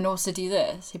 Okay. And then also do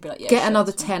this. He'd be like, yeah, get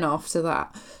another 10 after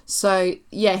that. So,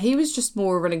 yeah, he was just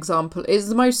more of an example. It's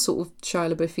the most sort of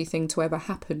Shia LaBeouf-y thing to ever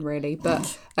happen, really.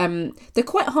 But they're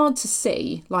quite hard to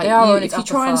see. Like, if you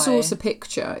try and source a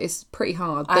picture, it's pretty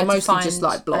hard. They're mostly just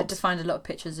like blobs. I had to find a lot of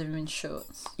pictures of him in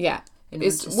shorts. Yeah.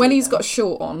 It's when he's got a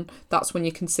short on, that's when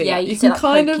you can see it. Yeah, you can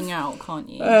kind of poking out, can't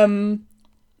you?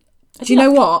 Do you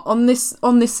know what? On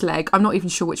this leg, I'm not even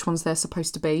sure which ones they're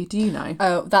supposed to be. Do you know?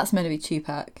 Oh, that's meant to be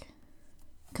Tupac.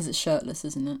 Because it's shirtless,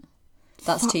 isn't it?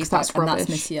 That's Tupac, and that's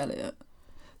Missy Elliott.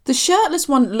 The shirtless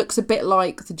one looks a bit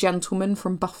like the gentleman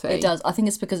from Buffy. It does. I think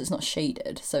it's because it's not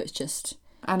shaded, so it's just...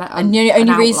 And the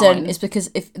only reason is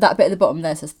because if that bit at the bottom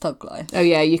there says Thug Life. Oh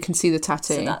yeah, you can see the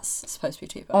tattoo. So that's supposed to be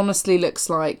Tupac. Honestly, looks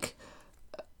like...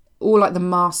 Or like the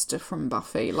Master from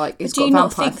Buffy, like it's got a Do vampire you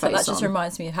not think face that just on.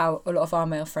 reminds me of how a lot of our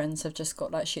male friends have just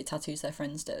got like shit tattoos their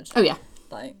friends did? Oh yeah,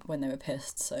 like when they were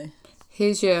pissed. So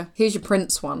here's your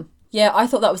Prince one. Yeah, I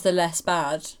thought that was the less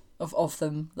bad of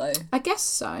them though. I guess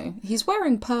so. He's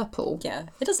wearing purple. Yeah,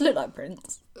 it does look like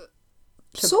Prince.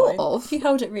 Sort of. If you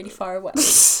held it really far away,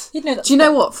 you'd know that. Do you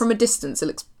know what? From a distance, it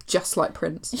looks just like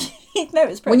Prince. You'd know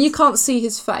it's Prince. When you can't see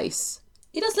his face,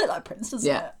 he does look like Prince,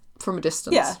 doesn't it? From a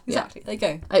distance. Yeah, exactly. There you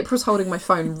go. April's holding my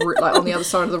phone like on the other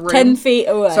side of the room. 10 feet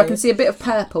away. So I can see a bit of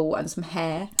purple and some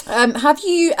hair. Have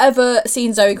you ever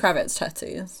seen Zoe Kravitz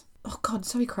tattoos? Oh God,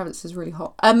 Zoe Kravitz is really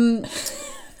hot.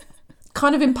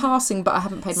 Kind of in passing, but I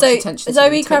haven't paid much attention to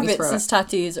Zoe Kravitz's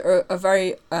tattoos are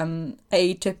very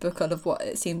atypical of what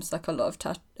it seems like a lot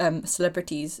of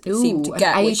celebrities seem to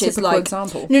get. Which is like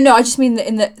example. No, I just mean that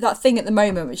in that thing at the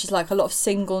moment, which is like a lot of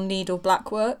single needle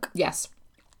black work. Yes.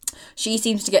 She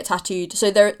seems to get tattooed.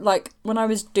 So there, like when I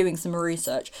was doing some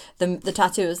research, the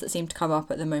tattooers that seem to come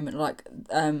up at the moment, are like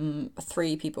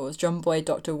 3 people: is John Boy,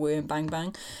 Dr. Wu, and Bang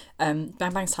Bang. Bang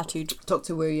Bang's tattooed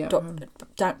Dr. Wu, yeah.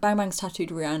 Bang Bang's tattooed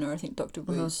Rihanna. I think Dr.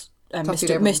 Wu's.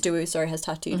 Mr. Wu, sorry, has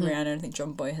tattooed Rihanna, and I think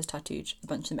John Boy has tattooed a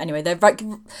bunch of them. Anyway, they're like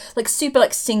super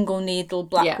like single needle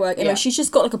black work. Anyway, she's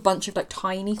just got like a bunch of like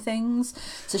tiny things.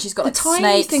 So she's got like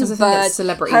snakes and birds.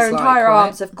 Celebrities her entire right?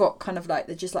 arms have got kind of like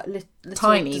they're just like little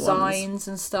tiny designs ones.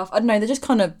 And stuff. I don't know, they're just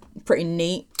kind of pretty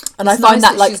neat. And it's I find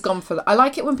nice that like she's gone for that. I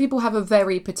like it when people have a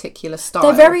very particular style.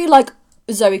 They're very like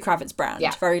Zoe Kravitz brand.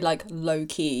 Yeah. Very like low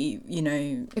key, you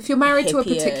know. If you're married to a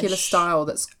particular hippie-ish style,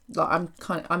 that's like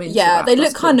I'm into. Yeah, that. they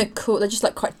That's look kind of cool. They're just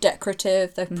like quite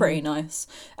decorative. They're pretty nice.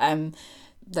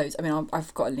 Those, I mean,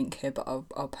 I've got a link here, but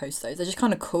I'll post those. They're just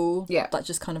kind of cool. Yeah, like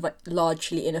just kind of like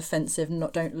largely inoffensive,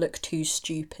 don't look too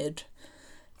stupid.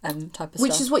 Type of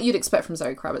Which stuff. is what you'd expect from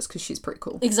Zoe Kravitz because she's pretty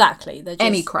cool. Exactly. They're just,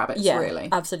 any Kravitz, really.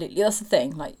 Absolutely. That's the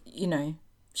thing. Like, you know,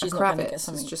 she's not going to get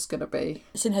something. It's just going to be.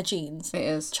 It's in her genes. It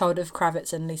is. Child of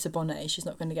Kravitz and Lisa Bonet. She's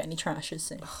not going to get any trash, is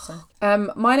she?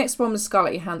 So. My next one was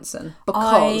Scarlett Johansson because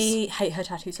I hate her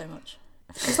tattoo so much.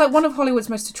 She's like one of Hollywood's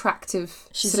most attractive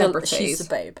celebrities. She's a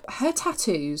babe. Her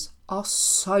tattoos are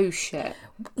so shit.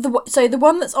 The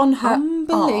one that's on her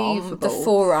unbelievable arm, the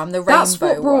forearm, the rainbow. That's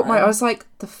what brought one. I was like,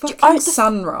 the fucking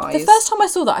sunrise. The first time I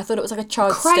saw that, I thought it was like a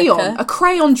child's sticker. A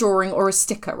crayon drawing or a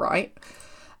sticker, right?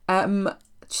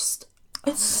 It's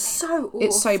so awful.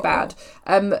 It's so bad.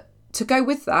 To go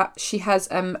with that, she has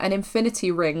an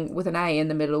infinity ring with an A in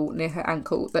the middle near her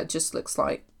ankle that just looks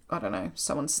like, I don't know,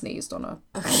 someone sneezed on her.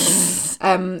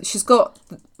 She's got,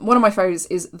 one of my favourites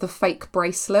is the fake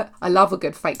bracelet. I love a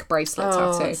good fake bracelet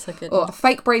tattoo. That's a good or one. a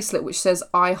fake bracelet which says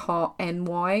I heart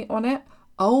NY on it.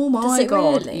 Oh my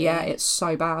God. Really? Yeah, it's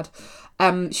so bad.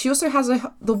 She also has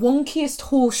the wonkiest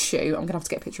horseshoe. I'm going to have to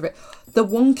get a picture of it. The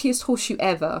wonkiest horseshoe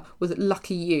ever with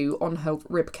Lucky You on her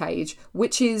rib cage,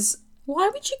 which is... Why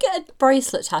would you get a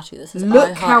bracelet tattoo that says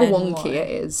Look I how heart wonky NY? it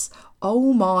is.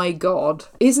 Oh my God.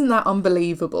 Isn't that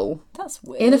unbelievable? That's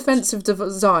weird. Inoffensive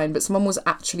design, but someone was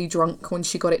actually drunk when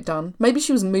she got it done. Maybe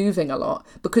she was moving a lot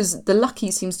because the Lucky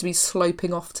seems to be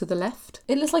sloping off to the left.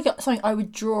 It looks like something I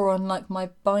would draw on like my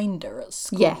binder at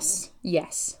school. Yes.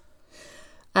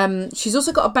 She's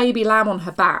also got a baby lamb on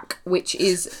her back, which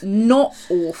is not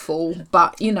awful,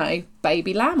 but you know,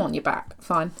 baby lamb on your back,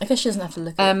 fine. I guess she doesn't have to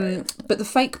look at it. But the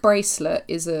fake bracelet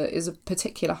is a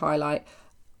particular highlight.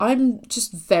 I'm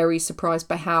just very surprised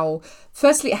by how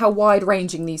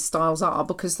wide-ranging these styles are,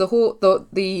 because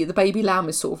the baby lamb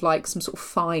is sort of like some sort of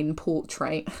fine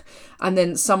portrait, and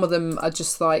then some of them are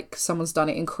just like someone's done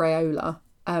it in Crayola.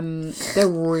 They're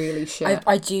really shit.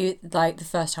 I do, like, the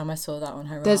first time I saw that on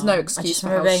her arm. There's no excuse I just for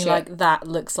remember how being shit. like, that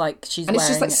looks like she's And wearing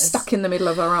it's just, like, it. stuck in the middle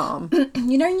of her arm.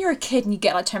 You know when you're a kid and you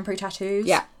get, like, temporary tattoos?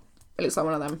 Yeah. It looks like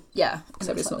one of them. Yeah.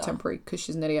 Except it's like not that. temporary because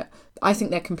she's an idiot. I think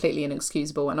they're completely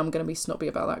inexcusable, and I'm going to be snobby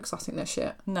about that because I think they're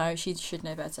shit. No, she should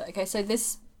know better. Okay, so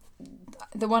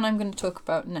the one I'm going to talk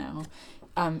about now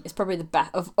is probably the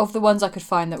best of the ones I could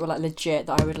find that were, like, legit,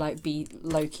 that I would, like, be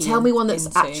low-key Tell me one that's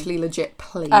into. actually legit,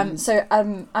 please. So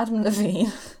Adam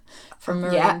Levine from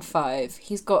Maroon 5,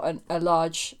 he's got a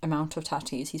large amount of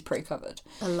tattoos. He's pretty covered.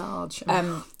 A large.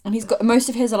 And he's got, most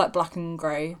of his are, like, black and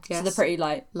grey, so Yes. they're pretty,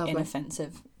 like, Lovely.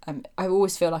 inoffensive. I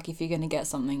always feel like if you're going to get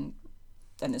something,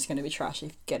 then it's going to be trash.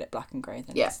 If you get it black and grey,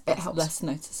 then it helps. less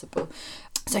noticeable.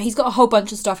 So he's got a whole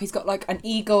bunch of stuff. He's got, like, an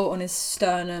eagle on his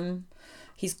sternum.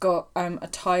 He's got a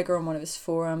tiger on one of his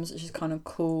forearms, which is kind of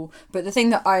cool. But the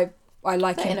thing that I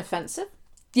like They're him... inoffensive.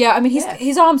 Yeah, I mean,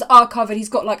 his arms are covered. He's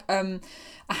got, like, a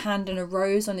hand and a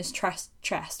rose on his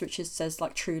chest, which says,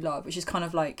 like, true love, which is kind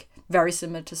of, like, very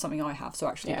similar to something I have, so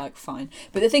actually, like, fine.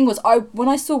 But the thing was, when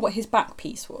I saw what his back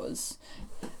piece was,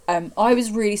 I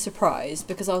was really surprised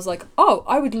because I was like, oh,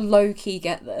 I would low-key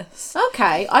get this.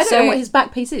 Okay, I don't know what his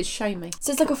back piece is. Show me.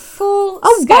 So it's like a full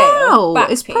wow, back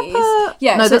it's piece. proper.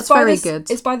 Yeah, no, so that's it's by very this, good.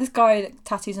 It's by this guy that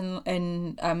tattoos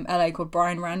in LA called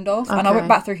Brian Randolph, and I Okay. went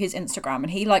back through his Instagram,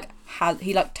 and he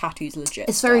tattoos legit.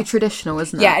 It's very stuff. traditional,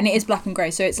 isn't it? Yeah, and it is black and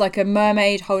grey. So it's like a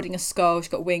mermaid holding a skull. She's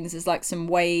got wings. There's like some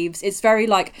waves. It's very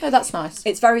like. No, that's nice.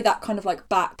 It's very that kind of like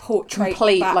back portrait,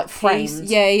 Complete, back like, piece. framed.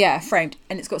 Yeah, framed,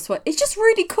 and it's got sweat. It's just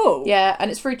really cool. Yeah,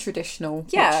 and it's very traditional.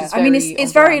 Yeah, which is I mean, very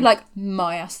it's on very brand. like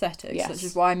my aesthetic, Yes. which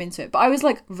is why I'm into it. But I was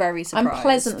like very surprised. I'm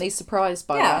pleasantly surprised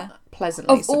by that.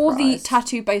 Pleasantly Of surprised. all the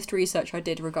tattoo-based research I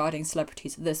did regarding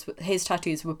celebrities, his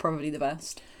tattoos were probably the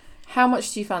best. How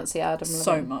much do you fancy Adam Levine?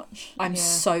 So much. I'm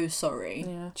so sorry.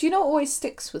 Yeah. Do you know what always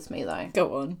sticks with me though?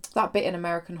 Go on. That bit in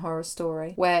American Horror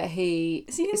Story where he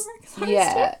Is he in American Horror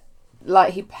yeah,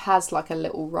 like he has like a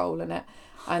little role in it.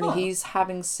 And he's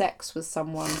having sex with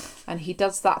someone, and he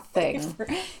does that thing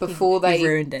before they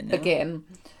ruined it now. begin,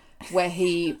 where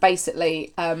he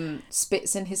basically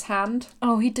spits in his hand.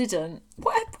 Oh, he didn't.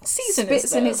 What season Spits is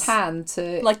this? in his hand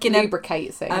to Like in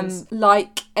lubricate things.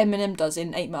 like Eminem does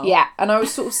in 8 Mile. Yeah, and I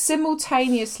was sort of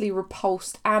simultaneously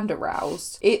repulsed and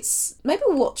aroused. It's maybe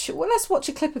let's watch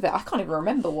a clip of it. I can't even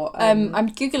remember what. I'm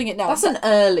googling it now. That's an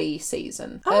early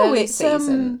season. Oh, early it's,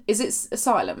 season. Is it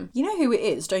Asylum? You know who it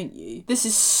is, don't you? This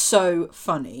is so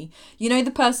funny. You know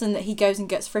the person that he goes and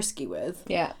gets frisky with?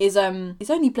 Yeah. Is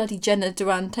only bloody Jenna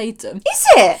Duran Tatum. Is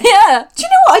it? Yeah. Do you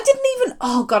know what? I didn't even.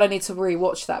 Oh god, I need to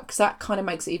rewatch that because that kind of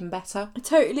makes it even better. It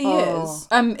totally Oh.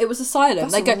 is. It was Asylum.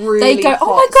 That's They go. a really they go.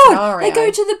 Oh my hot god! scenario. They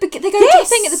go to the. They go to the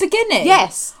thing at the beginning.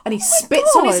 Yes, and he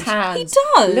spits on his God, hands. he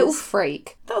does. Little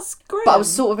freak. That's great. But I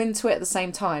was sort of into it at the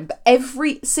same time. But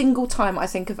every single time I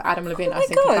think of Adam Levine, Oh I my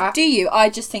think of god! that. Do you? I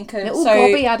just think of Little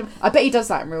Bobby Adam. I bet he does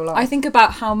that in real life. I think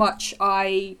about how much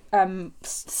I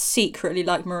secretly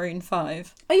like Maroon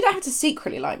 5. Oh, you don't have to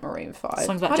secretly like Maroon 5.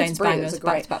 Songs about Alex James Breeders Bangers, are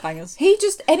great. back-to-back bangers. He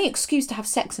just any excuse to have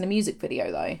sex in a music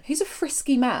video though. He's a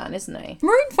frisky man, isn't he?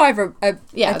 Maroon 5 are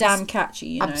Yeah, damn catchy,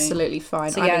 you know. Absolutely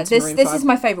fine. So I'm yeah, into this Maroon this 5. is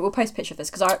my favourite. We'll post a picture of this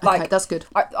because I like. Okay, that's good.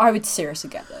 I would seriously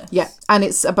get this. Yeah, and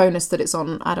it's a bonus that it's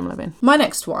on Adam Levine. My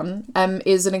next one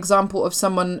is an example of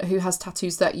someone who has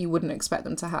tattoos that you wouldn't expect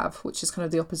them to have, which is kind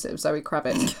of the opposite of Zoe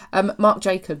Kravitz. Marc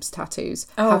Jacobs tattoos.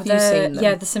 Have you seen them?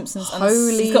 Yeah, The Simpsons.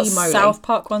 Holy he's got moly. South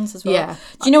Park ones as well. Yeah.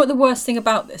 Do you know what the worst thing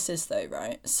about this is though,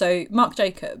 right? So Marc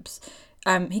Jacobs,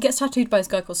 he gets tattooed by this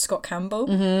guy called Scott Campbell.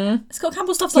 Mm-hmm. Scott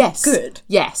Campbell stuff's like good.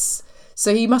 Yes.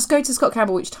 So he must go to Scott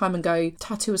Campbell each time and go,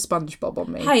 tattoo a SpongeBob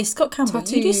on me. Hey, Scott Campbell,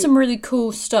 you do some really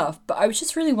cool stuff, but I was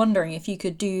just really wondering if you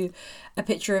could do a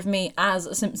picture of me as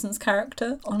a Simpsons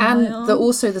character on my arm.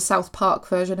 Also the South Park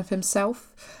version of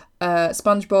himself.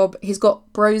 SpongeBob, he's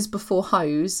got Bros Before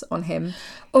Hoes on him.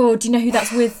 Oh, do you know who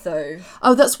that's with though?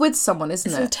 Oh, that's with someone, isn't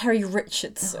It's it? with Terry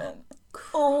Richardson.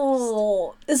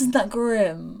 Oh, isn't that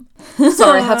grim?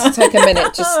 Sorry, I had to take a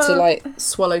minute just to like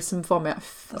swallow some vomit.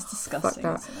 That's disgusting.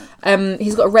 Fuck that.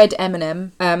 He's got a red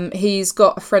M&M. He's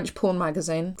got a French porn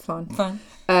magazine. Fine.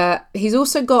 He's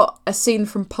also got a scene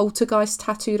from Poltergeist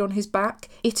tattooed on his back.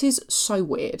 It is so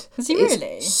weird. Is he It's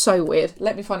really? so weird.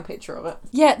 Let me find a picture of it.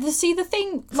 Yeah, the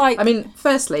thing, like... I mean,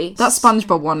 firstly, that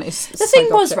SpongeBob one is the thing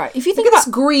was, right, if you think Look at about...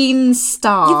 this green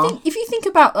star. if you think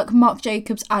about, like, Marc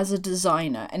Jacobs as a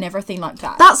designer and everything, like,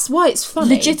 looked at. That's why it's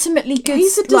funny. Legitimately good.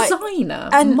 He's a designer.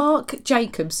 And Marc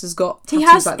Jacobs has got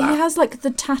tattoos like that. He has like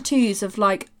the tattoos of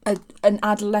like an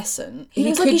adolescent.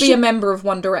 He could be a member of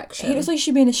One Direction. He looks like he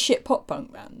should be in a shit pop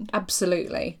punk band.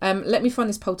 Absolutely. Let me find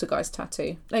this poltergeist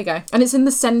tattoo. There you go. And it's in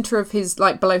the centre of his,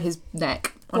 like, below his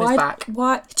neck. On his back.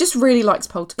 Why? He just really likes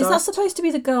poltergeist. Is that supposed to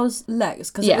be the girl's legs?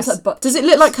 Because yes. it looks like butt does it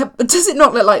look like her, does it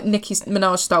not look like Nicki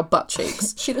Minaj style butt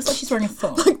cheeks? She looks like she's wearing a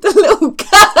thong. Like the little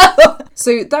girl.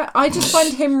 So that I just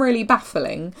find him really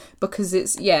baffling because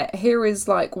it's here is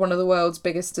like one of the world's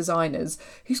biggest designers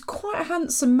who's quite a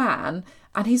handsome man.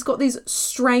 And he's got these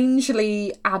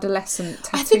strangely adolescent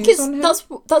tattoos. I think on him.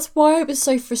 that's why I was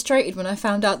so frustrated when I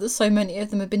found out that so many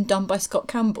of them had been done by Scott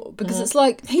Campbell, because it's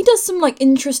like he does some like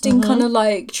interesting kind of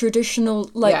like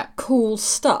traditional like cool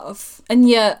stuff, and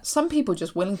yet some people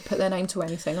just willing to put their name to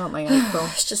anything, aren't they? April?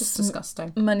 It's just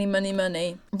disgusting. Money.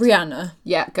 Rihanna.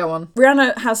 Yeah, go on.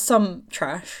 Rihanna has some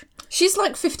trash. She's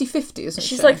like 50-50, isn't she?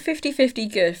 She's like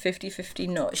 50-50 good, 50-50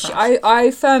 not.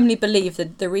 I firmly believe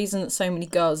that the reason that so many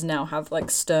girls now have like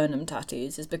sternum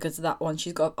tattoos is because of that one.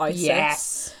 She's got ISIS.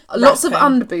 Yes. Lots of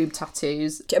underboob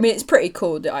tattoos. I mean, it's pretty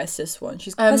cool, the ISIS one.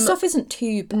 Her stuff isn't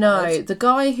too bad. No, the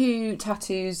guy who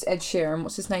tattoos Ed Sheeran,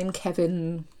 what's his name?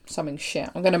 Kevin... something shit.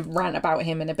 I'm going to rant about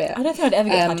him in a bit. I don't think I'd ever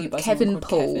get tattooed by Kevin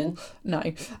Paul. Kevin.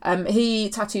 No. He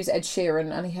tattoos Ed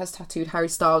Sheeran and he has tattooed Harry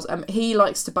Styles. He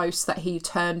likes to boast that he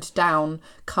turned down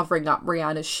covering up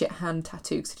Rihanna's shit hand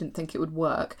tattoo because he didn't think it would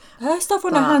work. Her stuff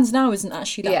on her hands now isn't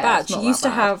actually that bad. She used to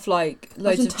have like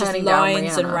loads of just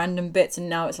lines and random bits, and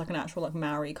now it's like an actual like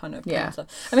Maori kind of stuff.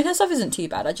 I mean, her stuff isn't too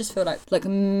bad. I just feel like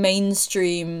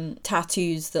mainstream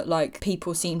tattoos that like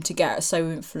people seem to get are so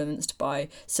influenced by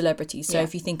celebrities. So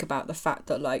if you think about the fact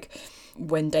that like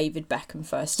when David Beckham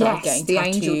first started getting the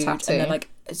tattooed, angel tattoo, and then like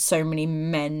so many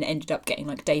men ended up getting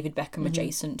like David Beckham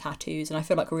adjacent tattoos, and I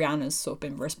feel like Rihanna's sort of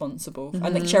been responsible.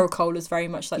 I think Cheryl Cole is very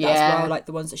much like that as well. Like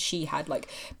the ones that she had, like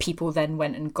people then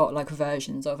went and got like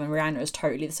versions of, and Rihanna is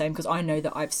totally the same, because I know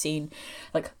that I've seen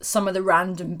like some of the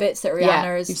random bits that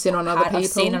Rihanna has you've seen on other people. I've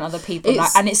seen on other people,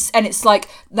 and it's like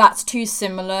that's too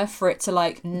similar for it to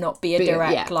like not be a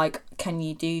direct like, can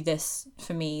you do this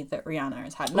for me that Rihanna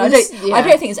has had? No, I don't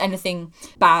think there's anything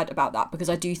bad about that, because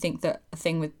I do think that the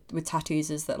thing with tattoos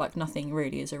is that like nothing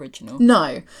really is original.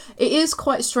 No, it is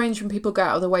quite strange when people go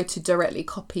out of their way to directly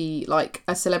copy like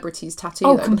a celebrity's tattoo.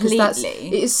 Oh, completely.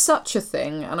 It is such a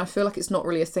thing, and I feel like it's not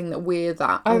really a thing that we're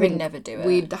that. I would never do it.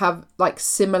 We'd have like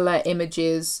similar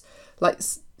images, like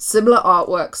similar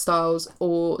artwork styles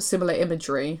or similar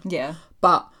imagery. Yeah,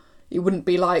 but it wouldn't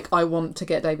be like, I want to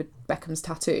get David Beckham's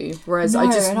tattoo. Whereas I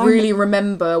just really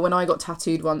remember when I got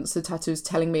tattooed once, the tattoo was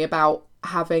telling me about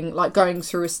having like going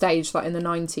through a stage like in the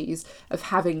 90s of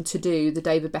having to do the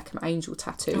David Beckham angel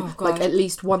tattoo like at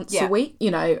least once a week,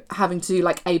 you know, having to do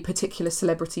like a particular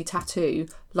celebrity tattoo,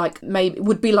 like maybe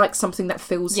would be like something that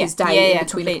fills his day in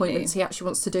between appointments he actually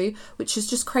wants to do, which is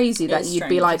just crazy that you'd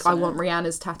be like, I want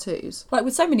Rihanna's tattoos. Like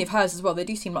with so many of hers as well, they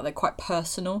do seem like they're quite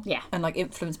personal and like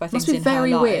influenced by things in her life. Must be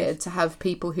very weird to have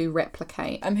people who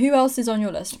replicate. Who else is on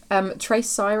your list? Trace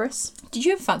Cyrus. Did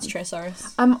you ever fancy Trace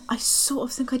Cyrus? I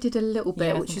sort of think I did a little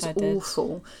bit, which is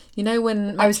awful. You know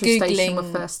when Metro Station were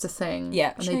first a thing?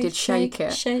 Yeah. And they did Shake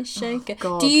It. Shake It.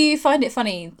 God. Do you find it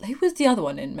funny? Who was the other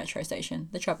one in Metro Station?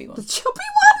 The chubby one. The chubby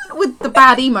one with the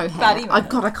bad emo hair. I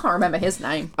can't remember his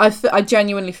name. I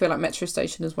genuinely feel like Metro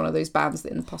Station is one of those bands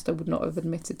that in the past I would not have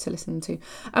admitted to listening to.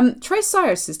 Trace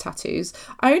Cyrus's tattoos,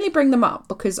 I only bring them up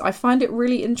because I find it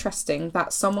really interesting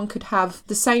that someone could have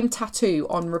the same tattoo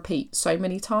on repeat so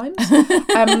many times.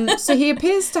 So he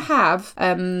appears to have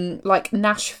like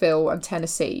Nashville and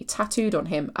Tennessee tattooed on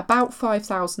him about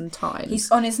 5,000 times.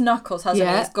 He's on his knuckles, hasn't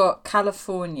he? He's got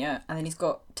California and then he's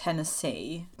got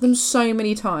Tennessee. Them so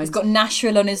many times. He's got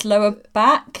Nashville on his lower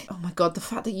back. Oh my god, the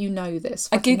fact that you know this.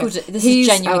 I googled it. This is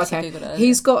genuine. I googled it.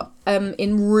 He's got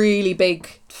in really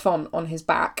big font on his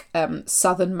back,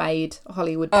 Southern Made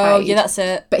Hollywood Paid. Oh yeah, that's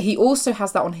it. But he also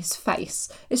has that on his face.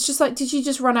 It's just like, did you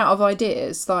just run out of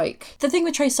ideas? Like, the thing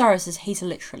with Trace Cyrus is he's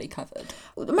literally covered.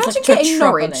 Imagine getting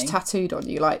Norwich tattooed on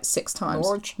you like 6 times.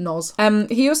 Norwich. Nos.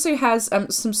 He also has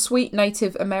some sweet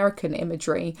Native American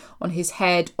imagery on his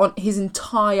head, on his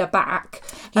entire back.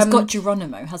 He's got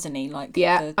Geronimo, hasn't he? Like,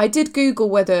 yeah. I did Google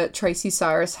whether Tracy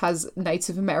Cyrus has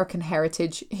Native American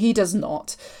heritage. He does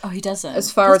not. Oh, he doesn't.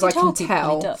 As far as I can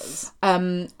tell. does.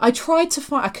 I tried to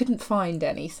find. I couldn't find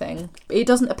anything. It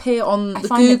doesn't appear on the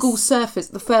Google surface,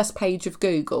 the first page of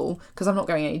Google, because I'm not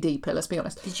going any deeper. Let's be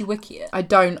honest. Did you wiki it? I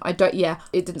don't. Yeah,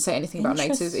 it didn't say anything about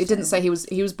natives. It didn't say he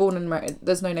was born in America.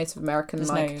 There's no Native American.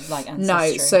 There's no ancestry.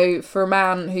 No. So for a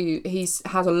man who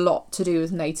has a lot to do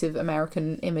with Native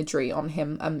American imagery on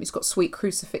him, he's got sweet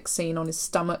crucifix scene on his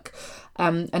stomach,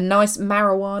 a nice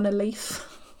marijuana leaf.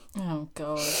 Oh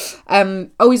god.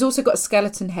 He's also got a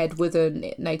skeleton head with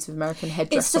a Native American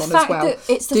headdress on as well.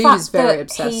 It's the Dude fact is very that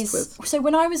obsessed with. So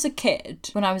when I was a kid,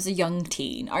 when I was a young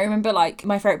teen, I remember like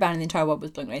my favourite band in the entire world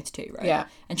was Blink-182, right? Yeah.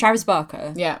 And Travis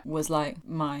Barker Yeah. was like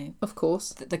my, of course,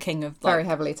 the king of like, very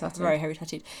heavily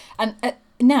tattooed. And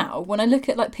now when I look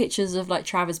at like pictures of like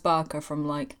Travis Barker from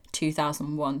like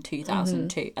 2001,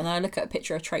 2002, and then I look at a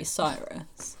picture of Trace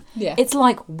Cyrus. Yeah. It's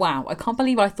like, wow, I can't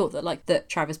believe I thought that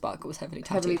Travis Barker was heavily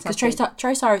tattooed. Because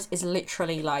Trace Cyrus is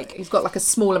literally like... He's got like a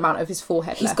small amount of his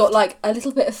forehead He's left. got like a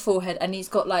little bit of forehead, and he's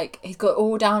got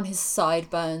all down his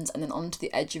sideburns and then onto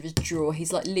the edge of his jaw.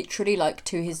 He's like literally like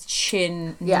to his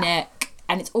chin, neck.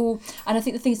 And it's all, and I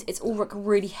think the thing is, it's all like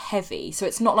really heavy. So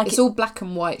it's not like it's all black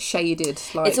and white shaded.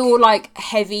 Like it's all like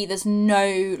heavy. There's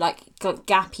no like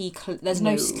gappy. There's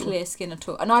no clear skin at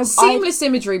all. And seamless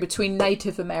imagery between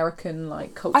Native American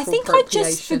like cultural. I think I'd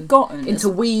just forgotten into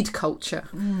weed culture.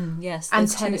 Yes, and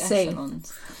Tennessee.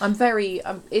 I'm very.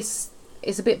 It's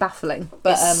a bit baffling,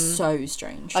 but it's so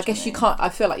strange. I guess you can't. I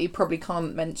feel like you probably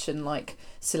can't mention like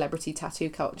celebrity tattoo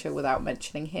culture without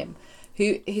mentioning him.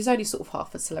 He's only sort of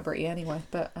half a celebrity anyway,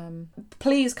 but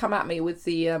please come at me with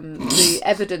the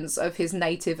evidence of his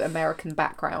Native American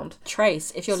background. Trace,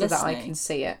 if you're listening, so that I can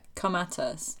see it. Come at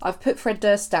us. I've put Fred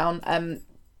Durst down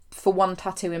for one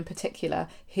tattoo in particular,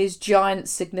 his giant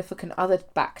significant other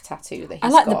back tattoo that he's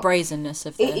got. I like the brazenness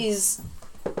of this. It is...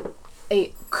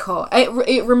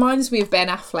 It reminds me of Ben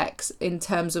Affleck's in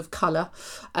terms of colour.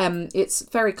 It's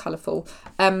very colourful.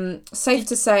 Safe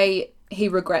to say... he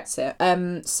regrets it.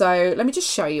 So let me just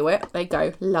show you it. There you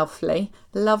go. Lovely,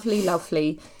 lovely,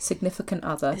 lovely significant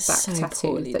other back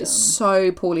tattoo. That is so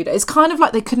poorly done. It's kind of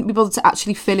like they couldn't be bothered to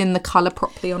actually fill in the colour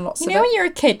properly on lots of it. You know when you're a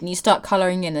kid and you start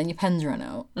colouring in and your pens run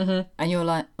out, and you're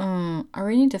like, I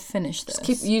really need to finish this. Just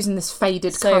keep using this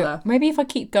faded colour. Maybe if I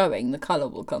keep going, the colour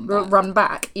will come back. Run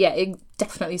back. Yeah, it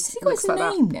definitely looks like that.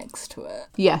 Has his name next to it?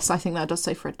 Yes, I think that does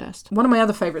say Fred Durst. One of my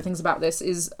other favourite things about this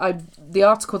is the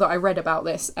article that I read about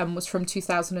this was from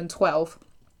 2012.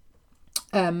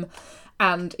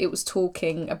 And it was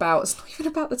talking about, it's not even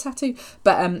about the tattoo,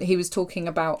 but he was talking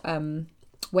about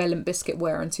where Limp Bizkit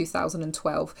were in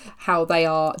 2012, how they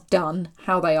are done,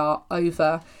 how they are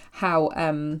over, how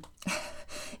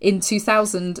in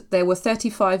 2000 there were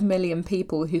 35 million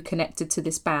people who connected to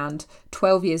this band.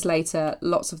 12 years later,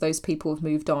 lots of those people have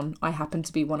moved on. I happen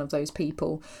to be one of those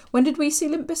people. When did we see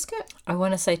Limp Bizkit? I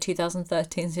want to say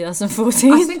 2013,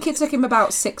 2014. I think it took him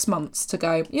about 6 months to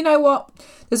go, you know what?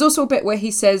 There's also a bit where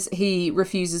he says he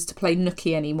refuses to play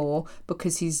Nookie anymore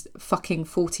because he's fucking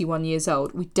 41 years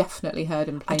old. We definitely heard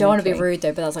him play Nookie. I don't want to be rude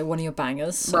though, but that's like one of your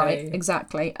bangers. So. Right,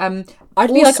 exactly.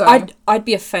 I'd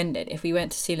be offended if we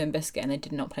went to see Limp Bizkit and they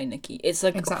did not play Nookie. It's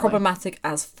like problematic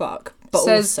as fuck. But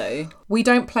also, we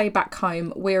don't play Back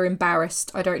Home. We're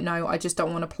embarrassed. I don't know. I just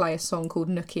don't want to play a song called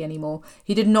Nookie anymore.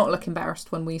 He did not look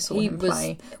embarrassed when we saw him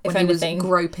play. When he was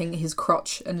groping his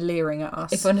crotch and leering at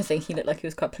us. If anything, he looked like he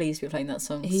was quite pleased we were playing that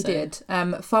song. He did.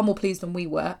 Far more pleased than we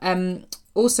were.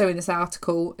 Also in this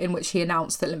article in which he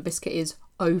announced that Limp Bizkit is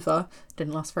over,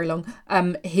 didn't last very long,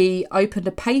 he opened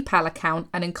a PayPal account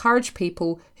and encouraged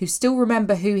people who still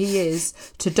remember who he is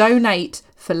to donate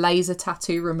for laser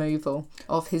tattoo removal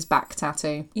of his back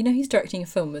tattoo. You know he's directing a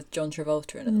film with John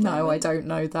Travolta in it. No, I don't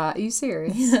know that. Are you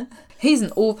serious? Yeah. He's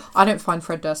I don't find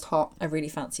Fred Durst hot. I really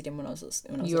fancied him when I was a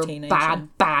teenager. You're a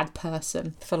bad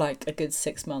person. For like a good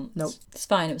 6 months. Nope. It's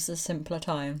fine, it was a simpler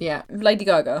time. Yeah. Lady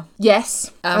Gaga.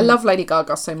 Yes. I love Lady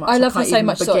Gaga so much. I love her so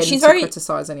much. She's very...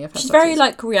 criticise any of her She's very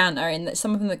like Rihanna in that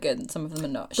some of them are good and some of them are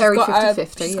not. Very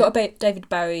 50-50. She's got a David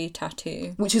Bowie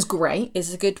tattoo. Which is great.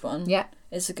 It's a good one. Yeah.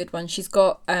 It's a good one. She's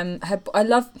got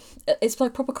it's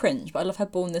like proper cringe, but I love her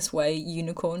Born This Way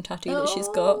unicorn tattoo that she's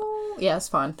got. Yeah, it's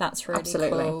fine. That's really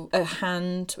cool. A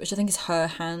hand, which I think is her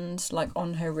hand, like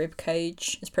on her rib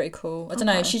cage, is pretty cool. I don't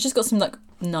know. She's just got some like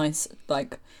nice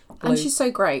like And she's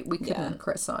so great, we couldn't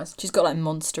criticise. She's got like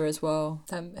Monster as well.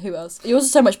 Who else? Yours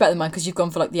is so much better than mine because you've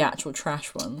gone for like the actual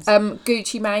trash ones.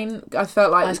 Gucci Mane, I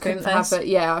felt like Ice we couldn't cream have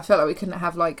face. I felt like we couldn't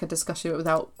have like a discussion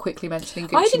without quickly mentioning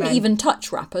Gucci Mane. I didn't even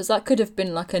touch rappers. That could have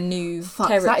been like a new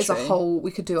territory. That is a whole,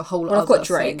 we could do a whole Well, other I've got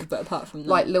Drake, thing. but apart from that.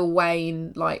 Like Lil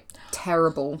Wayne, like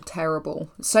terrible.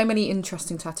 So many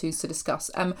interesting tattoos to discuss.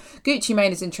 Gucci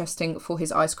Mane is interesting for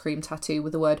his ice cream tattoo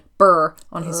with the word "burr"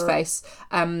 on his face.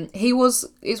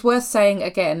 It's worth saying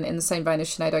again, in the same vein as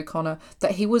Sinead O'Connor,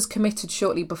 that he was committed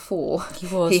shortly before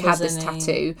he had this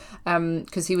tattoo,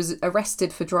 because he was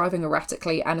arrested for driving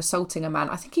erratically and assaulting a man.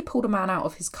 I think he pulled a man out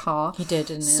of his car. He did,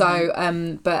 didn't he?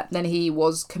 So, but then he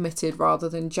was committed rather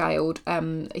than jailed.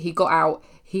 He got out.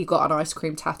 He got an ice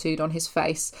cream tattooed on his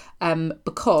face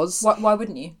because... Why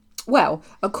wouldn't you? Well,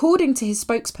 according to his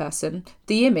spokesperson,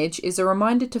 the image is a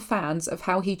reminder to fans of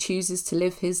how he chooses to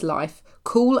live his life,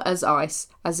 cool as ice,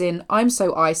 as in, I'm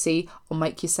so icy, I'll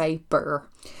make you say burr.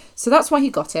 So that's why he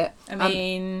got it. I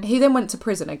mean... he then went to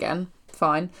prison again.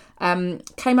 Fine.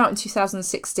 Came out in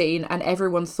 2016 and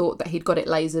everyone thought that he'd got it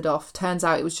lasered off. Turns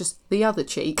out it was just the other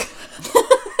cheek.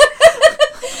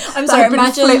 I'm sorry,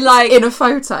 imagine like in a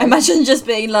photo. Imagine just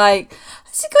being like,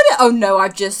 has he got it? Oh no,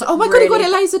 I've just oh my god, he got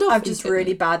it lasered off. I've just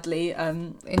really badly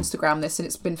Instagram this and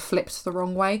it's been flipped the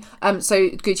wrong way. So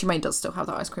Gucci Mane does still have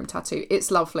that ice cream tattoo. It's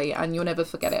lovely and you'll never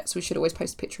forget it. So we should always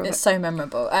post a picture of it. It's so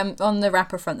memorable. On the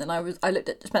rapper front, then I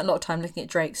spent a lot of time looking at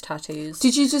Drake's tattoos.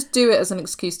 Did you just do it as an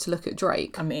excuse to look at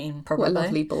Drake? I mean, probably. What a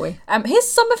lovely boy.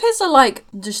 Some of his are like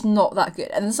just not that good,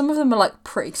 and then some of them are like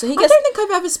pretty. So I don't think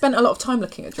I've ever spent a lot of time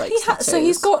looking at Drake's tattoos. So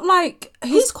he's got like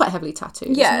he's quite heavily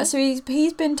tattooed. Yeah, so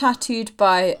he's been tattooed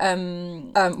by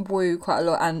Wu quite a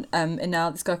lot, and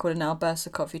now this guy called Anal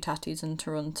Bersakov who tattoos in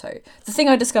Toronto. The thing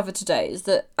I discovered today is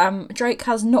that Drake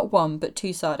has not one but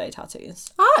two Sade tattoos.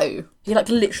 Oh. He like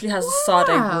literally has a Sade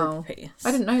group piece.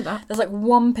 I didn't know that. There's like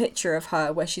one picture of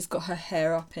her where she's got her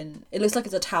hair up in, it looks like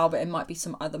it's a towel but it might be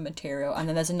some other material, and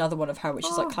then there's another one of her which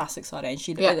is like classic Sade and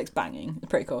it looks banging. It's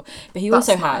pretty cool. But he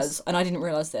also has, and I didn't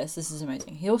realise this is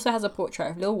amazing, he also has a portrait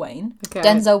of Lil Wayne,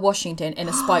 Denzel Washington in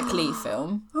a Spike Lee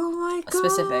film. Oh my god.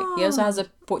 Specific. He also has a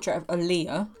portrait of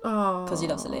Aaliyah because he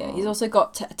loves Aaliyah. He's also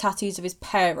got tattoos of his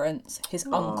parents, his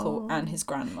uncle and his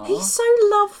grandma. He's so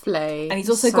lovely. And he's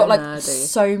also got like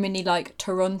so many like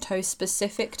Toronto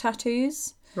specific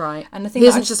tattoos. Right. And the thing he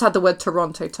hasn't just had the word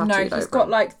Toronto tattooed. No, he's got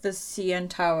like the CN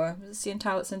Tower. The CN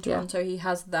Tower that's in Toronto. Yeah. He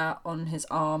has that on his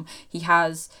arm. He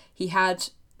had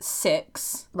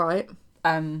 6. Right.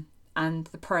 And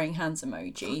the praying hands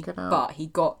emoji, but he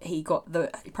got the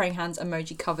praying hands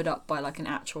emoji covered up by like an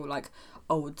actual like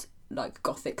old like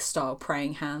gothic style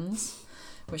praying hands,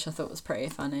 which I thought was pretty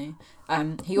funny.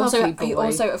 He also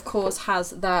of course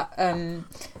has that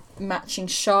matching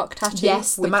shark tattoo.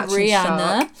 Yes, the matching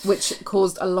Rihanna, shark, which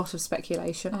caused a lot of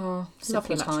speculation. Oh,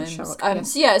 lovely matching shark. I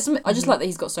just like that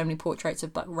he's got so many portraits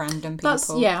of like random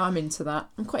people. I'm into that.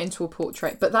 I'm quite into a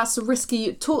portrait, but that's a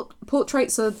risky.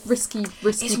 Portraits are risky it's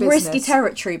business. Risky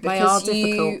territory because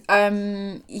you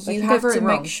have to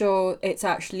make sure it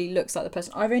actually looks like the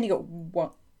person. I've only got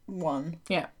one.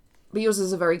 Yeah. But yours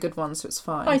is a very good one, so it's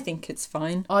fine. I think it's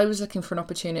fine. I was looking for an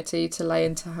opportunity to lay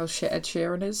into how shit Ed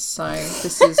Sheeran is, so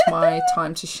this is my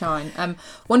time to shine.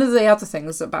 One of the other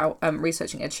things about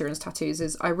researching Ed Sheeran's tattoos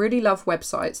is I really love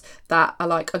websites that are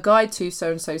like a guide to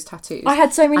so-and-so's tattoos. I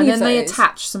had so many of those. And then they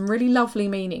attach some really lovely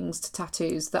meanings to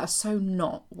tattoos that are so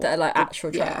not... that are like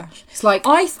actual trash. Yeah. It's like,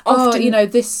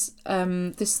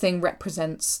 this thing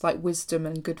represents like wisdom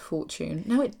and good fortune.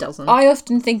 No, it doesn't. I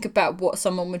often think about what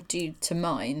someone would do to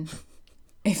mine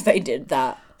if they did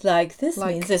that. Like, this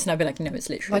means this, and I'd be like, no, it's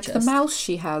literally like the mouse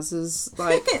she has is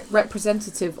like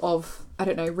representative of, I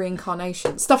don't know,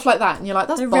 reincarnation, stuff like that, and you're like,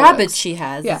 that's the bollocks. Rabbit she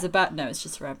has is about, no, it's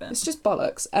just a rabbit. It's just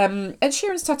bollocks. Ed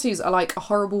Sheeran's tattoos are like a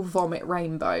horrible vomit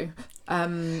rainbow.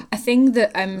 I think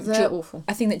that they're awful.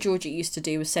 I think that Georgia used to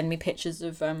do was send me pictures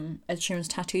of Ed Sheeran's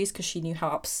tattoos because she knew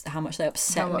how much they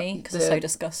upset me because they're so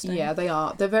disgusting. Yeah, they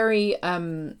are. They're very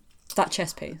that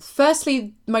chest piece.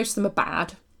 Firstly, most of them are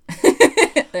bad.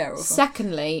 They are awful.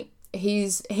 Secondly,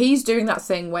 he's doing that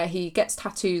thing where he gets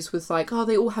tattoos with like, oh,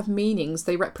 they all have meanings,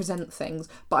 they represent things.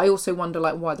 But I also wonder,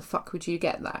 like, why the fuck would you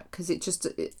get that? Because it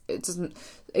doesn't.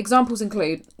 Examples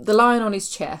include the lion on his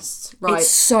chest. Right, it's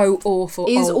so awful.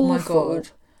 Oh my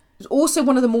god. It's also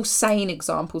one of the more sane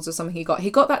examples of something he got.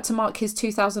 He got that to mark his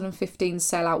 2015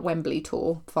 sellout Wembley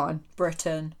tour. Fine.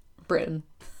 Britain.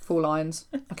 4 lines.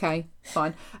 Okay,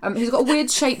 fine. He's got a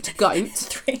weird shaped goat.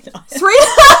 3 lines. 3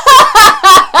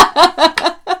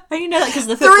 Oh, you know that because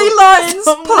the 3 lines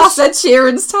plus Ed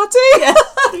Sheeran's tattoo. Yeah,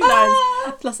 3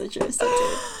 lines plus Ed Sheeran's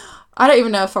tattoo. I don't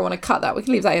even know if I want to cut that. We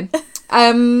can leave that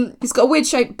in. He's got a weird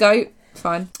shaped goat.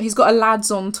 Fine. He's got a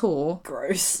lads on tour.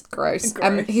 Gross.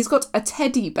 He's got a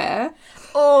teddy bear.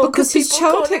 Oh, because his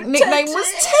childhood nickname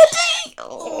was Teddy.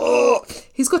 Oh.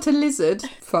 He's got a lizard.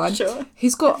 Fine. Sure.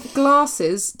 He's got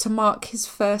glasses to mark his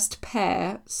first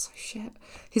pair. So shit.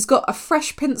 He's got a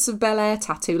Fresh Prince of Bel-Air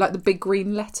tattoo, like the big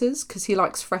green letters, because he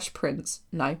likes Fresh Prince.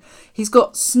 No. He's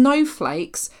got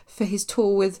snowflakes for his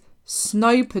tour with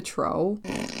Snow Patrol.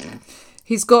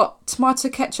 He's got tomato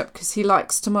ketchup because he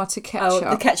likes tomato ketchup.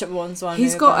 Oh, the ketchup one's one.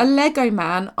 He's got a Lego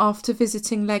man after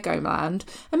visiting Legoland.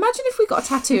 Imagine if we got a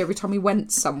tattoo every time we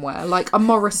went somewhere, like a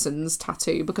Morrison's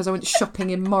tattoo because I went shopping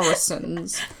in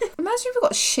Morrison's. Imagine if we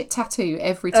got a shit tattoo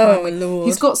every time. Oh, Lord.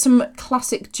 He's got some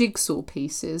classic jigsaw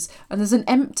pieces and there's an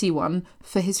empty one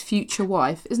for his future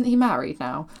wife. Isn't he married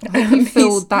now? I hope you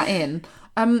filled that in.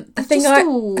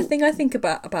 The thing I think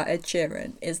about Ed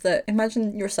Sheeran is that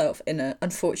imagine yourself in an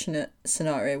unfortunate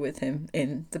scenario with him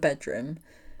in the bedroom.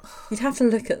 You'd have to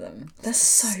look at them. They're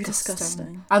so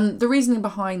disgusting. And the reasoning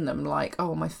behind them, like,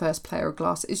 oh, my first pair of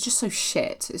glasses, it's just so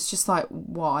shit. It's just like,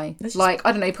 why? Like,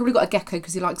 I don't know, he probably got a gecko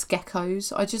because he likes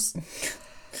geckos.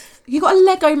 You got a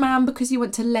Lego man because you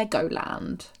went to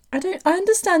Legoland. I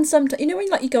understand sometimes, you know, when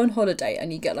like you go on holiday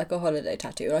and you get like a holiday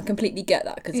tattoo, and I completely get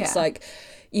that because it's like,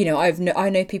 you know, I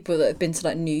know people that have been to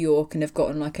like New York and have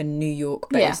gotten like a New York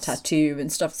based tattoo and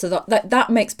stuff, so that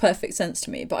makes perfect sense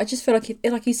to me. But I just feel like,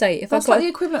 like you say, if that's like the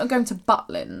equivalent of going to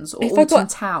Butlins or Alton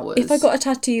Towers. If I got a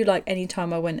tattoo like any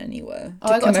time I went anywhere,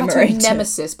 I got a tattoo of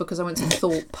Nemesis because I went to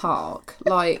Thorpe Park.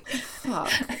 Like,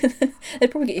 fuck.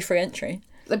 They'd probably get you free entry.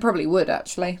 They probably would,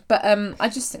 actually. But I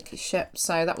just think he's shit,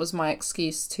 so that was my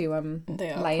excuse to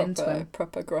lay into him.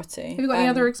 Proper grotty. Have you got any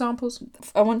other examples?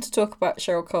 I want to talk about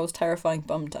Cheryl Cole's terrifying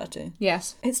bum tattoo.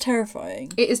 Yes. It's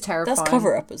terrifying. It is terrifying. That's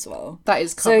cover-up as well. That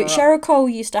is cover-up. So Cheryl Cole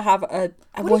used to have what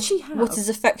did she have? What is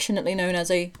affectionately known as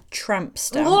a tramp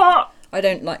stamp. I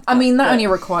don't like that. I mean, that only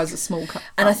requires a small cut.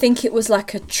 And I think it was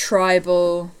like a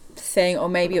tribal thing, or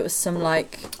maybe it was some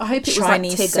like I hope it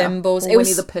Chinese was like symbols. It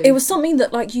was something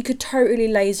that like you could totally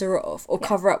laser off or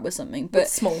cover up with something. But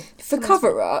small. For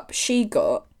cover up, she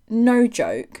got, no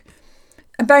joke,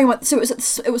 and bearing in mind, so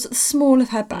it was at the small of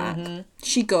her back. Mm-hmm.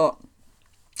 She got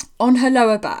on her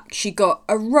lower back. She got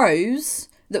a rose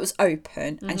that was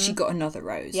open, and she got another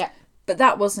rose. Yeah, but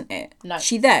that wasn't it. No,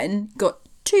 she then got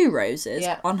 2 roses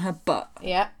on her butt.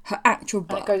 Yeah. Her actual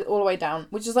butt. And it goes all the way down,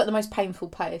 which is like the most painful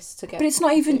place to get. But it's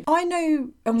not even, I know,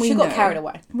 and she got carried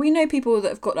away. We know people that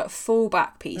have got like full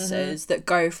back pieces that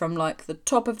go from like the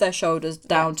top of their shoulders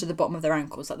down to the bottom of their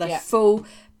ankles. Like they're full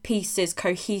pieces,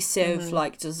 cohesive,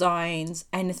 like designs,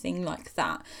 anything like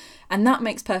that. And that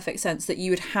makes perfect sense that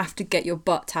you would have to get your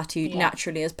butt tattooed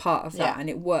naturally as part of that, and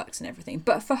it works and everything.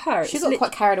 But for her, she got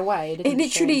quite carried away, didn't she? It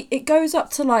literally, it goes up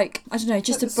to like, I don't know,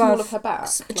 just above the small of her back.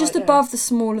 Just above the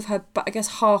small of her back, I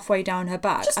guess halfway down her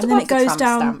back. Just and then it goes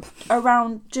down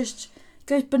around, just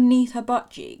goes beneath her butt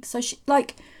cheek. So she,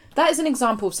 like... That is an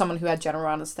example of someone who had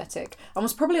general anaesthetic and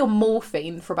was probably on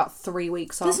morphine for about 3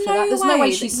 weeks after that. There's no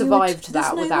way she survived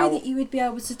that without... There's no way that you would be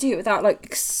able to do it without, like,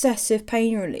 excessive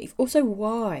pain relief. Also,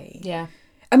 why? Yeah.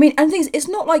 I mean, and things, it's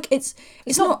not like it's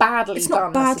not badly done. It's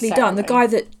not badly done. The guy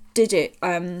that did it,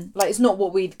 like, it's not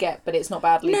what we'd get, but it's not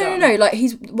badly done. No. Like,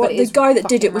 the guy that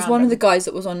did it was one of the guys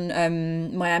that was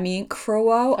on Miami Ink for a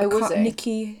while. Oh, was it?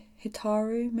 Nikki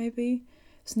Hitaru, maybe.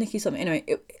 It's Nikki something. Anyway,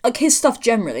 like his stuff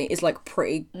generally is like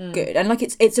pretty good, and like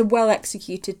it's a well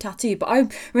executed tattoo. But I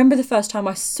remember the first time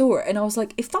I saw it, and I was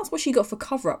like, if that's what she got for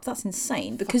cover up, that's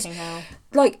insane. Because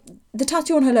like the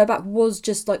tattoo on her lower back was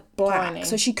just like black, tiny.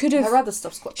 So she could have. Her other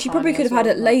stuff's quite. She probably could have had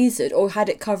it lasered or had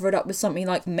it covered up with something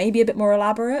like maybe a bit more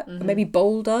elaborate, or maybe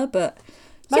bolder, but.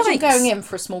 Imagine going in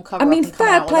for a small cover. I mean,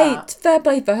 fair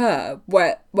play for her.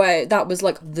 Where that was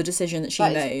like the decision that she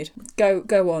made.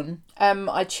 Go on.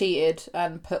 I cheated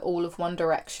and put all of One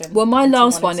Direction. Well, my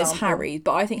last one is Harry,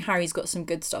 but I think Harry's got some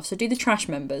good stuff. So do the Trash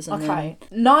Members. And okay.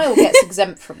 Niall gets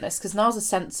exempt from this because Niall's a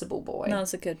sensible boy.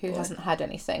 Niall's a good boy who hasn't had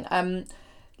anything.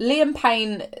 Liam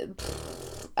Payne.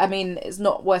 I mean, it's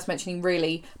not worth mentioning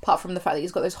really, apart from the fact that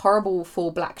he's got those horrible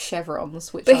 4 black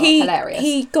chevrons, which are hilarious.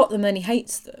 He got them and he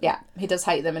hates them. Yeah, he does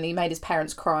hate them, and he made his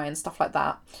parents cry and stuff like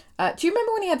that. Do you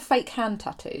remember when he had fake hand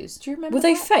tattoos? Do you remember? Were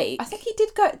they fake? I think he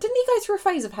did go. Didn't he go through a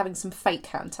phase of having some fake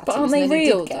hand tattoos? But aren't they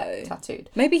real though?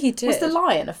 Tattooed. Maybe he did. Was the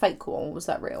lion a fake one, or was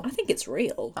that real? I think it's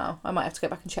real. Oh, I might have to go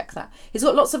back and check that. He's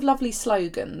got lots of lovely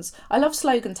slogans. I love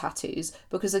slogan tattoos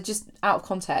because they're just out of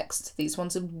context. These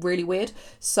ones are really weird.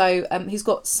 So he's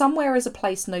got Somewhere is a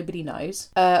place nobody knows.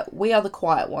 We are the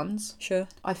quiet ones. Sure.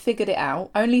 I figured it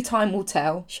out. Only time will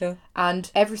tell. Sure.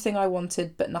 And everything I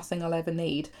wanted, but nothing I'll ever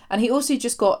need. And he also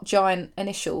just got giant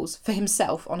initials for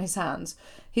himself on his hands.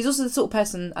 He's also the sort of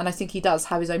person, and I think he does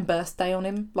have his own birthday on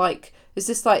him. Like, is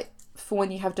this like for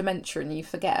when you have dementia and you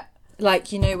forget?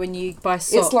 Like, you know, when you buy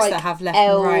socks like that have left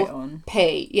and right on.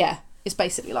 P, yeah. It's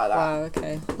basically like that. Wow,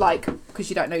 okay. Like, because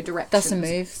you don't know directions. That's a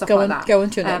move. Stuff Go like on, that. go on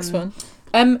to your next one.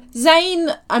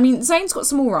 Zayn's got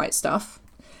some alright stuff.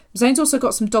 Zayn's also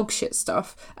got some dog shit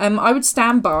stuff. I would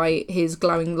stand by his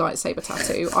glowing lightsaber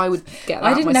tattoo. I would get that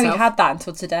I didn't know myself. he had that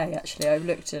until today, actually. I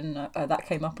looked and that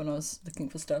came up when I was looking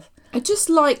for stuff. I just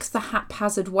like the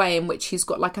haphazard way in which he's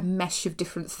got like a mesh of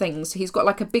different things. So he's got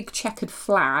like a big checkered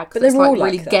flag But that's they're all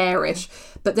like really like that, garish.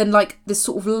 But then like this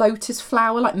sort of lotus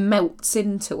flower like melts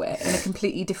into it in a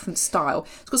completely different style.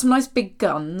 He's got some nice big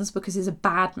guns because he's a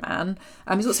bad man.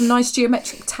 He's got some nice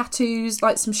geometric tattoos,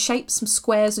 like some shapes, some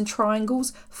squares and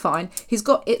triangles. Fine. He's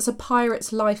got It's a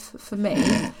Pirate's Life for me.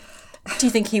 Do you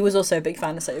think he was also a big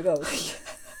fan of Set Your Goals?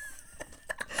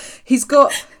 He's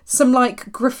got some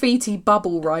like graffiti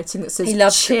bubble writing that says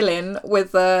chillin'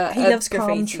 with a loves palm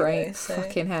graffiti, tree. though, so.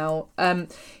 Fucking hell.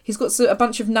 He's got a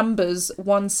bunch of numbers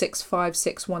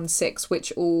 165616,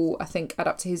 which all I think add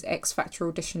up to his X Factor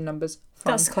audition numbers.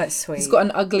 Fun. That's quite sweet. He's got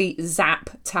an ugly Zap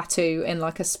tattoo in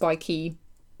like a spiky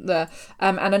there,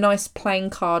 and a nice playing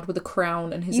card with a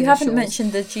crown and his You initials. haven't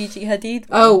mentioned the Gigi Hadid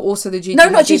one. Oh, also the Gigi No,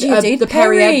 not Hadid, Gigi Hadid, the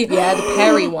Perry. Yeah, the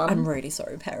Perry one. I'm really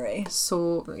sorry, Perry.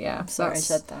 So yeah, Sorry I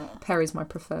said that. Perry's my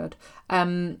preferred.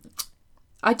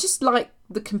 I just like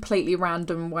the completely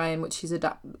random way in which he's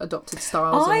adopted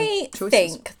styles. I and choices.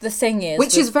 think the thing is,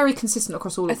 which is very consistent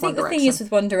across all of One Direction. I think the thing is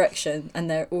with One Direction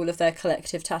and all of their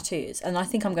collective tattoos, and I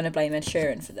think I'm going to blame Ed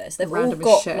Sheeran for this. They've all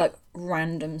got like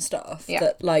random stuff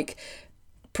that like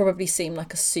probably seem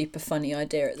like a super funny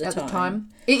idea at the time.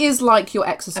 It is like your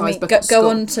exercise book. Go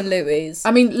on to Louis.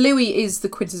 I mean, Louis is the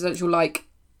quintessential like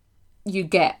you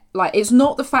get. Like, it's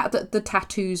not the fact that the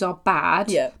tattoos are bad,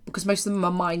 because most of them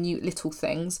are minute little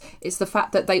things. It's the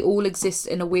fact that they all exist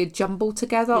in a weird jumble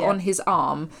together on his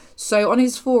arm. So on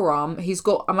his forearm, he's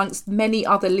got, amongst many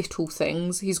other little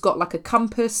things, he's got like a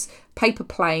compass, paper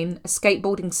plane, a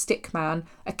skateboarding stick man,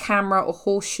 a camera, a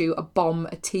horseshoe, a bomb,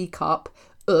 a teacup,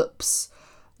 oops,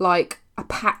 like a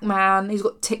Pac-Man. He's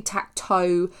got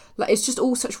tic-tac-toe. Like, it's just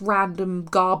all such random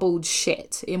garbled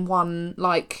shit in one,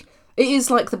 like... It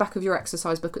is like the back of your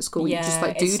exercise book at school. You just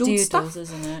like doodle stuff.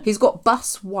 Isn't it? He's got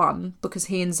Bus 1 because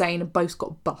he and Zayn have both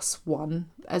got Bus 1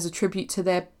 as a tribute to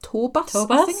their tour bus.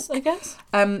 I guess.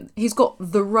 He's got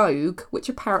The Rogue, which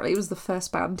apparently was the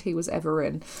first band he was ever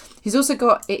in. He's also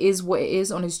got It Is What It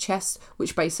Is on his chest,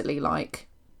 which basically like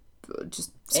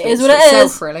just it is what it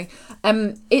is. Really.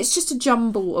 It's just a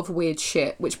jumble of weird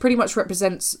shit, which pretty much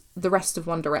represents the rest of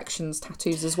One Direction's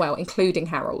tattoos as well, including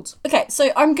Harold. Okay,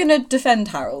 so I'm gonna defend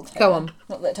Harold. Go on.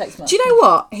 Not that it takes much. Do you know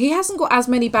what? He hasn't got as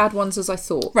many bad ones as I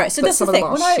thought. Right, so that's the thing.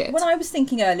 When I was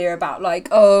thinking earlier about like,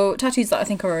 tattoos that I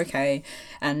think are okay,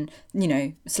 and you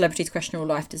know, celebrities' questionable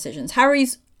life decisions.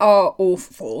 Harry's are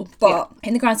awful, but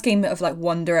in the grand scheme of like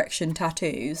One Direction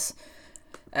tattoos.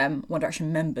 One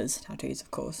Direction members' tattoos, of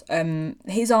course.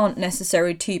 His aren't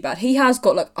necessarily too bad. He has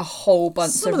got like a whole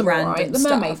bunch of random stuff. The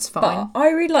mermaid's fine. But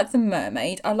I really like the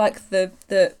mermaid. I like the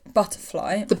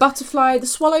butterfly. The butterfly. The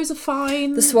swallows are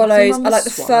fine. The swallows. I like the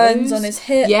ferns on his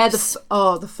hips. Yeah.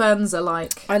 The ferns are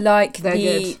like. I like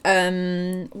the.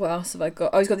 Good. What else have I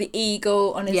got? Oh, he's got the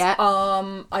eagle on his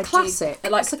arm. Classic. I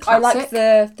like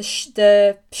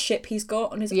the ship he's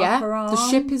got on his upper arm. The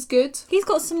ship is good. He's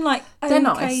got some like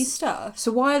nice stuff.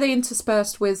 So why are they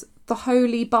interspersed with the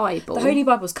Holy Bible? The Holy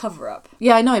Bible's cover-up.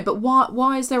 Yeah, I know, but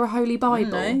why is there a Holy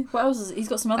Bible? I don't know. What else is he's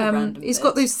got some other random He's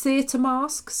got those theatre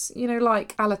masks, you know,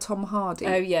 like a la Tom Hardy.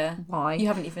 Oh yeah. Why? You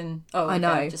haven't even I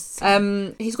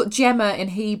know. He's got Gemma in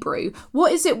Hebrew.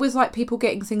 What is it with like people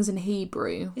getting things in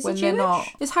Hebrew is when he they're Jewish? not?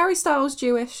 Is Harry Styles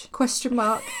Jewish? Question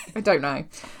mark. I don't know.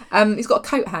 He's got a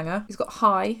coat hanger. He's got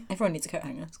Hi. Everyone needs a coat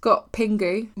hanger. He's got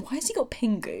Pingu. Why has he got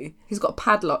Pingu? He's got a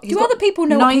padlock. Do other people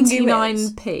know what Pingu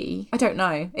is? 99p. I don't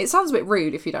know. It sounds a bit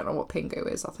rude if you don't know what Pingu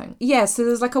is, I think. Yeah, so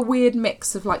there's like a weird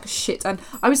mix of like shit, and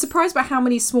I was surprised by how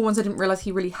many small ones I didn't realise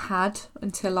he really had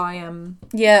until I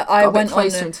I went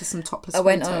closer into some topless I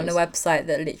went photos. on a website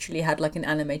that literally had like an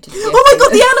animated Oh my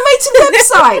god, the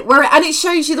animated website! And it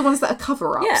shows you the ones that are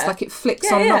cover-ups. Yeah. Like it flicks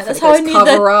on nothing. That's how I need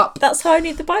cover-up. That's how I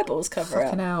need the Bible's cover-up.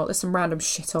 Fucking hell, there's some random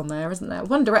shit on there, isn't there?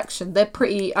 One Direction, they're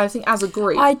pretty, I think as a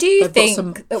group, I do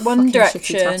think that One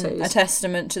Direction, tattoos. a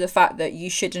testament to the fact that you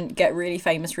shouldn't get really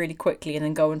famous really really quickly and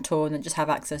then go on tour and then just have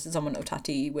access to someone that'll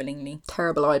tattoo you willingly.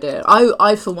 Terrible idea.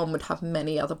 I for one would have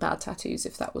many other bad tattoos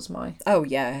if that was my... Oh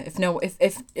yeah,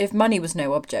 if money was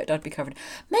no object, I'd be covered.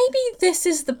 Maybe this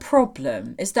is the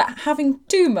problem, is that having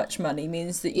too much money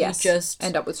means that you just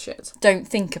end up with shit. Don't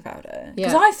think about it.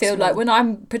 Because Yeah, I feel like when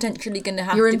I'm potentially going to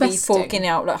have You're to be investing. forking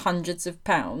out like hundreds of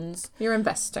pounds, You're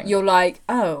investing. you're like,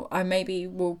 oh, I maybe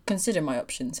will consider my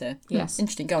options here. Yes.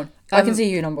 Interesting, go on. I can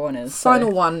see who number one is.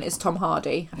 Final so. one is Tom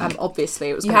Hardy. Obviously,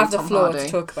 it was You gonna have be the Tom floor Hardy.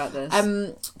 to talk about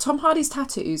this. Tom Hardy's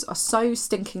tattoos are so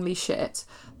stinkingly shit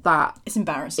that It's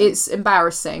embarrassing. it's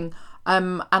embarrassing.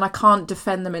 And I can't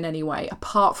defend them in any way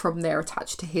apart from they're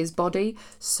attached to his body.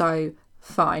 So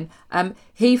fine.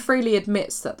 He freely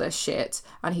admits that they're shit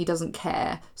and he doesn't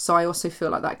care. So I also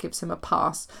feel like that gives him a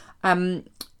pass.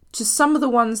 Just some of the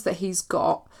ones that he's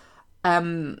got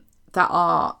that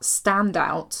are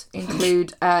standout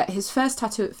include his first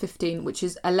tattoo at 15, which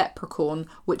is a leprechaun,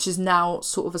 which is now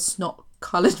sort of a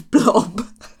snot-coloured blob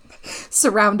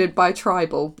surrounded by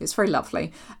tribal. It's very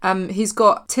lovely. He's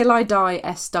got Till I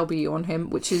Die SW on him,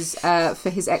 which is for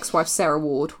his ex-wife Sarah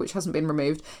Ward, which hasn't been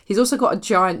removed. He's also got a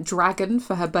giant dragon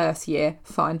for her birth year.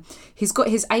 Fine. He's got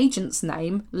his agent's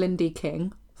name, Lindy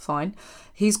King. Fine.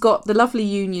 He's got the lovely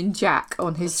Union Jack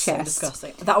on his chest. So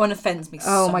disgusting. That one offends me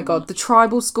Oh so my god, much. the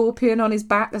tribal scorpion on his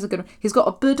back. That's a good one. He's got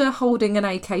a Buddha holding an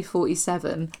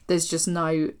AK-47. There's just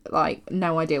no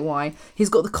idea why. He's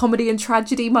got the comedy and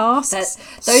tragedy masks.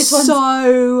 Those ones-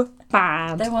 so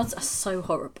bad. Those ones are so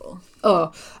horrible.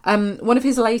 Oh, one of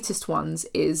his latest ones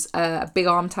is a big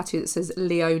arm tattoo that says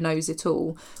Leo knows it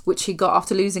all, which he got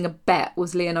after losing a bet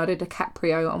with Leonardo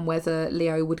DiCaprio on whether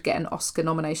Leo would get an Oscar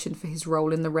nomination for his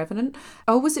role in The Revenant.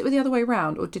 Oh, was it the other way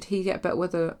around, or did he get a bet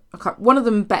whether... one of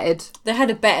them betted... They had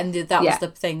a bet and that Yeah. was the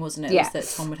thing, wasn't it? Yeah. Was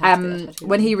that Tom would have to get a tattoo.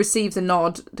 When he received the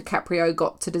nod, DiCaprio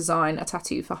got to design a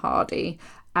tattoo for Hardy.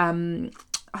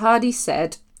 Hardy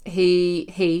said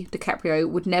DiCaprio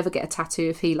would never get a tattoo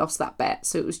if he lost that bet,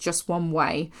 so it was just one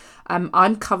way.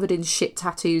 I'm covered in shit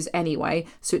tattoos anyway,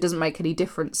 so it doesn't make any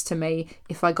difference to me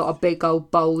if I got a big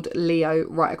old bold Leo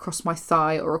right across my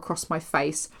thigh or across my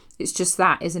face. It's just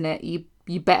that, isn't it?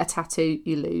 You bet a tattoo,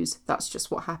 you lose. That's just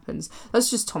what happens. That's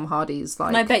just Tom Hardy's like...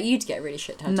 And I bet you'd get a really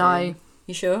shit tattoo. No.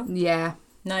 You sure? Yeah.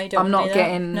 No, you don't I'm want not to do that?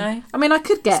 getting... No? I mean, I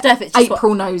could get Steph, it's just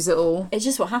April knows it all It's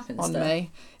just what happens, on Steph.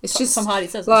 me. It's Tom just Hardy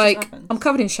says it just like happens. I'm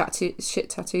covered in shit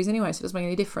tattoos anyway, so it doesn't make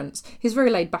any difference. He's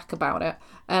very laid back about it.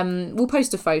 We'll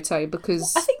post a photo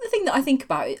because I think the thing that I think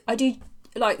about it, I do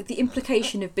like the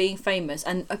implication of being famous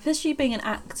and especially being an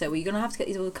actor where you're going to have to get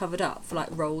these all covered up for like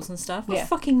roles and stuff. What a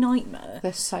fucking nightmare.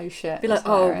 they're so shit. Be like, It's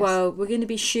oh, hilarious. well, we're going to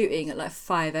be shooting at like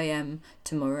 5 a.m.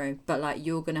 tomorrow, but like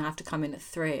you're going to have to come in at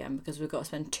 3 a.m. because we've got to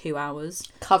spend 2 hours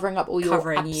covering up all your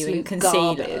covering you in absolute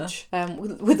concealer. garbage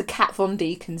with the Kat Von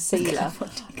D concealer.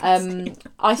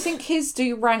 I think his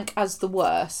do rank as the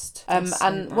worst. That's so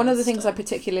And one of the bad things I stuff.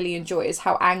 particularly enjoy is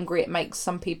how angry it makes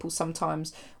some people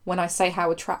sometimes when I say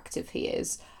how attractive he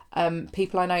is.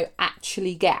 People I know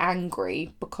actually get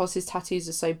angry because his tattoos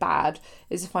are so bad,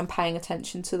 as if I'm paying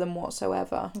attention to them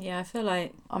whatsoever. Yeah, I feel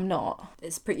like I'm not.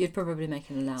 you'd probably make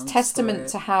an allowance. It's testament for it.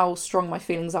 to how strong my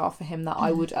feelings are for him that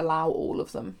I would allow all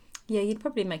of them. Yeah, you'd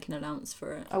probably make an allowance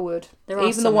for it. I would. There are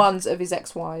Even the some- ones of his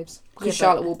ex-wives. Because Yeah, but-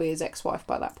 Charlotte will be his ex-wife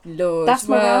by that point. Lord, That's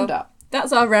my well, roundup.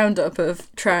 That's our roundup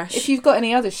of trash. If you've got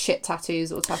any other shit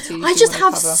tattoos or tattoos I you just wanna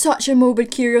have cover. such a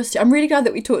morbid curiosity. I'm really glad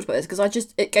that we talked about this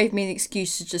because it gave me the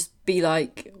excuse to just be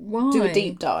like, why? Do a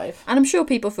deep dive. And I'm sure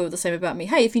people feel the same about me.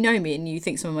 Hey, if you know me and you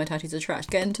think some of my tattoos are trash,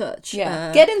 get in touch.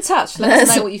 Yeah. Get in touch. Let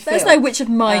us know what you feel. Let us know which of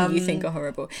mine you think are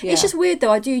horrible. yeah. It's just weird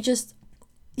though.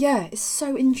 It's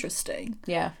so interesting.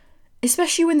 Yeah.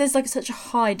 Especially when there's like such a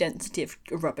high density of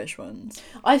rubbish ones.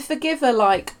 I forgive her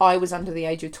like I was under the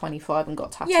age of 25 and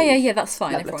got tattoos. Yeah, that's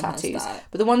fine. Level of Everyone has tattoos. that.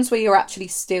 But the ones where you're actually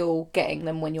still getting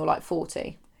them when you're like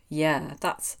 40. Yeah,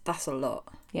 that's a lot.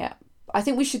 Yeah. I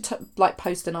think we should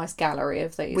post a nice gallery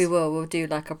of these. We will. We'll do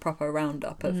like a proper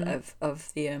roundup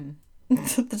of the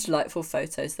the delightful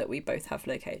photos that we both have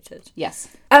located. Yes.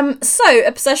 So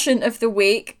obsession of the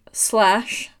week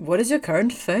 / what is your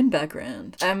current phone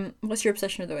background? What's your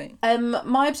obsession of the week?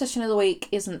 My obsession of the week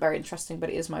isn't very interesting, but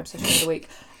it is my obsession of the week.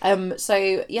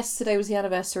 So yesterday was the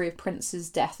anniversary of Prince's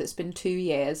death. It's been 2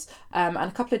 years. And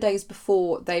a couple of days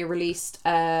before, they released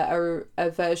a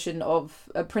version of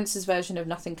Prince's version of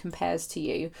Nothing Compares to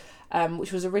You,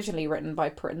 which was originally written by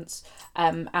Prince.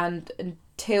 And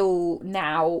until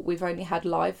now, we've only had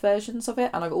live versions of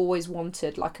it, and I've always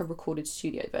wanted like a recorded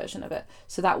studio version of it.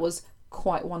 So that was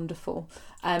quite wonderful.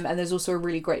 And there's also a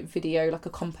really great video, like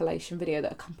a compilation video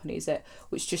that accompanies it,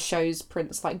 which just shows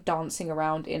Prince like dancing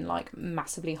around in like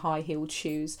massively high-heeled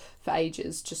shoes for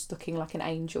ages, just looking like an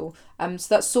angel. So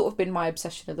that's sort of been my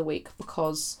obsession of the week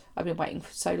because I've been waiting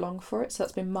for so long for it. So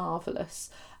that's been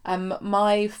marvellous.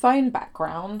 My phone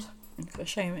background... You've got to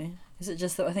show me. Is it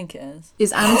just that I think it is?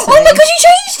 Is Anthony. Oh my god, you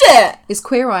changed it! Is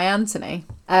Queer Eye Anthony.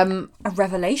 A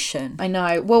revelation. I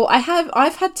know. Well,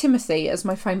 I've had Timothy as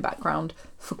my phone background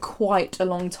for quite a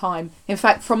long time. In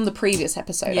fact, from the previous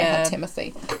episode, I had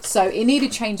Timothy. So it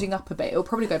needed changing up a bit. It'll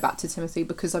probably go back to Timothy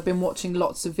because I've been watching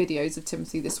lots of videos of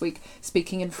Timothy this week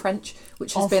speaking in French,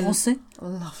 which has been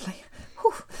lovely.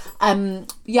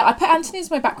 I put Anthony as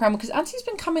my background because Anthony's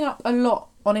been coming up a lot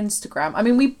on Instagram. I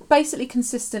mean, we basically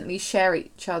consistently share with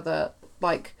each other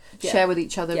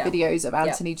videos of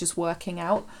Anthony just working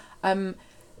out.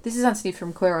 This is Anthony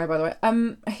from Queer Eye, by the way.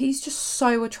 He's just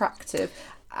so attractive,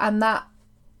 and that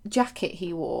jacket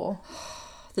he wore,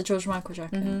 the George Michael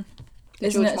jacket. Mm-hmm.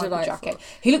 Isn't it delightful? Jacket.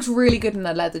 He looks really good in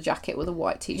a leather jacket with a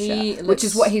white t-shirt, which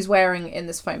is what he's wearing in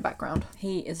this phone background.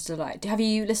 He is delightful. Have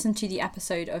you listened to the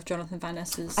episode of Jonathan Van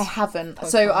Ness's I haven't. Podcast?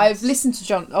 So I've listened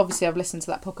to I've listened to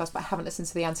that podcast, but I haven't listened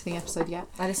to the Anthony episode yet.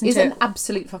 It's an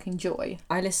absolute fucking joy.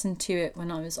 I listened to it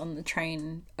when I was on the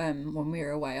train when we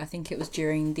were away. I think it was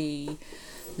during the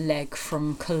leg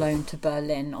from Cologne to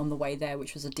Berlin on the way there,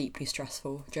 which was a deeply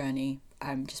stressful journey,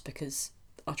 just because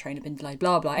our train had been delayed,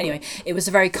 blah blah. Anyway, it was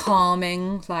a very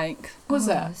calming, like... Was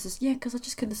it? Because I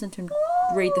just could listen to him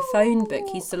read the phone book.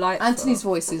 He's delightful. Anthony's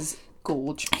voice is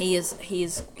gorge. He is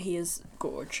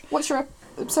gorge. What's your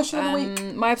obsession of the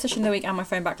week? My obsession of the week and my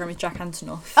phone background is Jack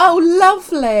Antonoff. Oh,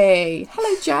 lovely.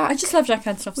 Hello, Jack. I just love Jack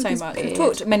Antonoff so much. We've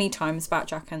talked many times about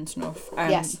Jack Antonoff.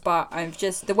 Yes. But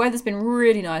the weather's been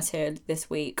really nice here this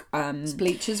week. It's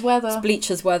Bleachers weather. It's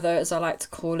Bleachers weather, as I like to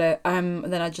call it. And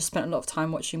then I just spent a lot of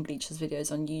time watching Bleachers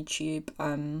videos on YouTube.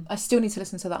 I still need to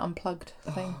listen to that Unplugged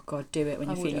thing. Oh, God, do it when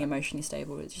you're feeling emotionally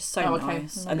stable. It's just so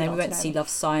nice. And then we went to see Love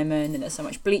Simon, and there's so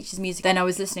much Bleachers music. Then I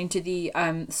was listening to the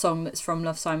song that's from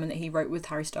Love Simon that he wrote with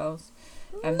Harry Styles.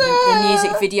 The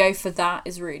music video for that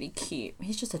is really cute.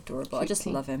 He's just adorable. I just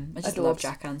love him. I just love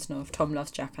Jack Antonoff. Tom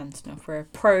loves Jack Antonoff. We're a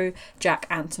pro Jack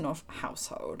Antonoff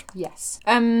household. Yes.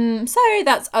 So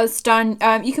that's us done.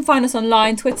 You can find us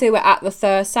online, Twitter, we're at The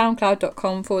Thirst,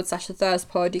 soundcloud.com/The Thirst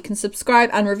Pod. You can subscribe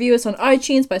and review us on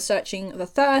iTunes by searching The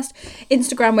Thirst.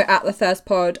 Instagram, we're at The Thirst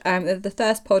Pod,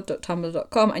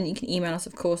 thethirstpod.tumblr.com, and you can email us,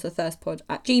 of course,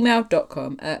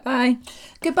 thethirstpod@gmail.com. Bye.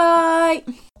 Goodbye.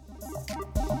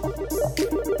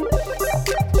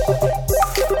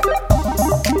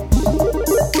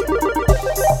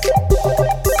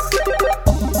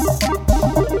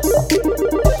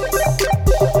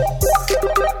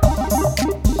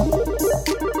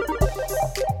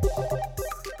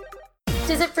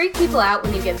 Does it freak people out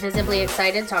when you get visibly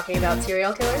excited talking about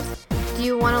serial killers? Do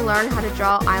you want to learn how to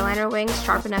draw eyeliner wings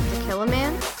sharp enough to kill a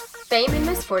man? Fame and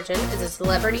Misfortune is a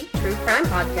celebrity true crime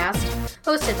podcast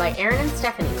hosted by Aaron and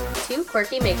Stephanie, two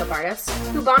quirky makeup artists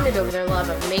who bonded over their love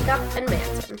of makeup and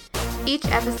Manson. Each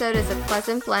episode is a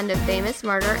pleasant blend of famous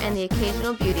murder and the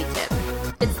occasional beauty tip.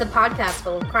 It's the podcast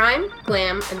full of crime,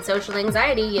 glam, and social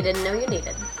anxiety you didn't know you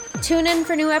needed. Tune in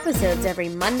for new episodes every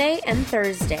Monday and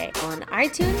Thursday on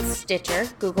iTunes, Stitcher,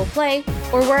 Google Play,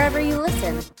 or wherever you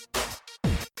listen.